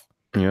drive off.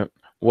 Yep.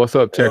 What's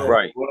up, Tech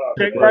Right? What up?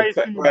 Check What up? right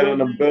Tech in the right in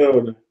the building.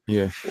 building.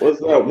 Yeah.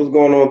 What's up? What's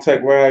going on,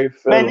 Tech right? How you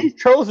Man, feeling? these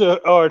trolls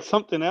are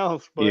something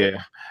else. But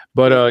Yeah.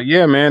 But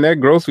yeah, man, that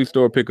grocery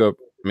store pickup,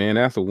 man,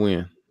 that's a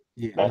win.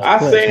 Yeah, that's I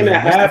clutch, seen it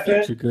man. That's the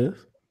happen. future,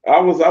 cuz. I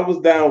was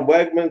down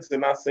Wegmans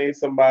and I seen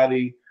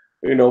somebody,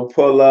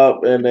 pull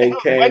up and what the they hell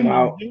is came Wegmans,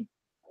 out. dude?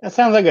 That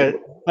sounds like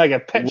a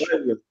pet shop.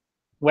 Wegmans.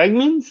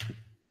 Wegmans?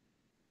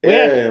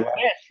 Yeah, We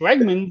had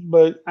Schwegmans,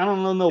 but I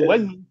don't know no it's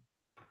Wegmans.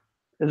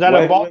 Is that a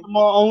Wegmans.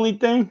 Baltimore only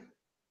thing?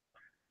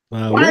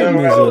 Why are you Never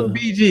Wegmans heard. trolling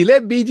BG?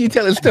 Let BG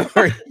tell a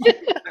story.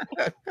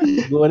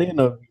 going in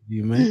over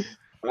you, man.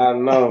 I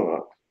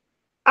know.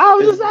 I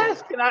was It's just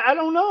asking. I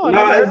don't know. I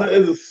no, never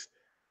heard.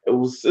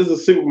 it's a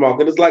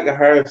supermarket. It's like a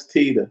Harris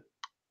Teeter,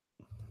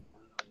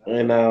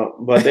 and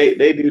but they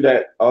do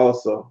that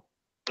also.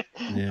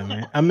 Yeah,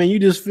 man. I mean, you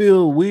just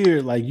feel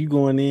weird, like you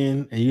going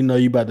in and you know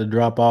you about to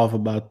drop off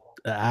about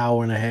an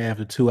hour and a half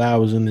to 2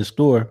 hours in the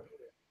store.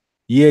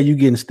 Yeah, you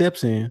getting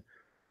steps in,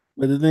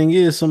 but the thing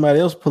is, somebody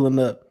else pulling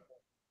up,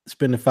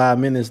 spending 5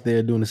 minutes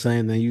there doing the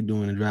same thing you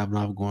doing and driving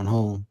off, going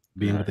home,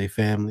 being with Right. their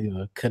family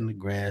or cutting the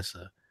grass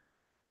or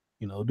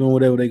doing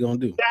whatever they're gonna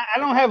do. I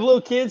don't have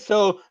little kids,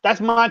 so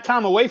that's my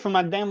time away from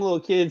my damn little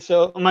kids.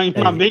 So my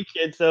Hey, big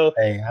kids. So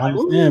hey, I like,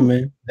 understand,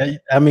 ooh. man.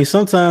 I mean,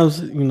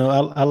 sometimes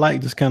I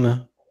like just kind of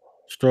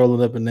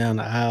strolling up and down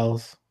the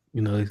aisles.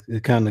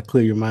 It kind of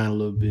clear your mind a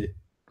little bit.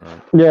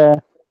 Right. Yeah.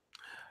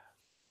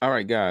 All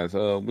right, guys.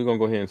 We're gonna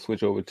go ahead and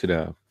switch over to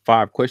the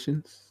 5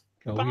 questions.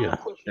 Oh yeah. Final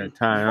question. That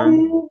time.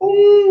 Boom,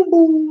 boom,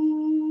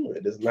 boom.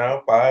 It is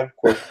now 5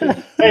 questions.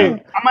 Hey, Yeah.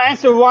 I'm gonna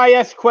answer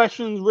YS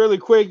questions really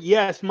quick.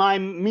 Yes, my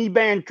Mi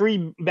Band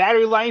 3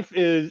 battery life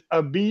is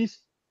a beast.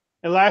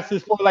 It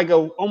lasts for like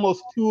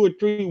almost 2 or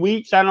 3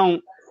 weeks.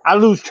 I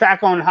lose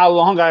track on how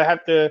long I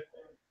have to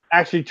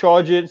actually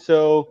charge it.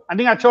 So I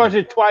think I charged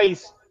it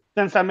twice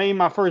since I made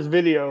my first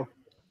video.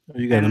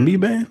 You got a And Me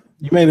Band?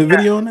 You made a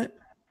video on that?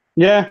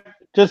 yeah,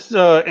 just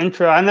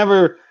intro. I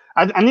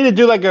need to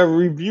do like a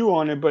review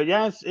on it, but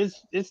yeah,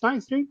 it's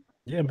nice, dude.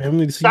 Yeah, man. We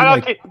need to see you Shout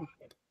out like to we shout need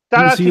to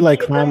out see to you like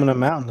Gearbest. climbing a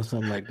mountain or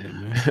something like that,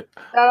 man. Shout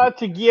out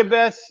to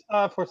Gearbest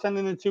for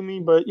sending it to me,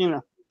 but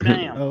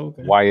damn. Oh,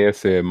 okay. YS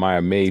said my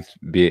amaze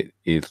bit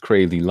is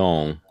crazy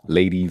long.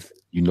 Ladies,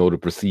 you know the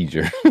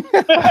procedure.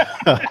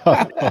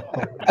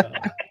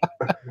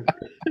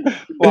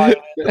 Why?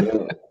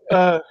 Yeah.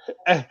 Uh,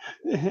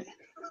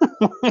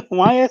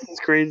 YS is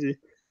crazy.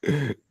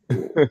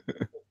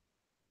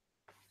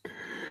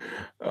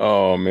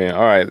 Oh man.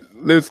 All right.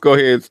 Let's go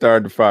ahead and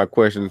start the 5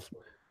 questions.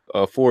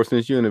 Four,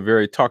 since you're in a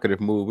very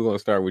talkative mood, we're gonna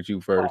start with you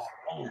first.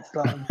 Man,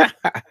 son.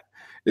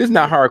 This is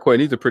not hard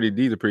questions. These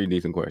are pretty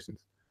decent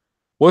questions.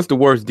 What's the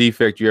worst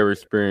defect you ever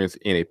experienced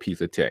in a piece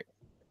of tech?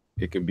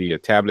 It can be a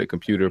tablet,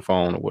 computer,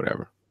 phone, or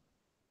whatever.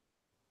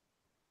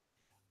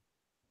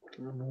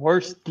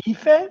 Worst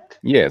defect?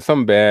 Yeah,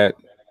 something bad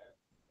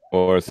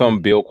or some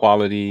build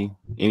quality,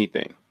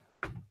 anything.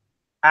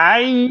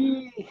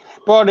 I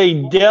bought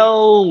a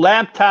Dell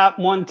laptop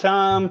one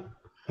time,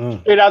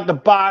 straight out the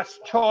box,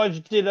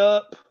 charged it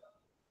up.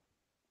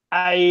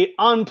 I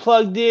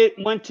unplugged it,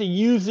 went to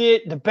use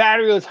it. The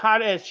battery was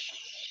hot as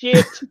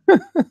shit.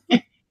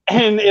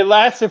 And it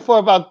lasted for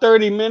about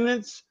 30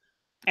 minutes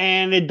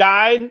and it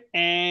died.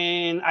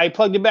 And I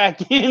plugged it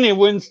back in, it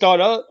wouldn't start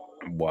up.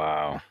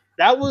 Wow.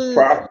 That was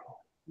Pro-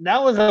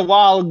 that was a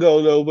while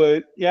ago though,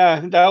 but yeah,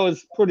 that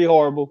was pretty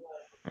horrible.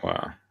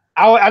 Wow.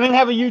 I didn't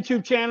have a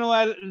YouTube channel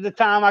at the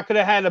time. I could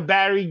have had a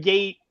battery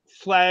gate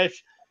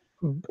slash.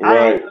 I don't know.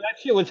 right. That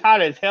shit was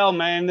hot as hell,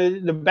 man.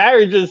 The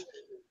battery just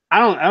I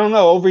don't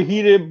know,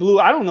 overheated, blew.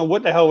 I don't know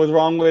what the hell was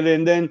wrong with it.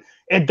 And then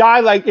it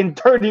died like in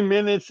 30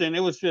 minutes, and it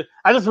was just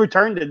I just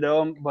returned it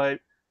though. But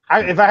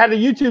if I had a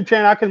YouTube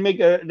channel, I could make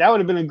that would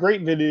have been a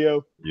great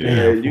video. Yeah.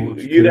 Damn,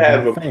 Forbes could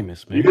have got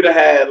famous, man. you'd have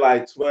had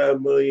like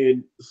 12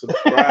 million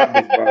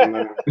subscribers by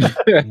now.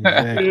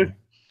 Exactly.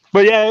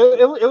 But yeah,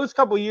 it was a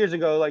couple years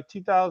ago, like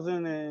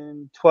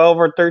 2012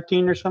 or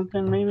 13 or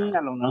something, maybe. I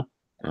don't know.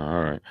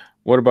 All right.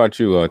 What about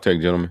you,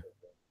 tech gentleman?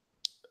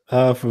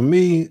 For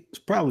me, it's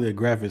probably a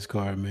graphics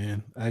card,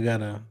 man. I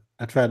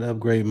tried to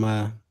upgrade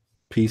my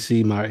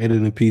PC, my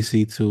editing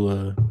PC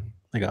to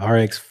like a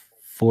RX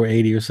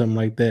 480 or something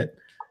like that.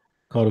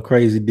 Called a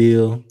crazy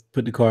deal.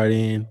 Put the card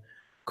in,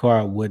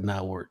 card would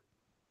not work.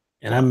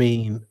 And I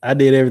mean, I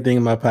did everything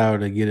in my power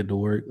to get it to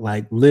work.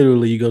 Like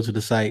literally, you go to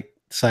the site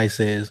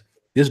says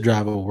this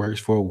driver works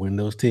for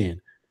Windows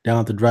 10.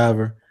 Down the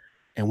driver,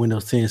 and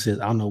Windows 10 says,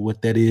 I don't know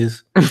what that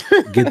is.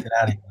 Get that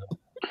out of here.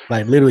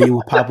 Like literally, it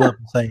will pop up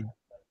and say,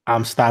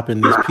 I'm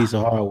stopping this piece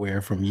of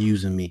hardware from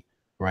using me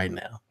right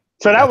now.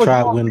 So I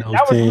tried Windows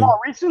 10. more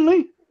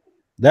recently.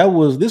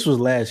 This was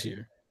last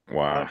year.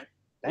 Wow.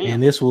 Damn.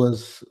 And this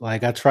was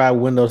like I tried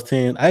Windows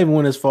 10. I even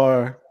went as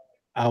far.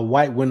 I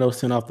wiped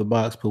Windows 10 off the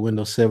box, put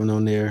Windows 7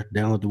 on there,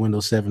 download the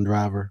Windows 7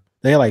 driver.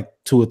 They had like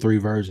 2 or 3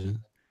 versions.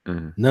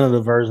 None of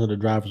the versions of the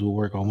drivers will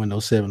work on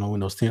Windows 7 or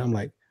Windows 10. I'm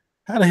like,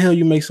 how the hell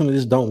you make some of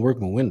this don't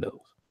work on Windows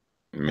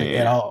like,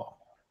 at all?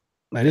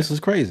 Like this is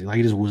crazy. Like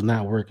it just was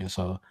not working.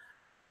 So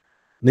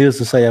needless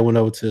to say, I went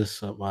over to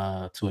some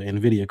to an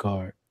NVIDIA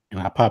card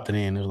and I popped it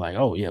in. It was like,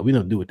 oh yeah, we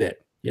don't do with that.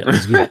 Yeah,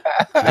 let's get it.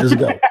 Let's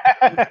go.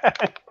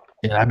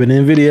 Yeah, I've been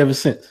NVIDIA ever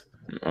since.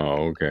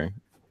 Oh, okay.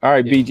 All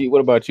right, BG.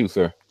 What about you,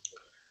 sir?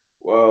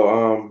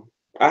 Well,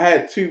 I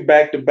had 2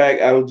 back-to-back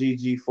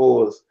LG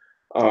G4s.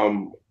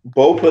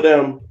 Both of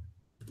them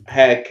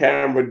had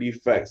camera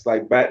defects,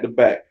 like back to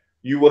back.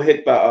 You will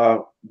hit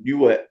the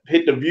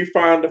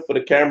viewfinder for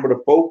the camera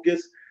to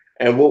focus,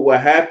 and what would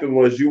happen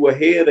was you would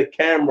hear the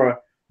camera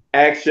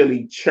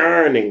actually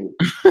churning.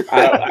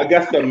 I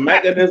guess the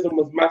mechanism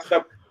was messed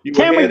up. You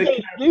camera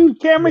gate, dude.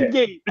 Camera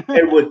gate.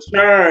 It would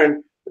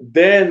churn.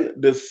 Then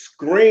the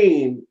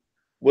screen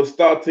would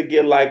start to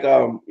get like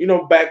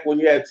back when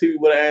you had TV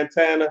with an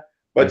antenna,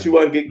 but you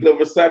wouldn't get good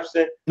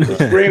reception. The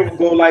screen would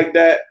go like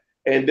that,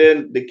 and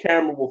then the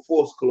camera will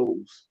force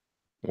close.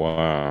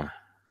 Wow.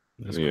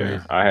 That's crazy.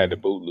 I had the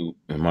boot loop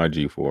in my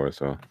G4,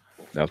 so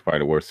that's probably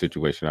the worst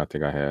situation I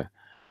think I had.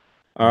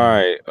 All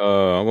right.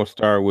 I'm gonna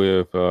start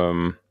with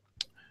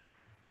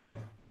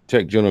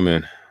tech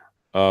gentleman.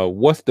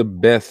 What's the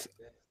best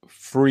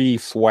free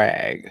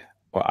swag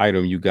or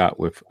item you got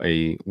with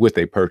a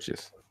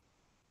purchase?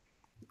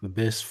 The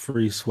best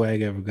free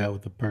swag I ever got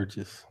with a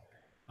purchase.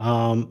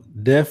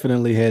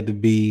 Definitely had to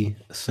be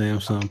a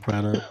Samsung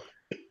product.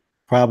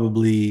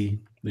 Probably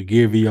the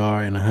Gear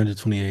VR and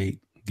 128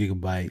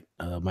 gigabyte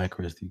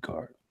micro SD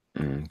card.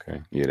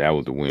 Okay. Yeah, that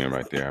was the win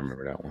right there. I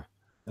remember that one.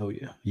 Oh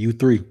yeah.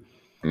 U3.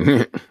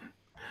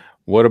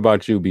 What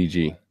about you,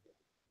 BG?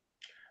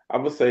 I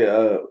would say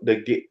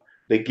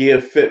the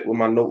Gear Fit with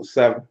my Note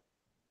 7.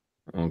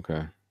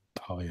 Okay.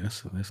 Oh yeah,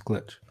 that's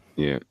clutch.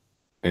 Yeah.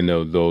 And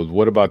those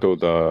what about those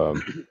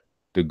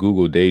the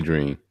Google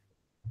Daydream?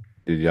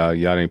 Did y'all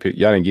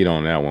didn't get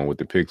on that one with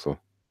the Pixel?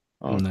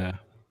 Nah.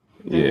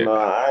 Yeah. No,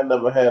 I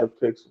never had a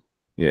Pixel.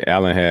 Yeah,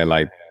 Alan had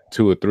like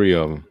 2 or 3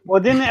 of them.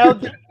 Well, then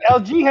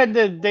LG had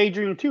the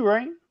Daydream too,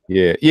 right?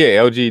 Yeah,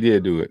 LG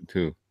did do it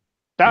too.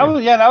 That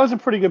was a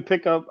pretty good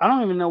pickup. I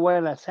don't even know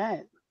where that's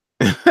at.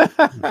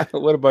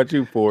 What about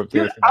you, Forbes?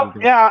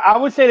 I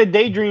would say the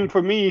Daydream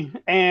for me,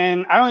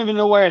 and I don't even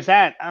know where it's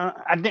at.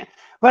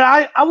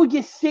 I would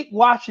get sick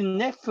watching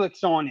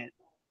Netflix on it.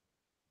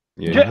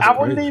 Yeah, I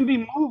wouldn't even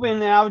be moving,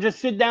 and I would just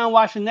sit down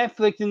watching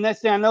Netflix, and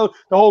next thing I know,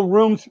 the whole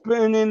room's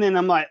spinning, and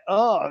I'm like,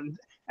 oh,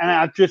 and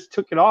I just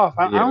took it off.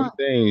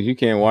 Things you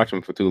can't watch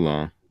them for too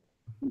long.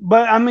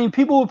 But I mean,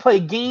 people would play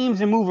games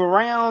and move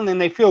around,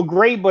 and they feel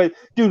great. But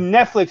dude,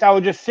 Netflix, I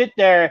would just sit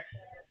there,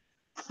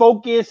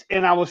 focus,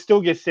 and I would still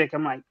get sick.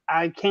 I'm like,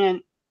 I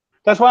can't.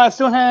 That's why I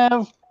still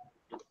have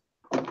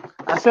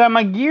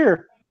my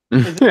gear.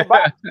 You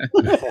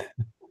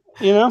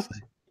know.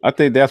 I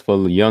think that's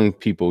for young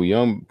people.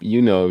 Your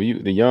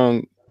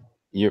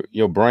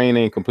brain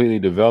ain't completely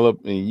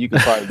developed, and you can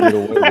probably get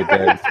away with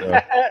that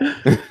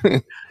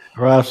stuff.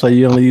 Rob, so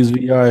you only use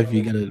VR if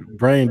you get a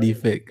brain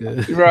defect.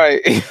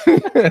 Right.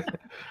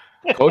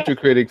 Culture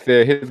Critic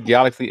said his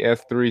Galaxy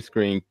S3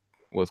 screen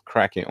was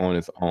cracking on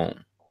its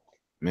own.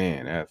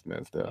 Man, that's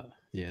messed up.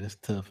 Yeah, that's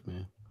tough,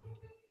 man.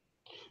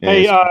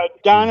 Hey,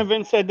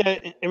 Donovan said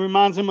that it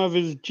reminds him of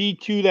his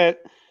G2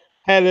 that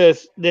had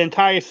the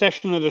entire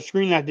section of the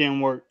screen that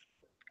didn't work.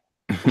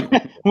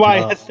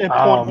 Why?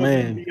 Oh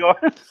man!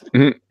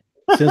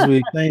 Since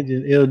we're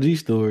changing LG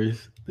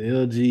stories, the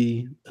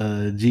LG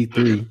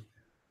G3,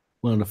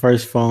 one of the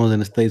first phones in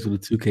the States with a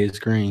 2K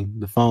screen,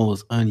 the phone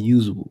was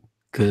unusable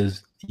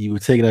because you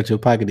would take it out your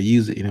pocket to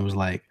use it, and it was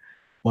like,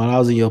 while I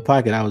was in your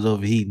pocket, I was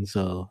overheating,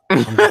 so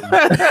I'm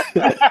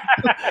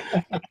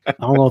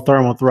gonna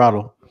throw on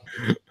throttle,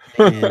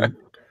 and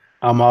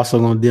I'm also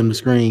gonna dim the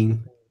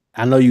screen.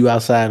 I know you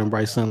outside in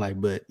bright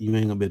sunlight, but you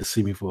ain't gonna be able to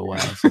see me for a while.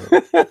 So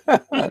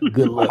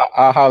good luck.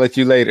 I'll holler at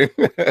you later.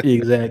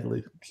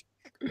 Exactly.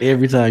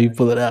 Every time you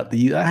pull it out,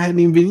 I hadn't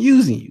even been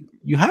using you.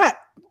 You hot?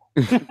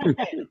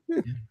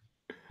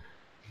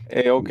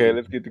 Hey, okay,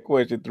 let's get to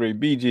question 3.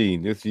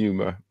 BG, this is you,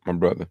 my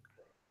brother.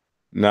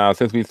 Now,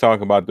 since we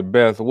talking about the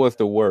best, what's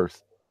the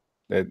worst?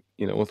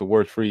 What's the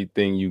worst free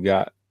thing you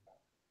got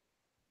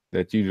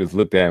that you just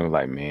looked at and was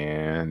like,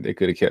 man, they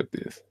could have kept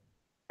this?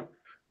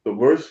 The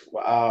worst.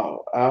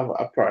 Wow,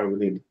 I probably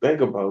need to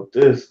think about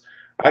this.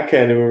 I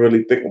can't even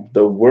really think of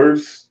the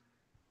worst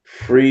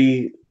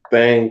free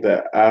thing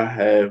that I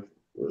have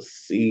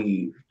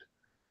received.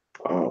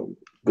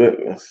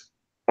 Goodness,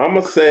 I'm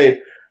gonna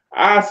say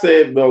I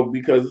say it though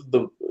because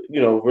the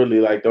really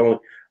like the only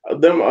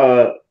them.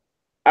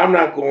 I'm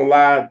not gonna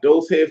lie.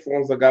 Those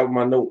headphones I got with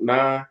my Note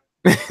 9.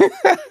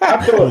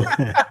 I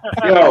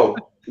thought, yo,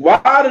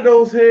 why do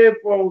those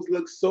headphones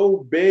look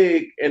so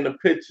big in the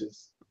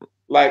pictures?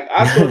 Like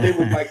I thought they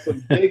was like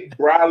some big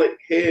brolic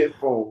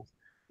headphones.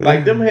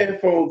 Like them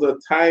headphones are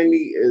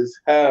tiny as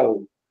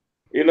hell.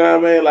 You know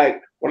what I mean?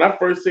 Like when I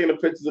first seen the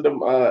pictures of them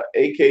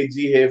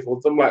AKG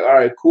headphones, I'm like, all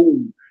right,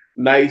 cool,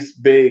 nice,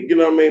 big. You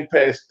know what I mean?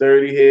 Past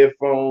 30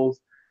 headphones.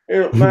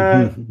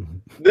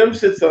 Man, them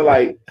shits are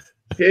like,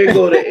 here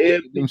go the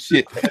Them earpiece.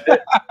 shit.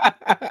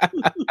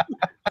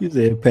 You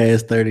said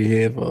past 30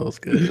 headphones.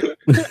 Good.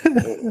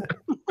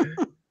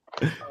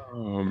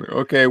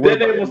 Okay. Then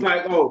they was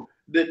like, oh,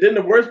 then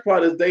the worst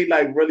part is they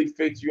like really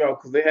fix you out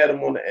because they had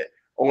them on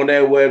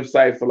their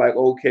website for like,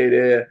 okay,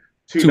 they're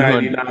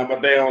 $299,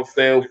 but they on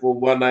sale for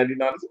 $199.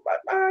 It's like,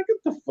 man, get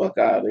the fuck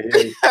out of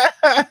here.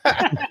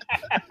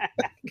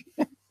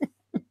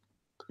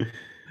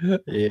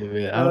 Yeah,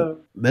 man.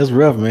 That's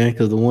rough, man,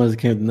 because the ones that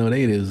came to Note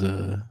 8 is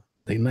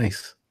they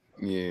nice.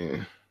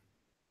 Yeah.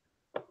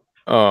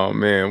 Oh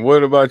man,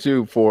 what about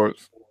you,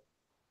 Forbes?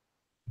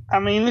 I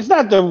mean, it's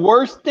not the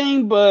worst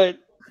thing, but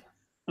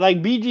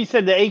like BG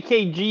said, the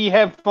AKG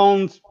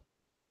headphones,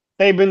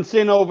 they've been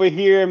sitting over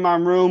here in my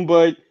room,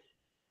 but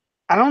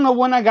I don't know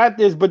when I got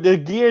this, but the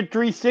Gear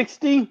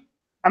 360,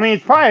 I mean,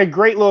 it's probably a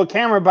great little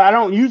camera, but I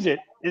don't use it.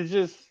 It's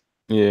just,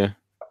 Yeah.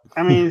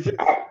 I mean,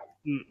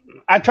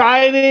 I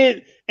tried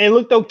it, and it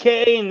looked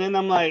okay, and then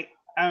I'm like,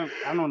 I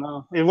don't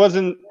know. It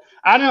wasn't,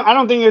 I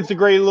don't think it's a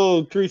great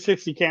little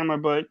 360 camera,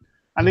 but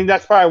I think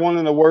that's probably one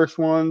of the worst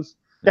ones.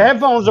 The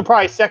headphones are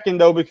probably second,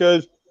 though,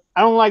 because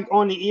I don't like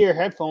on-the-ear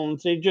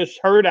headphones. They just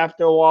hurt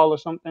after a while or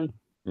something.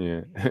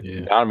 Yeah.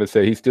 Donovan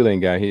said he still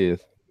ain't got his.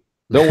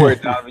 Don't worry,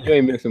 Donovan. You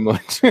ain't missing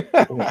much.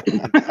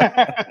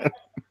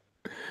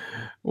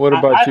 What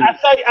about you?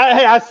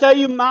 I sell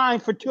you mine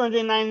for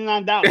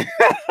 $299.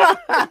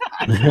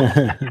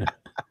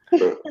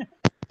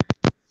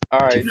 All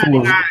right.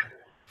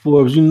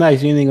 Forbes, you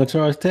nice. You ain't gonna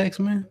charge tax,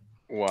 man?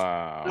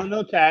 Wow.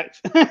 No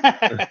tax.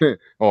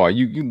 Oh,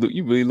 you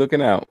really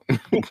looking out.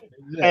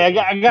 Hey,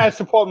 I gotta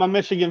support my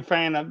Michigan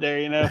fan up there,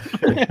 you know.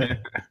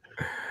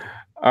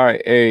 All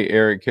right. Hey,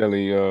 Eric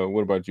Kelly,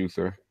 what about you,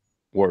 sir?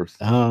 Worst.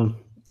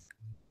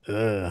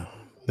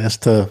 That's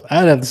tough.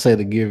 I'd have to say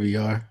the Gear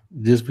VR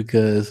just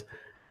because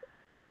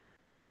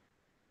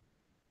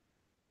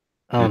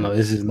I don't know,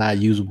 it's just not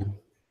usable.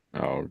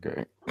 Oh,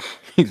 okay.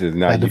 He says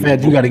not like the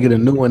fact you got to get a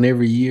new one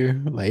every year.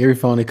 Like every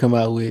phone they come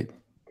out with,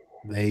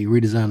 they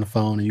redesign the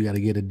phone and you got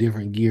to get a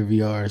different Gear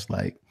VR. It's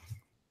like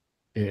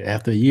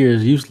after a year,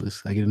 it's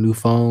useless. I get a new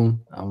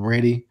phone, I'm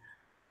ready.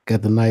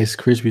 Got the nice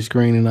crispy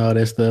screen and all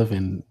that stuff,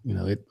 and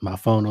my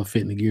phone don't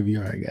fit in the Gear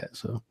VR I got,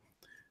 so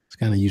it's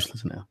kind of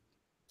useless now.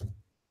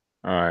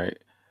 All right.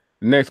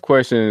 The next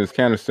question is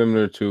kind of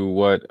similar to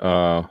what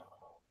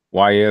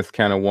YS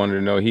kind of wanted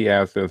to know. He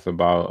asked us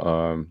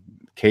about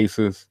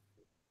cases.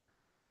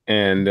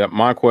 And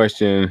my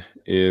question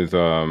is,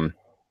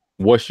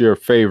 what's your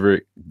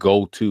favorite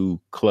go-to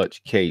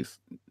clutch case?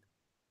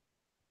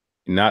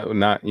 Not one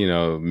that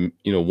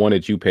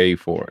you paid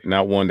for,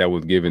 not one that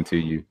was given to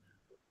you,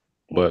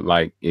 but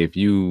like if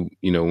you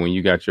when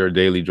you got your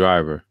daily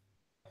driver.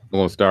 I'm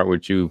gonna start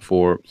with you,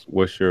 Forbes.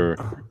 What's your?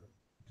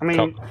 I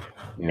mean,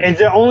 is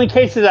there only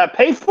cases I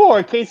pay for,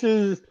 or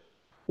cases?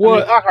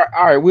 Well,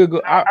 all right, we'll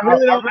go. I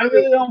really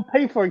don't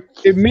pay for it.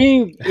 It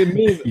means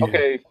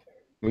okay.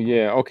 Well,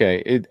 yeah,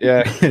 okay. It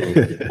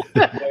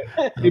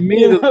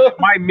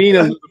might mean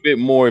a little bit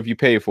more if you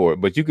pay for it,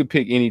 but you could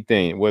pick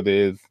anything, whether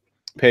it's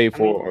paid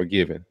for or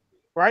given.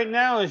 Right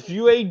now, it's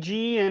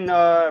UAG and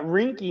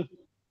Rinky.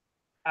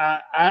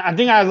 I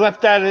think I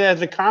left that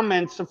as a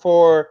comment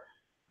for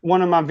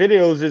one of my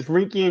videos. Is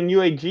Rinky and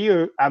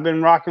UAG? I've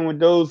been rocking with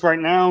those right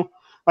now.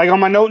 Like on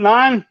my Note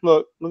 9,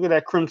 look at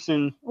that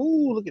crimson.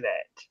 Ooh, look at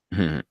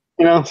that.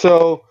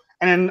 So,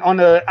 and then on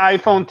the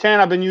iPhone 10,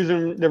 I've been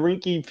using the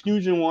Rinky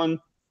Fusion one.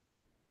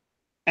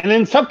 And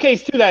then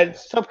Subcase too. That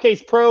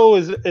Subcase Pro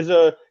is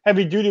a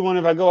heavy duty one.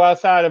 If I go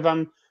outside, if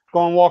I'm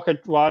going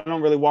I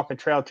don't really walk a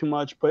trail too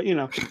much, but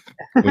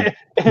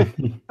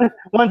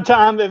one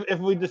time if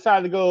we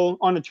decide to go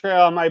on the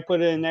trail, I might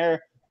put it in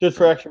there just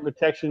for extra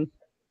protection.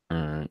 All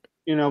right.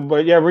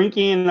 But yeah,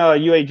 Rinky and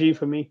UAG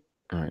for me.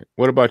 All right.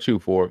 What about you,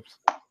 Forbes?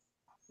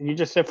 You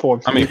just said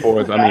Forbes. I mean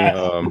Forbes.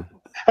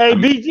 Hey,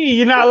 BG,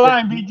 you're not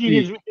lying.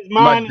 BG is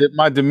mine.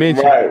 My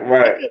dementia.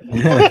 Right.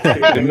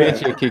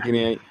 Dementia kicking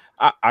in.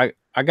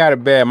 I got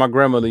it bad. My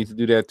grandmother used to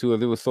do that too.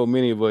 There was so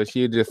many of us.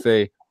 She'd just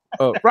say,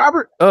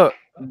 Robert,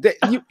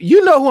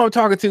 you know who I'm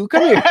talking to.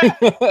 Come here.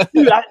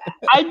 Dude,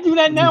 I do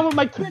that now with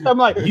my kids. I'm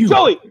like, You.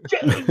 Joey,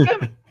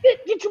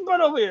 get your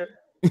butt over here.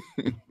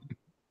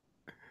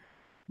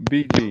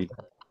 BG.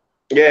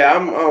 Yeah,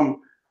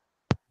 I'm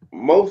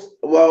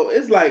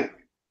it's like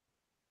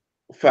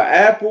for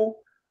Apple,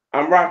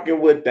 I'm rocking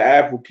with the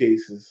Apple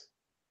cases.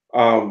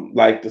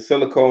 Like the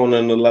silicone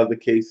and the leather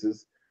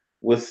cases.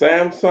 With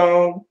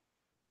Samsung,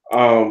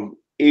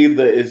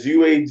 either it's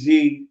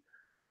UAG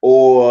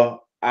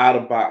or out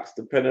of box,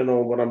 depending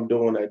on what I'm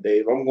doing that day.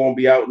 If I'm gonna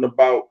be out and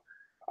about,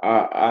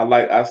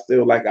 I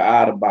still like an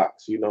out of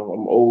box. You know,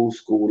 I'm old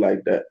school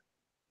like that.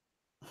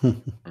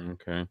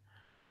 Okay.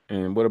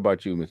 And what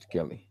about you, Mr.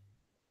 Kelly?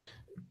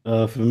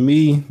 For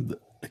me,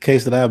 the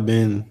case that I've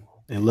been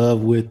in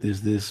love with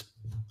is this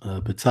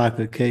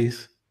Pitaka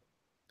case.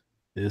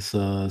 It's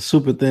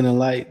super thin and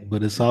light,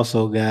 but it's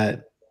also got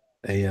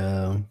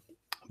a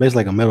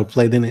basically like a metal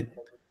plate in it.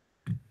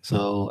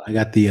 So I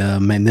got the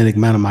magnetic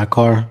mount of my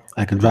car.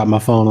 I can drop my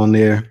phone on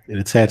there. It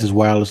attaches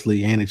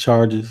wirelessly and it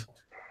charges.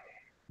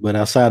 But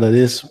outside of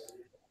this,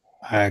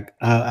 I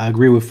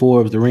agree with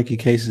Forbes. The Rinky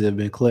cases have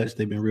been clutch.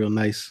 They've been real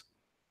nice.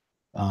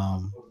 I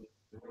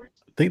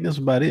think that's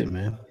about it,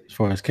 man, as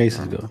far as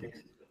cases go.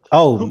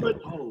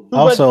 Oh,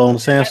 also on the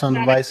Samsung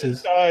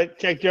devices.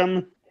 Check,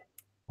 gentlemen.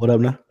 What up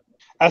now?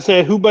 I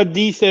said, who but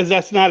D says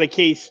that's not a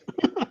case.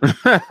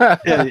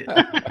 Yeah,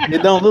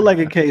 it don't look like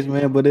a case,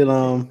 man, but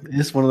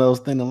it's one of those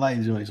thin and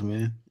light joints,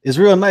 man. It's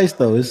real nice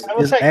though. It's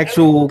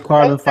actual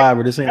carbon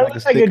fiber. This ain't like a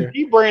sticker. A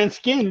D brand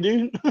skin,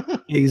 dude.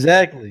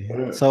 Exactly.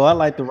 So I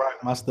like to rock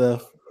my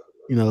stuff,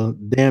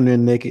 damn near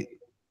naked.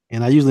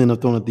 And I usually end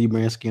up throwing a D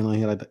brand skin on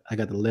here. I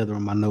got the leather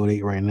on my Note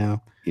 8 right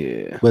now.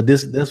 Yeah. But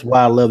that's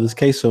why I love this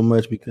case so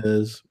much,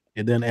 because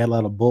it doesn't add a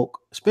lot of bulk,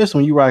 especially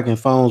when you rocking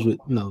phones with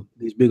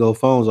these big old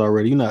phones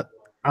already.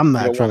 I'm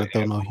not trying to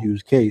throw no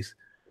huge case.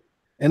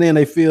 And then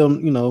they feel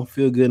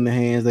good in the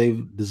hands.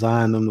 They've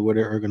designed them to where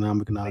they're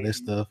ergonomic and all that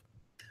stuff.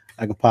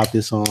 I can pop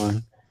this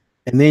on,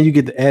 and then you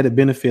get the added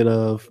benefit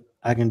of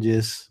I can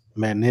just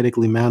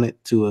magnetically mount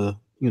it to a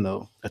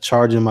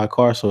charger in my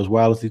car, so it's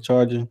wirelessly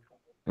charging.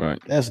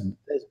 Right. That's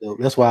dope.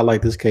 That's why I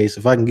like this case.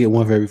 If I can get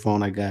one for every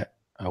phone I got,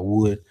 I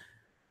would.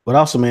 But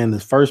also, man, the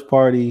first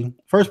party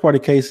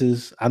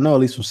cases, I know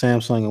at least from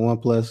Samsung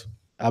and OnePlus,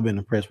 I've been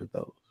impressed with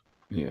those.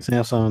 Yeah.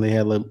 Samsung, they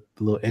had the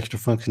little extra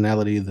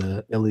functionality,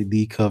 the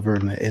LED cover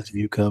and the S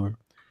View cover.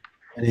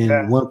 And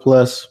then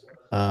OnePlus,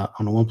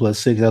 on the OnePlus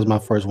 6, that was my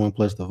first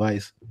OnePlus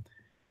device.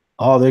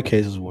 All their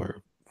cases were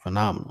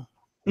phenomenal.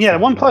 Yeah,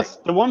 the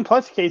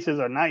OnePlus cases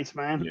are nice,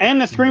 man. Yeah.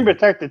 And the screen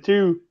protector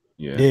too.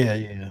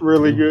 Yeah.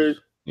 Really good.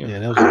 Yeah,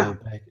 that was a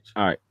good package.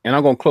 All right. And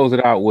I'm gonna close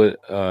it out with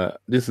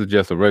this is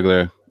just a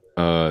regular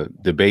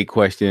debate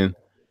question.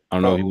 I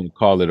don't know if you want to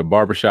call it a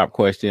barbershop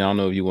question. I don't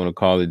know if you want to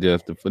call it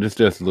it's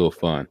just a little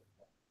fun.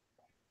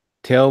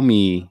 Tell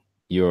me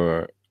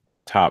your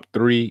top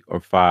 3 or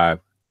 5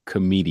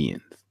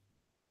 comedians.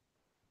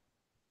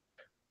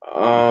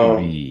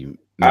 BG,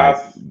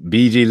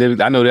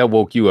 I know that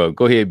woke you up.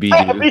 Go ahead,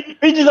 BG.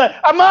 BG's like,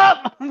 I'm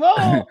up.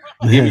 Whoa.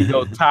 Give me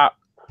your top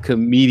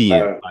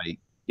comedian. Like,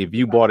 if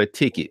you bought a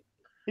ticket.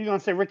 He's gonna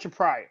say Richard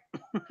Pryor.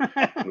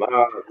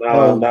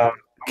 No.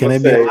 Can they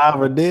be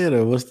alive or dead,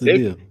 or what's the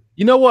deal?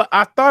 You know what?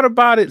 I thought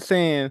about it,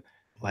 saying,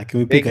 like, can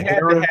we pick they had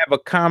to have a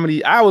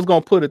comedy. I was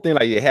gonna put a thing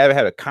like you have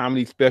had a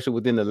comedy special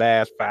within the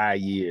last 5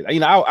 years.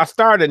 I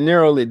started to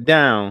narrow it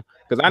down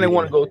because I didn't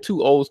want to go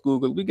too old school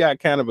because we got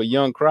kind of a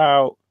young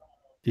crowd.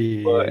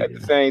 Yeah. But at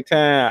the same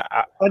time,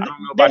 I don't know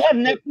they have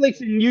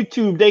Netflix and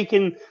YouTube.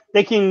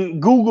 They can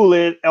Google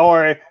it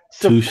or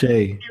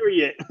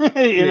period.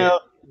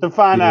 To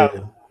find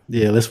out.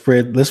 Yeah, let's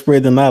spread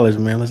the knowledge,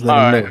 man. Let's let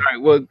them know. All right.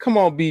 Well, come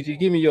on, BG.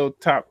 Give me your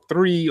top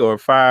 3 or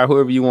 5,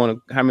 whoever you want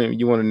to. How many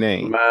you want to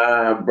name?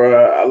 Man,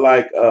 bro, I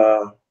like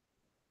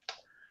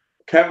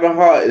Kevin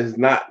Hart is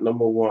not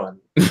number 1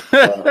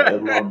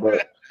 in my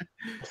book.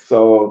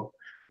 So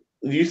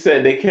you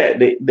said they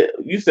can't.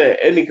 You said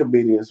any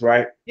comedians,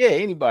 right? Yeah,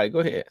 anybody. Go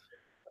ahead.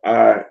 All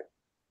right.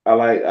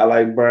 I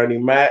like Bernie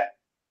Mac.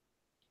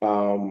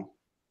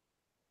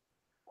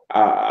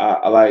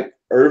 I like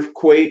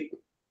Earthquake.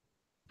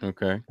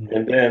 Okay.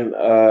 And then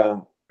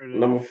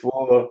number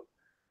 4,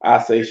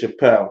 I say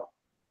Chappelle.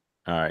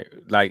 All right.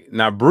 Like,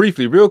 now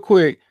briefly, real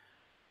quick,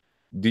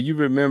 do you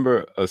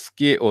remember a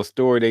skit or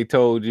story they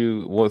told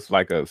you was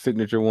like a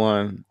signature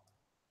one?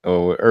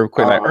 Or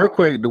Earthquake? Like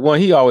Earthquake, the one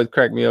he always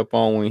cracked me up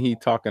on when he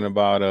talking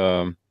about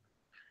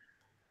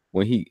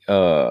when he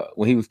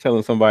was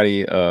telling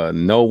somebody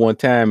no one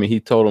time, and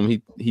he told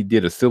him he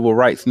did a civil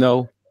rights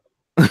no.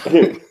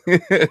 You're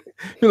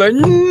like,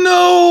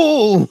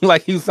 no,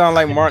 like he sound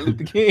like Martin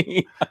Luther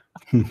King.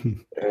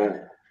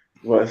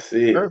 Well,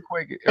 see,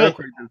 Earthquake does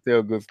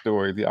tell good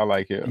stories. I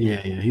like him.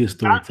 Yeah, he was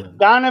storytelling.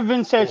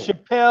 Donovan said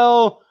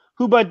Chappelle.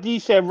 Huba D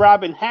said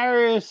Robin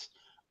Harris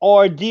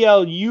or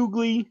DL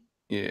Hughley.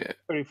 Yeah,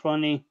 pretty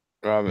funny.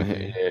 Robin,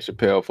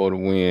 Chappelle for the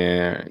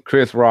win.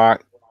 Chris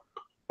Rock.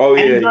 Oh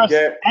yeah, he Andros,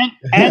 got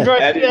Andros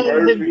Eddie said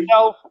Murphy.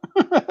 himself.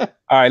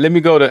 All right, let me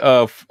go to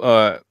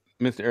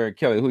Mr. Eric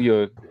Kelly. Who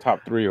your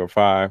top 3 or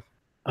 5?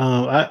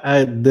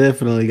 I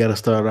definitely got to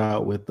start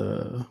out with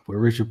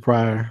Richard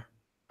Pryor.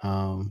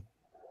 I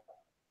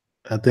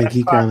think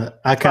he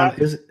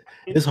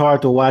it's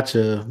hard to watch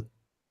any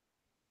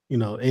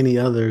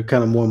other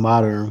kind of more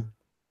modern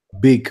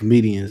big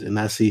comedians and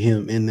not see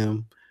him in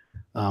them,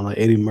 like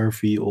Eddie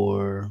Murphy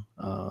or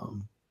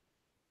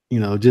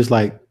just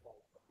like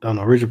I don't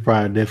know, Richard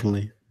Pryor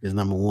definitely is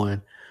number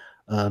one.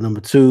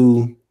 Number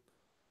two,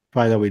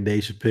 probably gotta be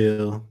Dave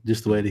Chappelle.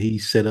 Just the way that he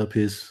set up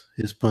his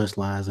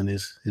punchlines and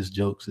his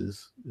jokes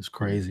is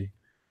crazy.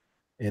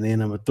 And then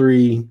number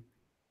three,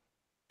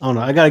 I don't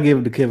know. I gotta give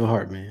it to Kevin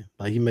Hart, man.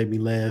 Like he made me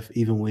laugh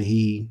even when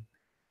he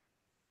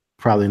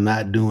probably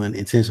not doing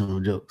intentional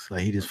jokes.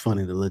 Like he just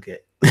funny to look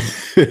at.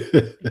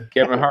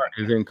 Kevin Hart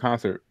is in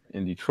concert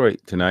in Detroit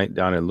tonight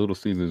down at Little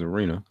Caesars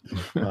Arena.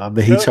 I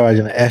bet he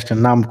charging an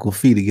astronomical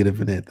fee to get up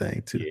in that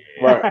thing too.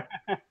 Right.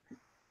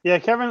 Yeah,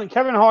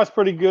 Kevin Hart's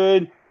pretty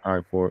good. All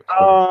right, for it.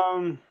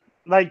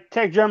 Like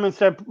Tech German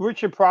said,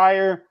 Richard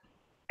Pryor,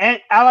 and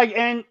I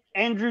like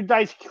Andrew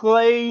Dice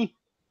Clay,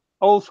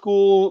 old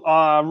school.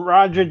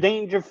 Roger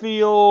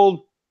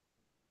Dangerfield.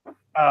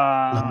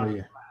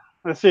 Yeah.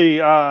 Let's see.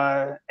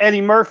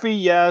 Eddie Murphy,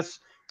 yes.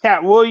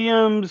 Cat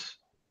Williams.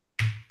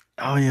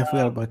 Oh yeah, I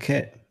forgot about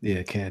Cat.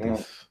 Yeah, Cat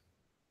is.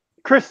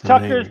 Chris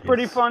Tucker is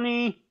pretty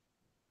funny.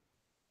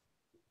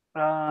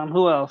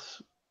 Who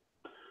else?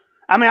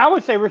 I mean, I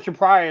would say Richard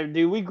Pryor,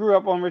 dude. We grew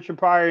up on Richard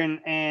Pryor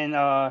and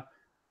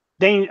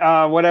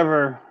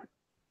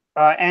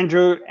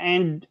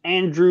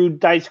Andrew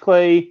Dice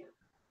Clay.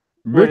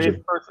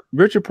 Richard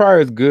Pryor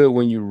is good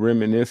when you're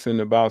reminiscing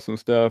about some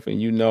stuff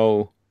and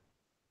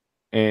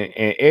and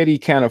Eddie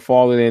kind of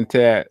falling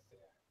into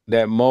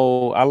that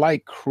mold. I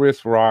like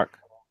Chris Rock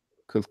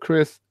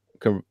because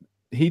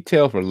he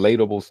tells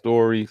relatable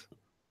stories.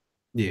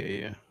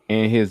 Yeah.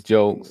 And his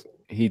jokes.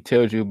 He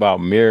tells you about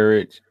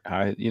marriage,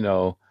 how he's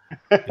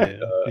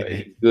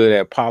good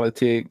at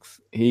politics.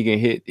 He can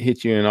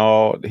hit you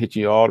all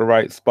the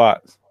right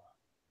spots.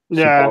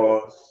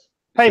 Yeah.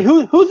 Hey,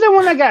 who's the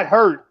one that got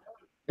hurt?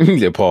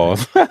 Yeah,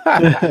 pause.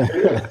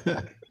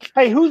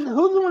 Hey, who's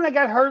the one that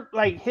got hurt,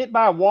 like hit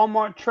by a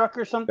Walmart truck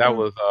or something? That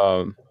was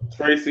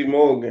Tracy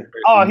Morgan.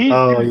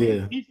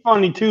 He's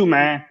funny too,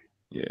 man.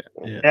 Yeah.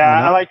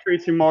 I like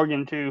Tracy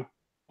Morgan too.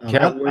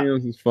 Cat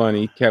Williams is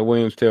funny. Cat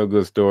Williams tell a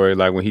good story,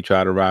 like when he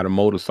tried to ride a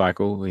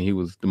motorcycle and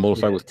the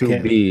motorcycle was too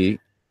big.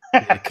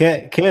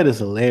 Yeah, Cat is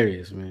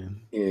hilarious,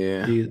 man.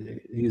 Yeah,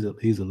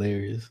 he's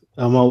hilarious.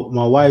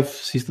 My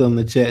wife, she's still in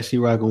the chat. She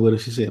rocking with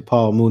us. She said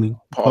Paul Mooney.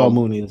 Paul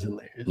Mooney is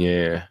hilarious.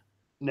 Yeah,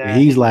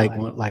 he's like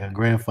a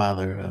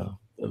grandfather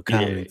of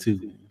comedy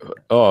too.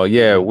 Oh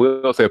yeah,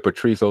 Will said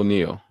Patrice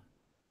O'Neal.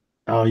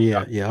 Oh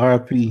yeah,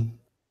 R.I.P.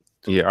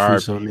 Yeah,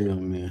 Patrice O'Neal,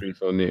 man.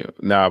 Patrice O'Neal.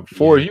 Now,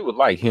 you would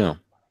like him.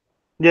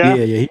 Yeah,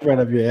 he right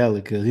up your alley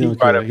because he don't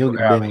care. He'll get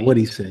down what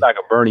he said. Like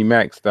a Bernie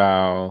Mac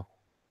style,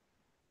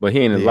 but he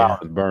ain't as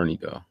loud as Bernie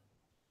though.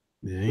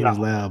 Yeah, he ain't as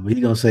loud, but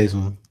he gonna say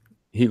some.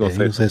 He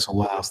gonna say some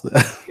wild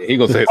stuff. Yeah, he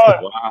gonna say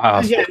some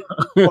wild stuff.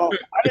 Well,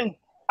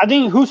 I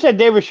think who said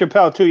David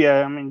Chappelle too?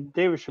 Yeah, I mean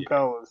David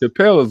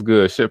Chappelle is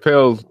good.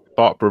 Chappelle's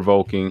thought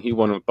provoking. He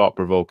one of them thought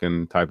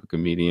provoking type of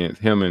comedians.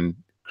 Him and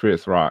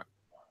Chris Rock,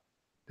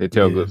 they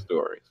tell good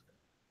stories.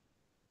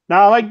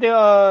 Now I like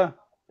that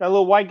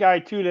little white guy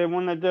too. That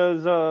one that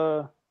does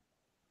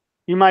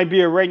you might be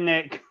a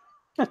redneck.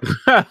 Jeff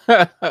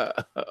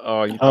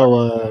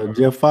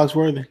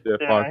Foxworthy.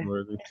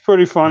 Foxworthy. It's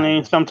pretty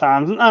funny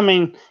sometimes. I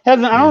mean, I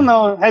don't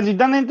know. Has he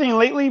done anything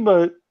lately?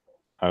 But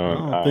I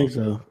don't think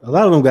so. A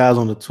lot of them guys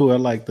on the tour, I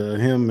like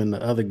him and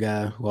the other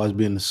guy who always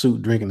be in the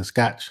suit drinking the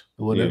scotch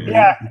or whatever.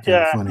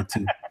 Yeah. Funny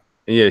too.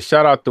 Yeah,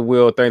 shout out to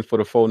Will. Thanks for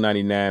the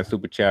 $4.99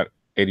 super chat.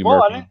 Eddie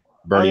Murphy,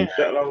 Bernie,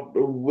 shout out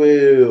to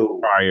Will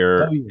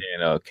Pryor,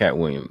 and Cat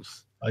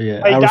Williams. Oh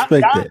yeah, I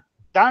respect that.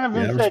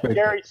 Donovan said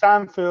Jerry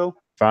Seinfeld.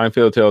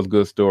 Seinfeld tells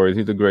good stories.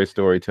 He's a great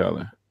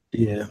storyteller.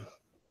 Yeah,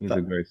 he's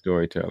a great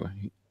storyteller,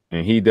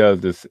 and he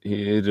does this.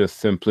 He is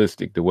just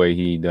simplistic the way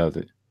he does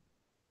it.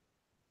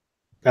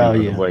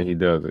 The way he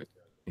does it,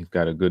 he's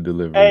got a good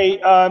delivery.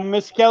 Hey,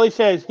 Miss Kelly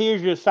says,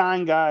 "Here's your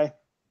sign guy."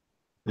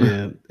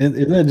 Yeah,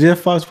 is that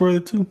Jeff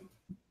Foxworthy too?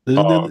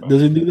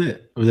 Does he do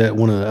that? Or is that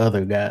one of the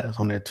other guys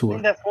on that tour? I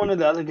think that's one of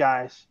the other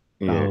guys.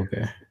 Yeah. Oh,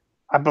 okay.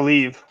 I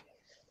believe.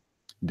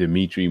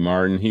 Dimitri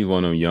Martin, he's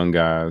one of them young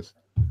guys.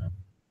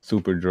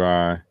 Super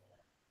dry.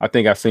 I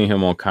think I've seen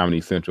him on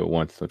Comedy Central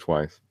once or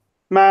twice.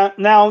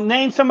 Now,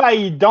 name somebody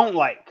you don't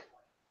like.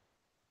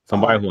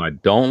 Somebody who I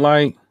don't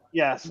like?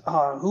 Yes.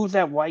 Who's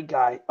that white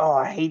guy? Oh,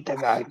 I hate that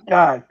guy.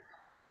 God.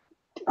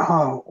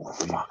 Oh,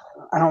 fuck.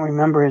 I don't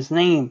remember his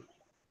name.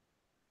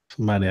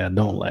 Somebody I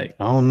don't like.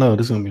 I don't know.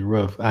 This is gonna be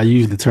rough. I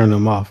usually turn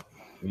them off.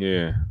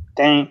 Yeah.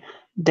 Dan.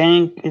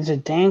 Is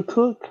it Dan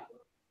Cook?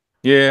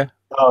 Yeah.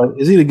 Oh,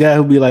 is he the guy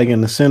who be like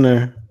in the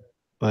center?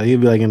 Like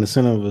he'll be like in the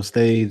center of a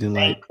stage and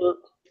like.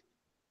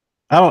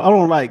 I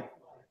don't like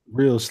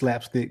real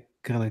slapstick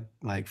kind of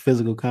like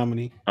physical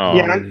comedy. Oh.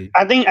 Yeah, Really-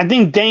 I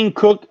think Dane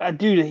Cook,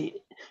 dude,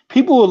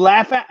 people will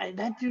laugh at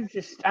that dude.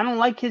 Just I don't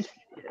like his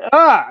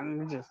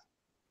just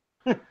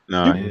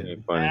No, stupid. he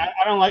ain't funny.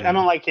 I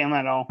don't like him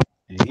at all.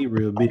 and he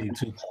real big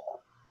too.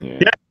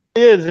 Yeah.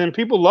 He is, and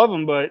people love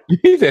him, but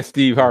He's that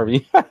Steve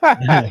Harvey.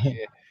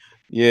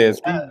 Yeah,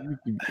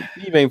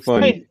 Steve ain't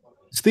funny. hey,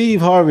 Steve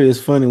Harvey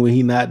is funny when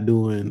he not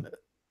doing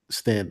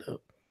stand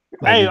up.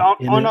 Like hey,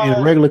 in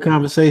a regular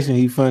conversation,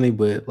 he funny,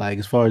 but like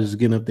as far as just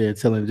getting up there and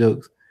telling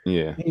jokes,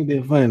 Yeah. he ain't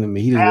been funny to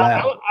me. He just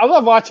loud. I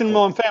love watching him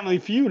on Family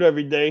Feud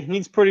every day.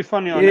 He's pretty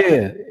funny on that.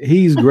 Yeah,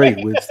 he's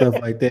great with stuff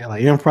like that,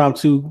 like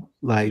impromptu,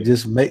 like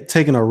just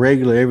taking a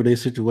regular everyday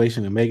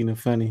situation and making it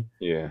funny.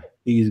 Yeah.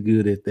 He's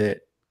good at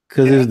that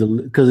because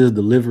his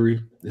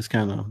delivery is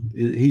kind of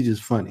he's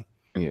just funny.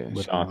 Yeah.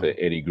 But, Sean said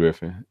Eddie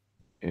Griffin.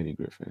 Eddie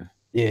Griffin.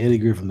 Yeah, Eddie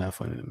Griffin not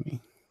funny to me.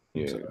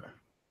 Yeah.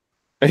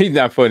 He's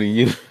not funny to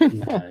you.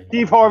 Nah,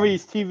 Steve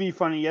Harvey's TV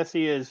funny. Yes,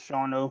 he is,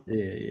 Sean O.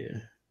 yeah.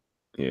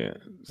 Yeah.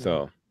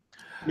 So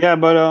Yeah,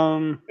 but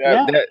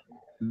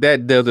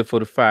that does it for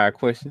the 5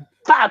 questions.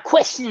 5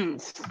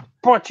 questions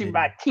brought to you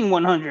by Team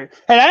 100.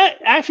 Hey,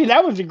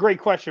 that was a great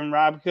question,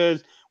 Rob,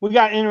 because we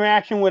got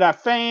interaction with our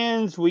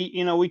fans.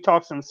 We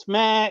talked some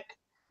smack.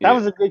 That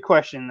was a good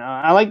question.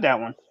 I like that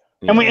one.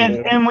 And we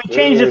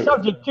changed the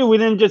subject too. We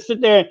didn't just sit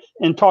there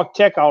and talk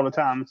tech all the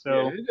time.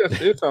 So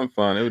it's something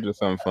fun. It was just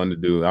something fun to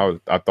do.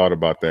 I thought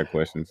about that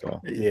question. So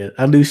Yeah,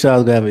 I knew Shaw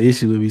was gonna have an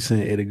issue with me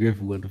saying Eddie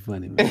Griffin wasn't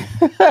funny, man.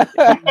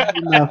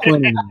 He's not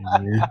funny,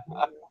 man.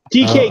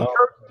 DK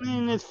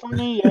Kirkland is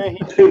funny. Yeah,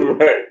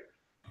 Right.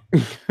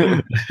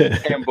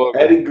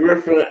 Eddie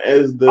Griffin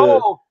is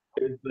the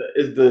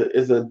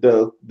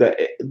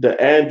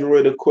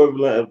Android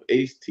equivalent of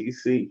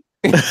HTC.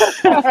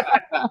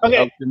 okay.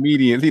 Of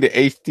comedians. He the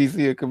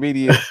HTC of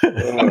comedians.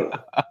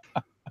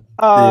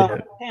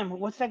 Damn,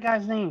 what's that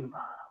guy's name?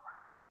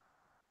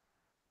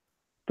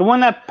 The one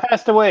that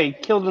passed away,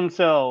 killed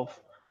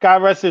himself.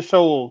 God rest his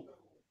soul.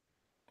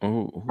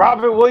 Oh,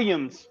 Robert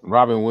Williams.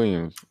 Robin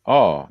Williams.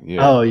 Oh,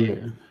 yeah. Oh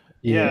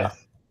yeah.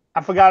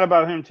 I forgot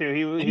about him too.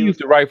 He used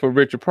to write for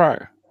Richard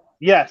Pryor.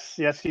 Yes,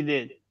 he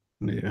did.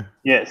 Yeah.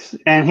 Yes,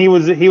 and he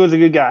was a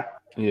good guy.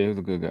 Yeah, he was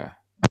a good guy.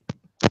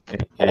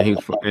 And he's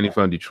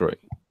from Detroit.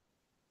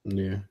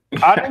 Yeah.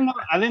 I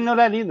didn't know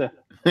that either.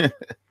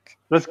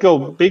 Let's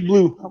go, Big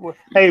Blue.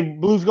 Hey,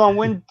 Blue's gonna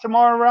win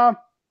tomorrow, Rob.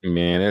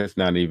 Man,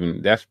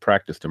 that's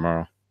practice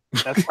tomorrow.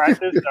 That's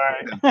practice.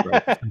 All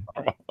right.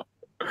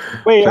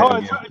 Wait, hold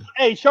on.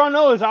 Hey, Sean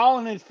O is all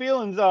in his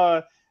feelings.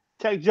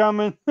 Tech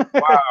gentleman.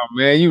 Wow,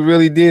 man, you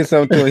really did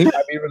something to him. He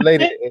might be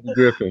related to Eddie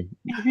Griffin.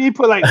 He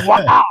put like,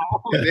 wow.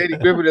 Is Eddie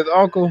Griffin his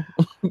uncle?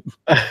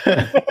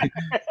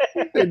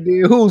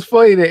 Dude, who's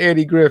funny than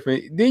Eddie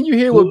Griffin? Didn't you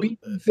hear what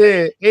BT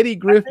said? Eddie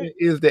Griffin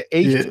is the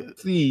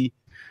HTC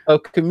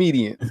of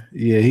comedians.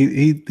 Yeah,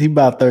 he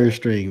about third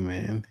string,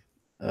 man.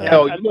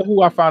 Hell, you know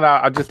who I found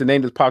out? Just the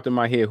name just popped in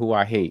my head. Who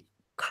I hate,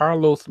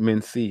 Carlos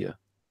Mencia.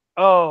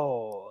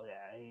 Oh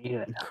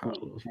yeah.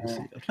 Carlos,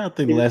 I'm trying to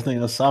think the last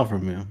thing I saw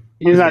from him.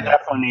 He's not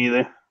that funny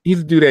either. He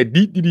used to do that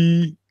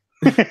dee.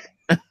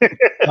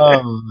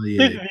 Oh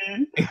yeah.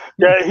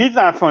 Yeah, he's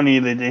not funny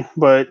either, dude.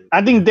 But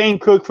I think Dane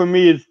Cook for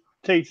me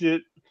takes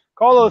it.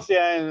 Carlos,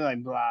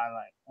 like blah,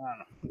 like I don't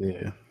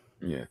know.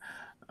 Yeah.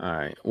 All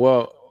right.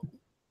 Well,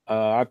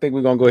 I think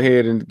we're gonna go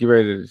ahead and get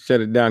ready to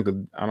shut it down because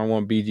I don't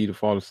want BG to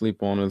fall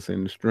asleep on us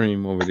in the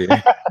stream over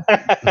there.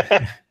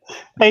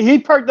 Hey, he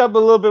perked up a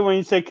little bit when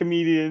you said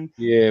comedian.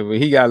 Yeah, but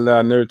he got a lot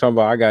of nerve talking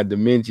about I got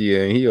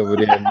dementia and he over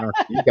there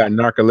he got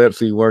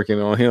narcolepsy working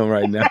on him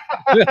right now.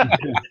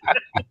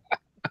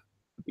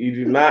 You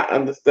do not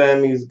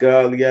understand these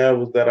godly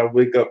hours that I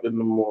wake up in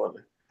the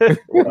morning.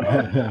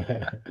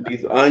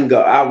 These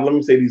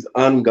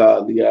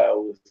ungodly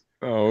hours.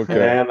 Oh,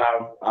 okay. And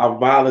I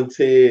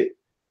volunteered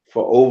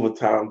for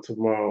overtime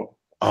tomorrow.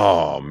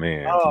 Oh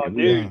man. Oh,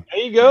 dude.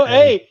 There you go.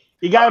 Hey,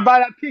 you gotta buy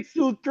that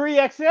Pixel 3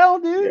 XL,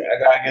 dude. Yeah, I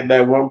gotta get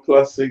that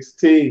OnePlus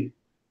 6T.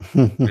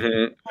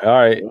 All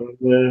right.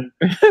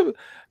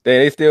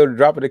 They still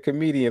dropping the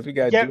comedians. We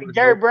got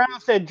Gary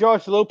Brown said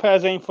George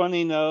Lopez ain't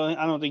funny. No,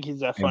 I don't think he's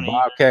that funny.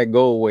 Bobcat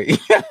go away.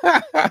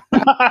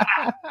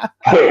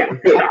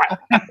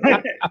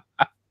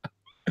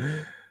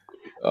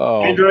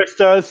 Oh, Andrew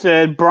Stud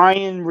said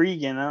Brian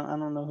Regan. I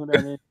don't know who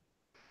that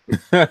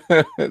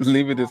is.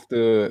 Leave it as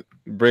to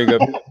bring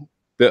up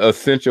the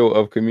essential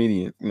of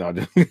comedians. No,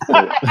 just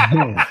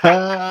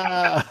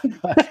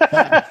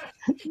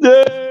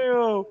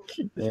damn.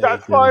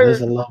 Shots fired.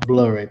 That's a low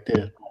blow right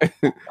there.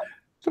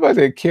 Somebody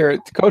said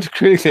carrot. Coach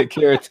Critic said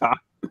carrot top.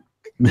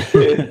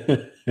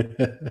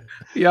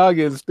 Y'all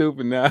getting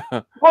stupid now.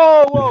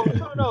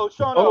 Whoa,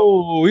 Sean.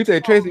 Oh, he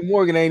said Tracy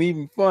Morgan ain't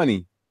even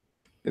funny,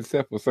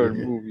 except for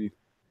certain movies.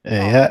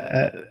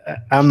 Hey,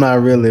 I'm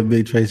not really a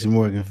big Tracy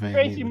Morgan fan.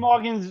 Tracy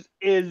Morgan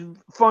is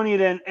funnier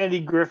than Eddie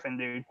Griffin,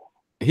 dude.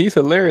 He's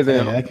hilarious.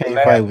 I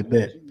can't fight with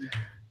that.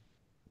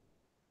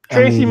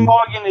 Tracy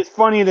Morgan is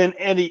funnier than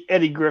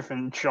Eddie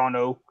Griffin, Sean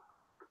O.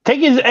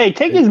 Take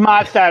his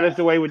mod status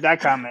away with that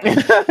comment.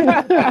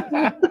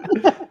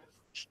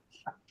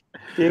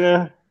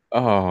 Yeah.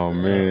 Oh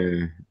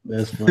man,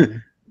 That's funny.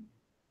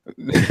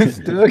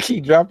 still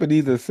keep dropping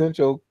these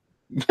essential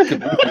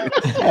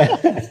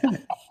comedians.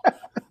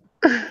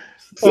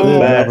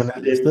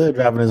 Sebastian Still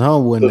dropping his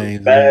homeboy names in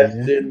here, man.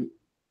 Sebastian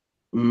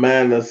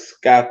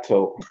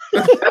Maniscalco.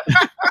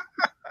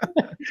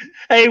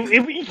 Hey,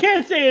 if you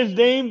can't say his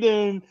name,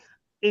 then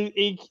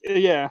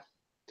yeah,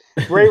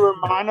 Ray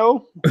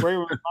Romano. Ray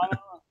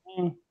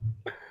Romano.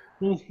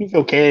 He's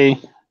okay,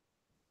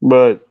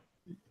 but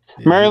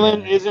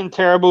Maryland Yeah. isn't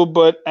terrible.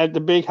 But at the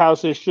big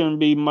house, it shouldn't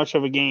be much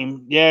of a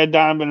game. Yeah,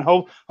 Donovan.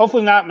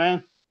 Hopefully not,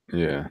 man.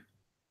 Yeah.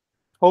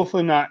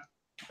 Hopefully not.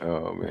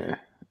 Oh man.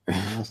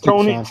 I see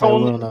Tony, Sean say we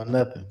Tony, don't know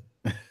nothing.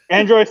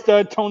 Android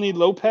stud Tony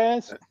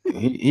Lopez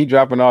He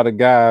dropping all the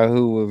guy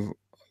who was,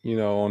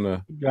 on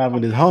the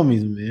Dropping his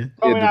homies, man. yeah,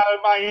 coming out of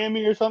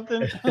Miami or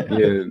something.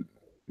 yeah.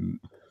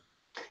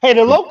 Hey,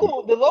 the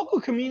local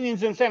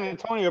comedians in San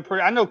Antonio are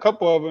pretty. I know a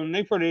couple of them.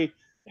 They pretty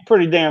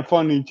damn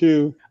funny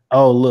too.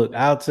 Oh, look,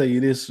 I'll tell you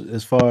this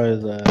as far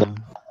as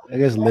I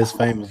guess less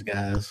famous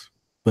guys,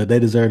 but they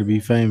deserve to be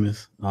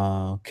famous.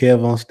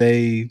 Kev on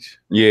stage,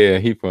 Yeah,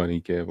 he funny, yeah,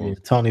 Kevin.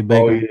 Tony Oh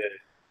Baker. yeah.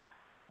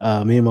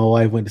 Me and my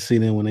wife went to see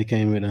them when they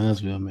came here to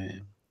Huntsville,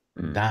 man.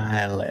 Mm.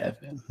 Dying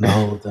laughing the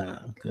whole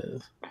time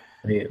because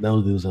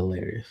those dudes are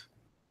hilarious.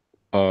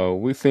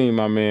 We seen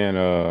my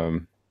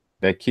man,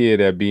 that kid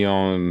that be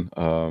on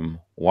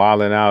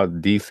Wildin'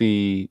 Out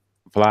DC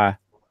Fly.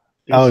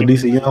 Oh, DC.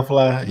 DC Young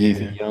Fly, DC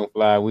yeah. Young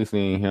Fly. We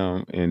seen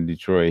him in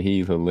Detroit.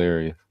 He's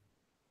hilarious.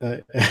 Uh,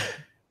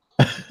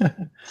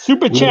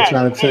 Super we were chat.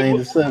 trying to Hey, change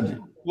the subject.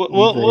 He said, "Who's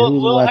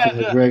Will watching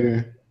has a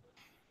McGregor?"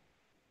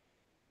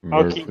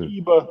 Versus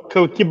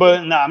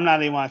Kokiba. No, I'm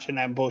not even watching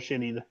that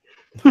bullshit either.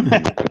 It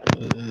I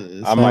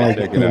sounds might like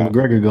check you it think out.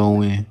 McGregor gonna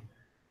win.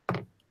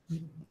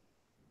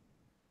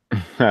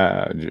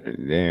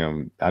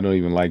 Damn, I don't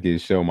even like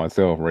his show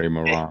myself, Ray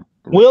Moran.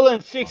 Will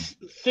and Six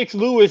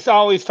Lewis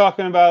always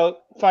talking about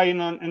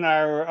fighting on in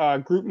our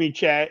group me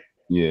chat.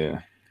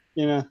 Yeah.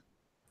 You know.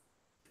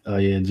 Oh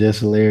yeah, just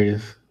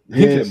hilarious.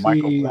 He Yeah, said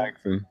Michael she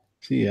Blackson.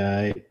 she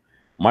alright.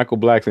 Michael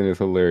Blackson is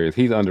hilarious.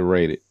 He's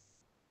underrated.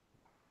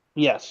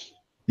 Yes.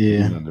 He's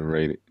Yeah.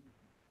 underrated.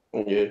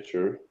 Yeah,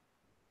 true.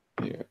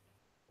 Yeah.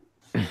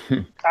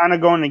 Kind of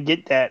going to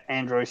get that.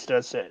 Android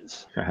stud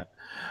says.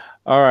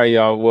 All right,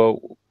 y'all.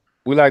 Well,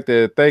 we like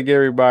to thank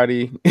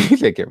everybody. He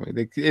said,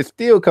 "Kevin, it's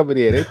still coming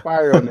in. They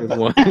fire on this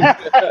one."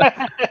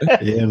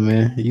 Yeah,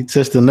 man. You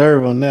touched the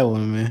nerve on that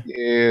one, man.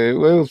 Yeah,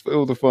 well, it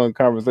was a fun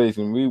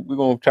conversation. We're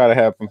gonna try to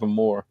have some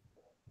more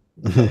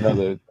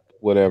another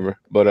whatever.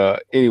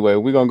 But anyway,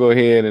 we're gonna go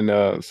ahead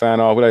and sign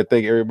off. We'd like to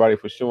thank everybody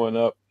for showing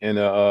up in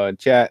the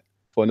chat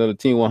for another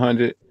Team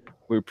 100.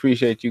 We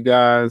appreciate you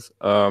guys.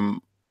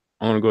 I'm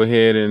gonna go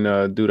ahead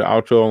and do the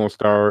outro. I'm gonna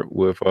start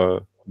with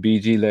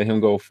BG. Let him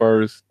go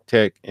first,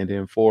 Tech, and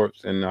then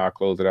Forbes, and I'll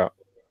close it out.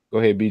 Go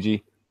ahead,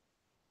 BG.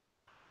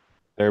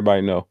 Let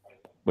everybody know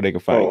where they can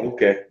find you. Oh,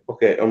 okay.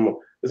 Okay.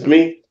 It's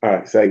me. All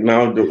right. So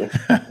now I'm doing.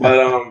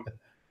 But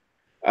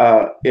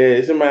yeah,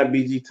 it's in my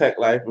BG Tech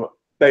Life.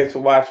 Thanks for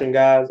watching,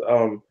 guys.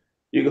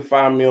 You can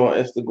find me on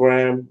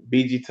Instagram.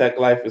 BG Tech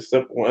Life is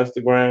simple on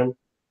Instagram.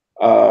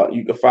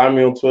 You can find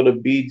me on Twitter,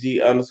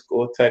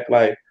 BG_Tech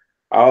Life.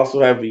 I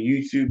also have a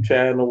YouTube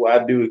channel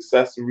where I do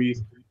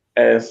accessories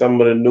and some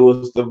of the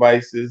newest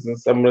devices and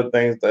some of the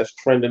things that's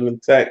trending in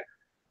tech.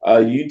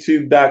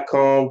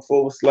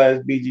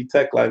 YouTube.com/BG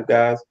Tech Life,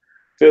 guys.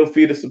 Feel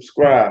free to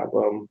subscribe.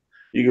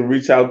 You can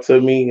reach out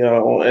to me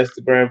on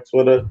Instagram,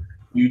 Twitter,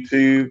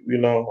 YouTube.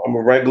 I'm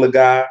a regular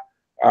guy.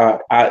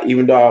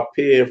 Even though I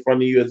appear in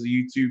front of you as a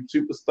YouTube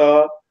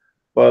superstar,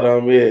 but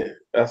yeah,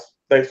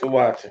 thanks for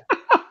watching.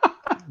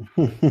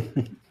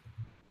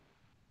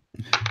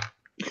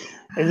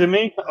 Is it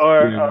me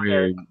or Yeah,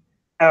 okay?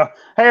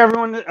 Hey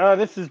everyone,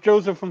 this is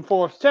Joseph from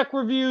Forbes Tech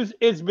Reviews.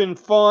 It's been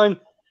fun.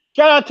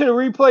 Shout out to the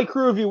replay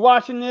crew if you're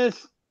watching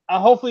this. I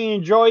hopefully you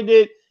enjoyed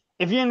it.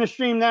 If you're in the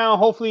stream now,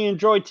 hopefully you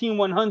enjoyed Team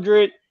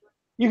 100.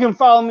 You can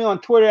follow me on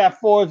Twitter at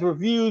Forbes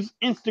Reviews,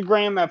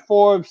 Instagram at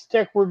Forbes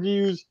Tech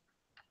Reviews.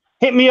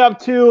 Hit me up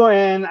too,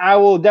 and I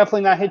will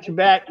definitely not hit you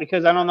back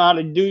because I don't know how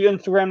to do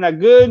Instagram that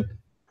good.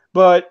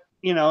 But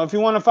if you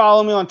want to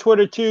follow me on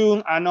Twitter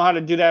too, I know how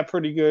to do that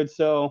pretty good.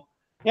 So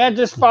yeah,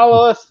 just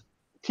follow us,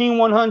 Team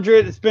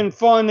 100. It's been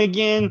fun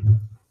again.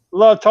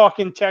 Love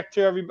talking tech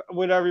to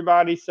with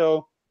everybody.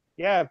 So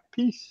yeah,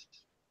 peace.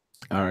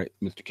 All right,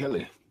 Mr.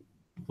 Kelly.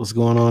 What's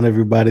going on,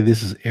 everybody?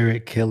 This is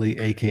Eric Kelly,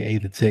 aka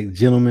the Tech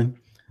Gentleman.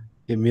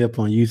 Hit me up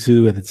on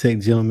YouTube at the Tech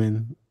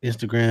Gentleman,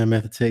 Instagram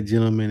at the Tech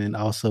Gentleman, and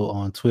also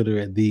on Twitter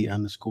at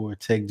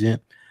 _Tech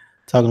Gent.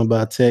 Talking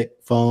about tech,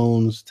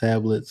 phones,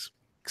 tablets,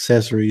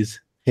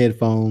 accessories,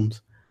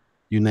 headphones,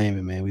 you name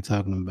it, man. We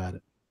talking about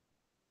it.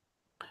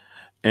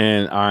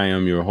 And I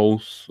am your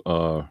host,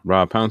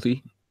 Rob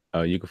Pouncey.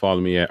 You can follow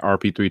me at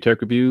RP3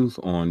 Tech Reviews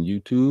on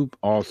YouTube,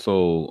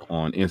 also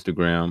on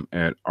Instagram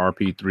at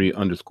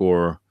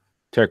RP3_Tech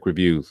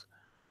Reviews.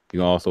 You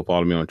can also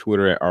follow me on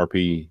Twitter at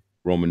RP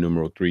Roman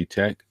numeral 3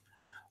 Tech.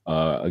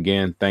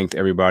 Again, thanks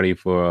everybody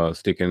for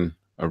sticking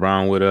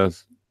around with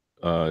us.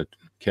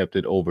 kept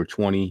it over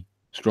 20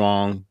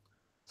 strong.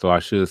 So I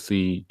should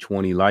see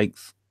 20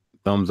 likes,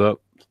 thumbs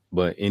up.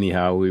 But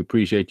anyhow, we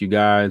appreciate you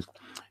guys.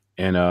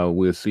 And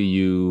we'll see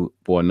you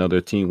for another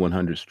Team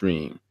 100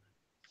 stream.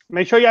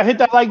 Make sure y'all hit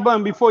that like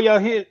button before y'all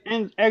hit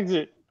and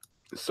exit.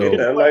 Hit So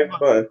that like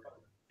button.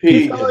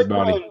 peace, Peace.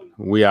 everybody.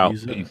 We out.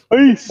 Peace out. Peace.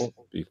 Peace.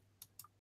 Peace.